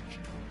didn't salvage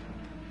it.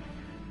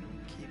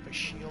 Keep a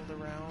shield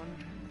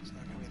around. It's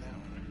not gonna be that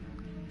one.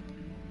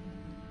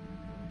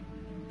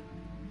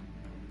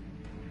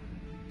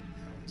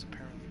 That one's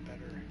apparently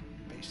better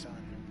based on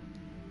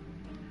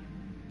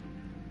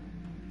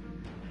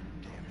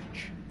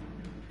damage.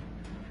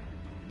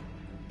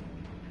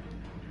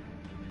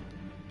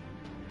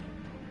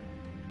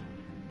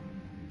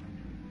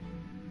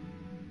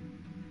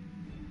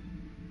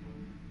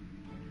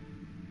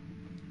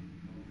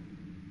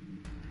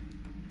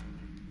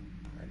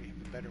 I already have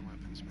a better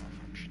weapons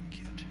malfunction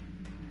kit.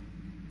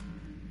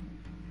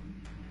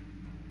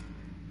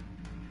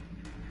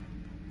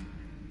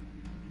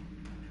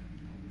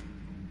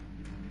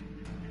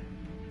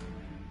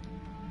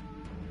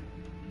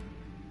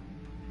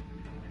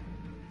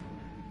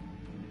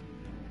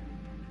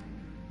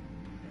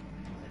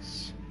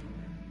 This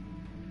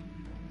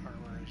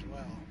armor as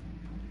well.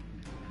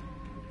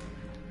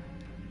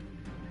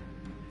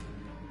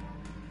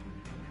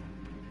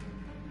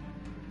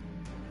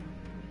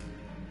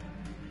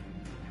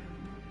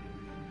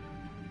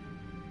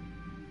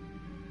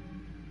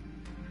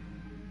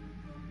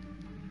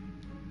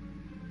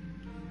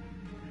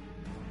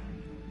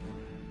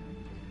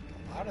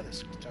 A lot of this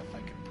stuff I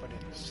could put in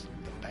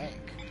the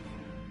bank,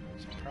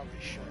 so I probably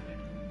should.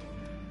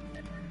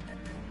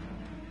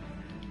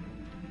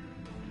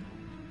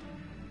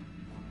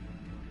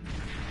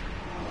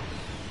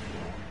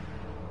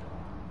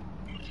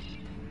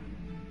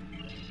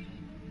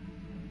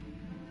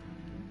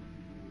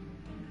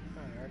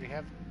 I already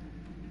have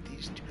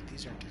these two, but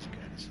these aren't as good,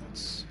 so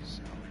let's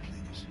salvage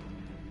these.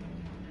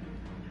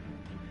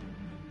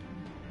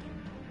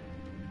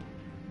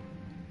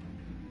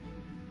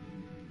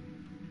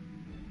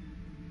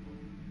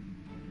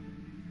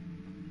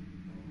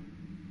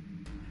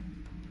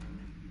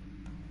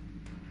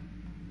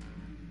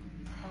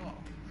 Oh,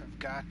 I've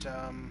got,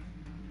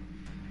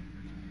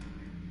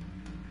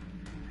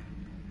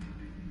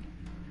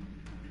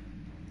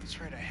 that's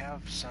right, I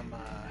have some,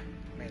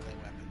 melee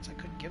weapons. I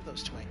could give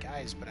those to my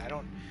guys, but I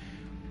don't...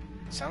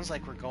 It sounds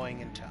like we're going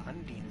into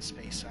Undine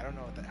space, so I don't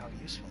know how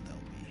useful they'll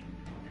be.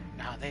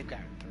 Nah, they've got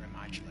the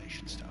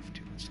remodulation stuff,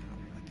 too. It's not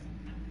worth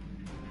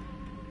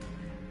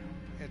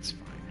it. It's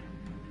fine.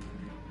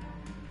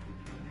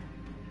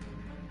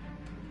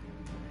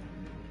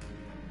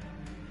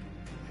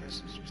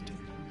 This is just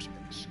taking up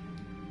space.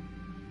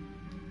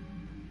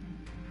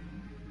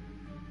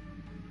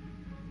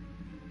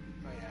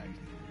 Oh yeah, I can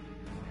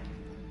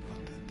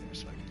put that there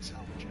so I can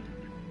salvage it.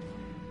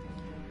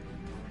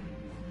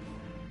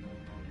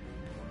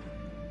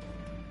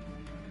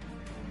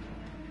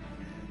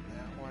 And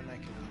that one I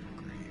can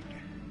upgrade.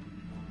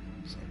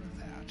 Same with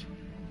that.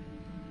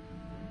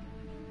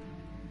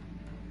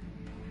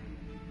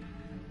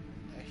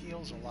 That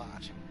heals a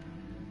lot.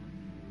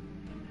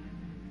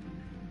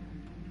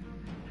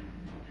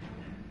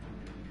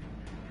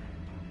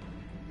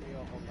 Maybe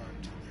I'll hold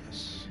on to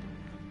this.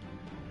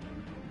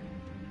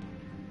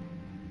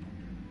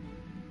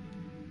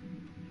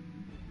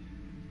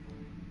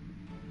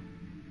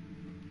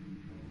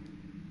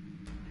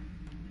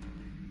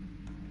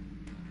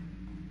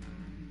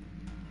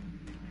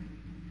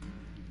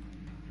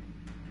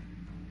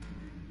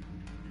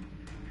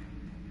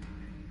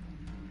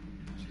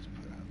 Just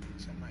put out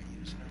these. I'm not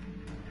using them.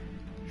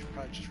 Should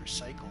probably just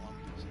recycle them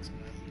since I'm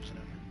not using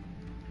them.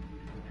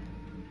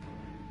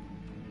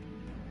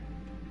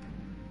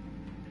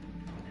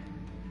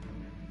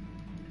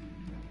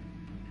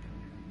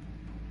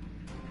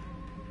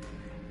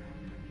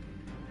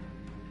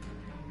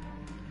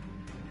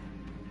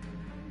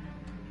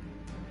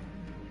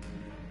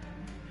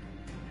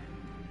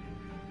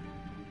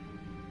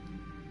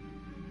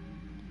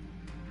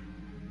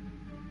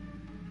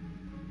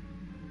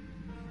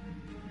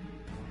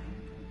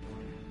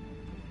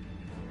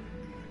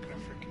 I'm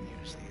gonna freaking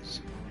use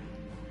these.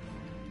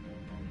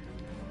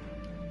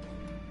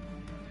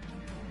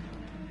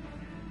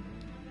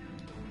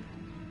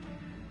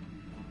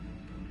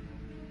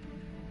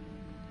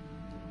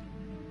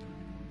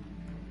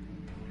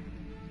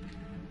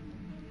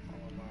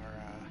 All of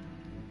our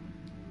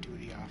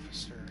duty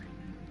officer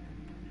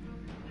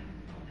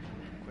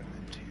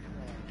equipment here,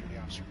 all our duty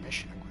officer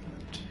mission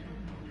equipment.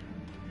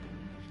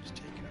 Just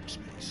taking up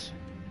space.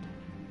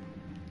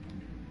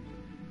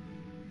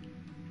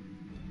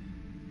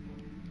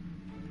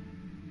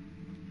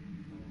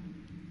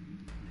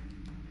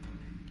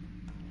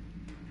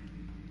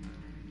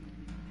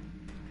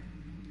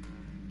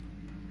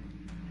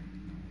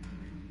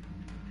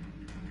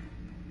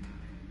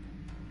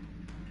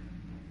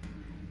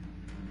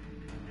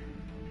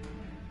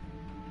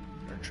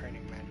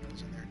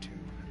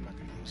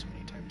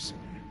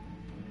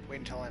 wait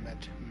until I'm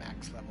at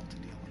max level to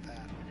deal with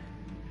that.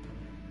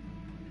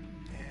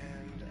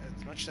 And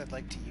as much as I'd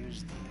like to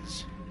use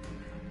these,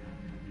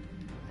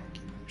 I'll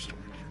keep them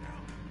stored for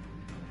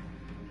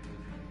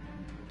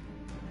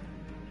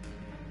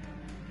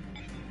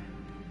now.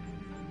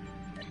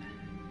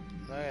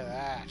 Look at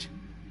that.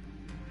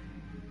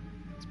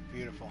 It's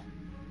beautiful.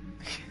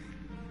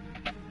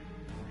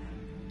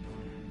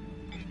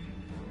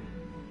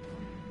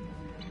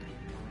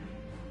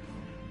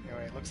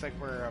 Anyway, it looks like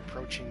we're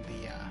approaching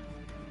the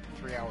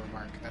 3-hour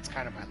mark. That's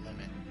kind of my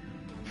limit.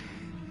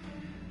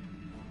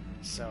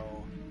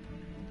 So,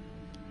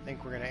 I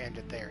think we're going to end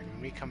it there. And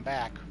when we come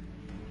back,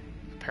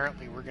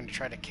 apparently we're going to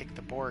try to kick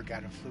the Borg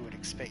out of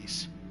fluidic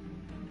space.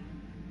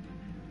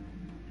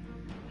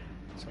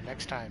 So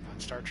next time on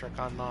Star Trek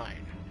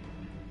Online.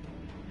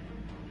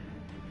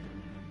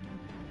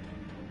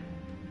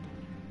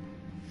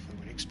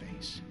 Fluidic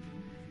space.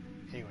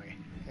 Anyway,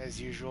 as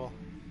usual,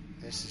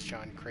 this is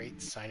John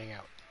Crate signing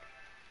out.